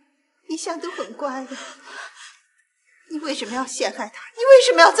曼一向都很乖的，你为什么要陷害她？你为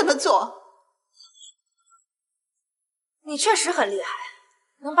什么要这么做？你确实很厉害，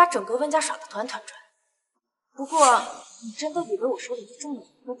能把整个温家耍得团团转。不过，你真的以为我手里就这么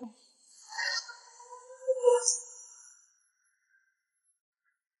一个东西？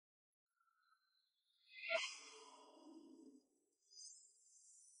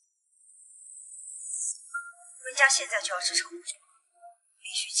温家现在就要支撑不久了，必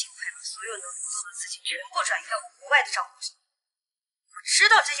须尽快把所有能流动的资金全部转移到我国外的账户上。我知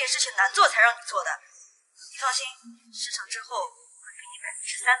道这件事情难做才让你做的，你放心，市场之后我会给你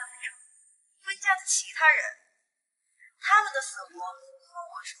3%的分成。温家的其他人，他们的死活关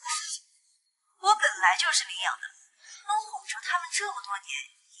我什么事情？我本来就是领养的，能哄着他们这么多年，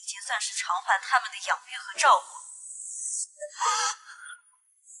已经算是偿还他们的养育和照顾。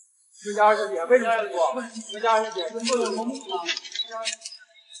温家二小姐为什么这么做？温家二小姐跟做有什么目的吗？温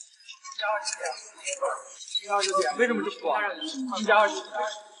家二小姐为什么这么做？温家二小姐。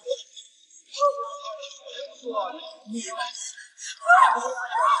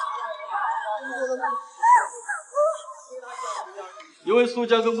因为苏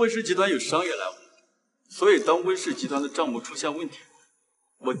家跟温氏集团有商业来往，所以当温氏集团的账目出现问题，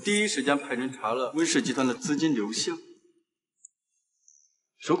我第一时间派人查了温氏集团的资金流向。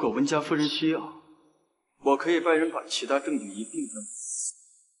如果温家夫人需要，我可以派人把其他证据一并证明。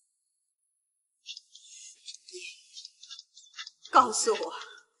告诉我，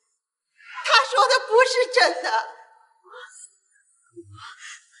他说的不是真的。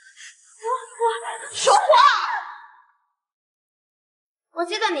我说话！我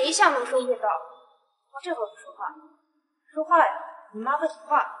记得你一向能说会道，我这回不说话，说话呀，你妈问你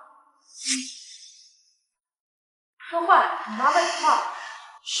话。说话呀，你妈问你话。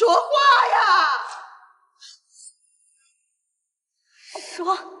说话呀！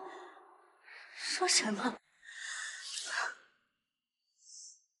说什么？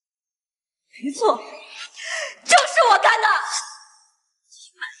没错，就是我干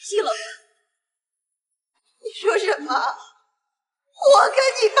气了吧？你说什么？我跟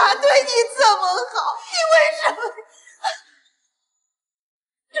你妈对你这么好，你为什么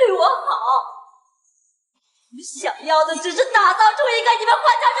对我好？你们想要的只是打造出一个你们幻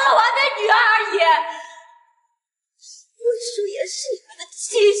想中的完美女儿而已。温书妍是你们的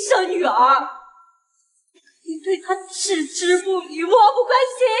亲生女儿，你对她置之不理，漠不关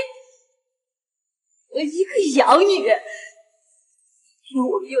心。我一个养女，因为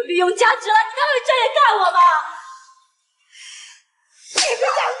我们有利用价值了，你们会这样干我吗？你个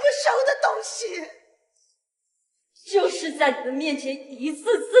养不熟的东西！就是在你们面前一次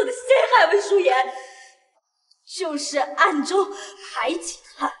次的陷害温书妍，就是暗中排挤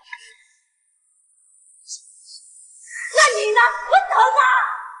她。那你呢？温腾呢？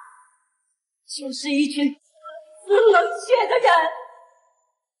就是一群自私冷血的人。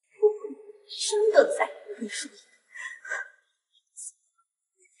如果你真的在乎温书妍，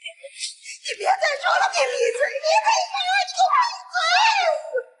你别再说了，你闭嘴！你闭嘴！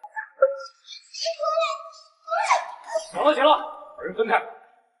行了行了，把人分开。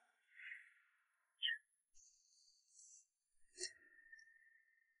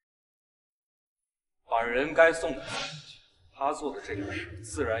把人该送的送回去，他做的这个事，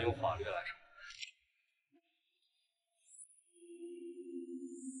自然由法律来承担。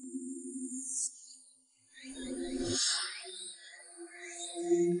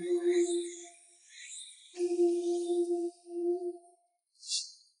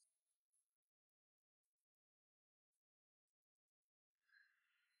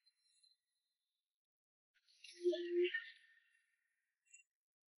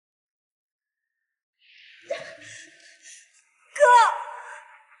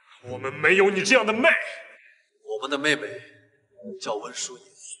我们没有你这样的妹。我们的妹妹叫温书妍，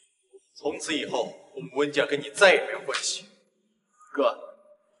从此以后，我们温家跟你再也没有关系。哥，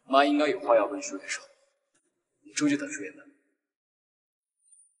妈应该有话要跟书妍说，你出去等书妍的。哥，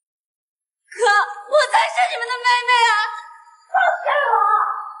我才是你们的妹妹啊！放开我！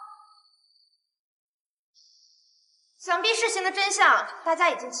想必事情的真相大家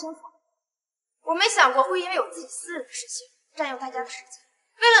已经清楚了。我没想过会因为有自己私人的事情占用大家的时间。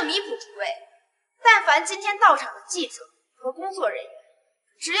为了弥补诸位，但凡今天到场的记者和工作人员，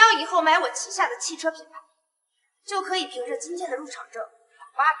只要以后买我旗下的汽车品牌，就可以凭着今天的入场证打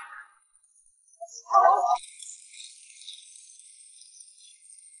8折。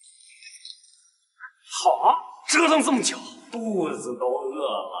好啊，折腾这么久，肚子都饿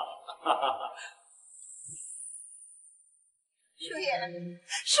了。哈哈哈。书妍，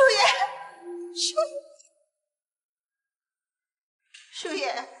书妍，书妍。书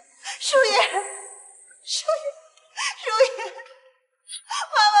妍，书妍，书妍，书妍，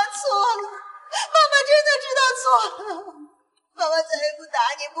妈妈错了，妈妈真的知道错了，妈妈再也不打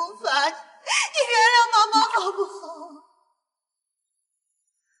你不罚你，你原谅妈妈好不好？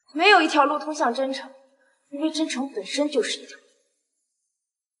没有一条路通向真诚，因为真诚本身就是一条路。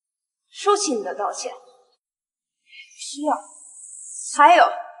收起你的道歉，不需要。还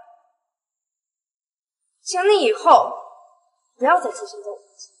有，请你以后不要再出现在我面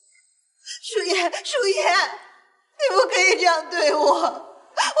前。书妍，书妍，你不可以这样对我，我是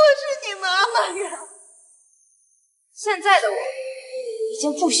你妈妈呀。现在的我已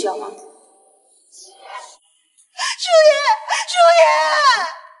经不需要妈妈。书妍，书妍，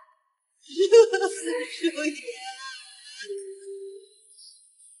书妍，书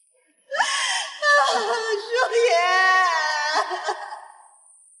妍。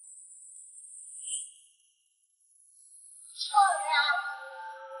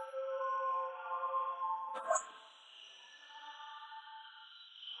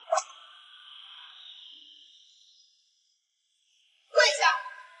跪下！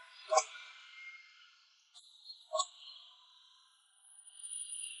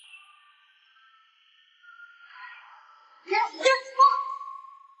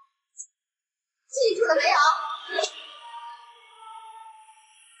记住了没有？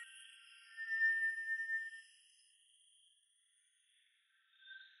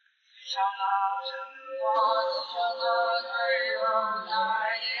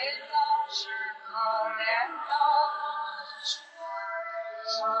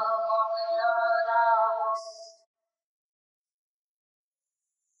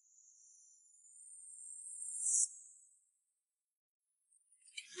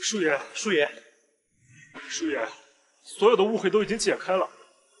书妍，书妍，书妍，所有的误会都已经解开了，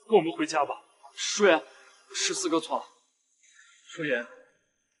跟我们回家吧。书妍，是四哥错了。书妍，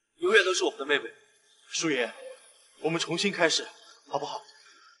永远都是我们的妹妹。书妍，我们重新开始，好不好？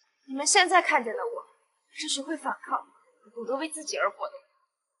你们现在看见的我，是学会反抗、懂得为自己而活的人。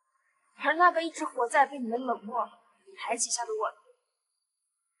而那个一直活在被你们冷漠排挤下的我，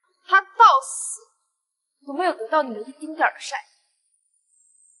他到死都没有得到你们一丁点的善意。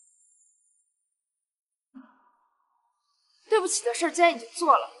对不起的事既然已经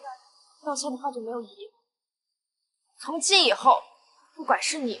做了，道歉的话就没有意义。从今以后，不管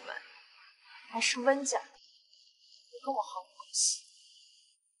是你们还是温家，都跟我毫无关系。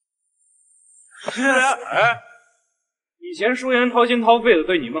哎，以前舒言掏心掏肺的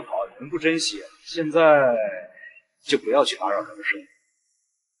对你们好，你们不珍惜，现在就不要去打扰他的生活。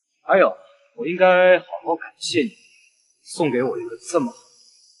还有，我应该好好感谢你，送给我一个这么好。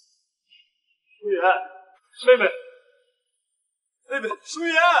舒言，妹妹，舒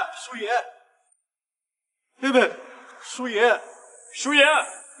言，妹妹，舒言，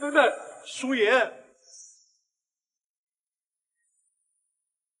妹妹，舒言。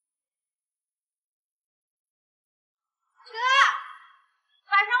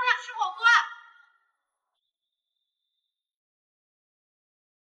晚上我想吃火锅。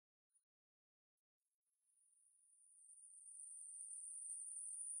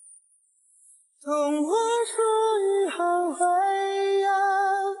童话书雨后会有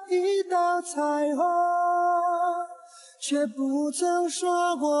一道彩虹，却不曾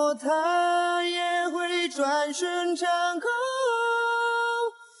说过它也会转瞬成空。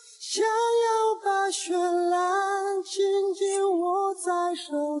想要把绚烂紧紧握在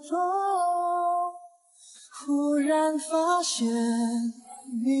手中，忽然发现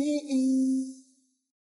你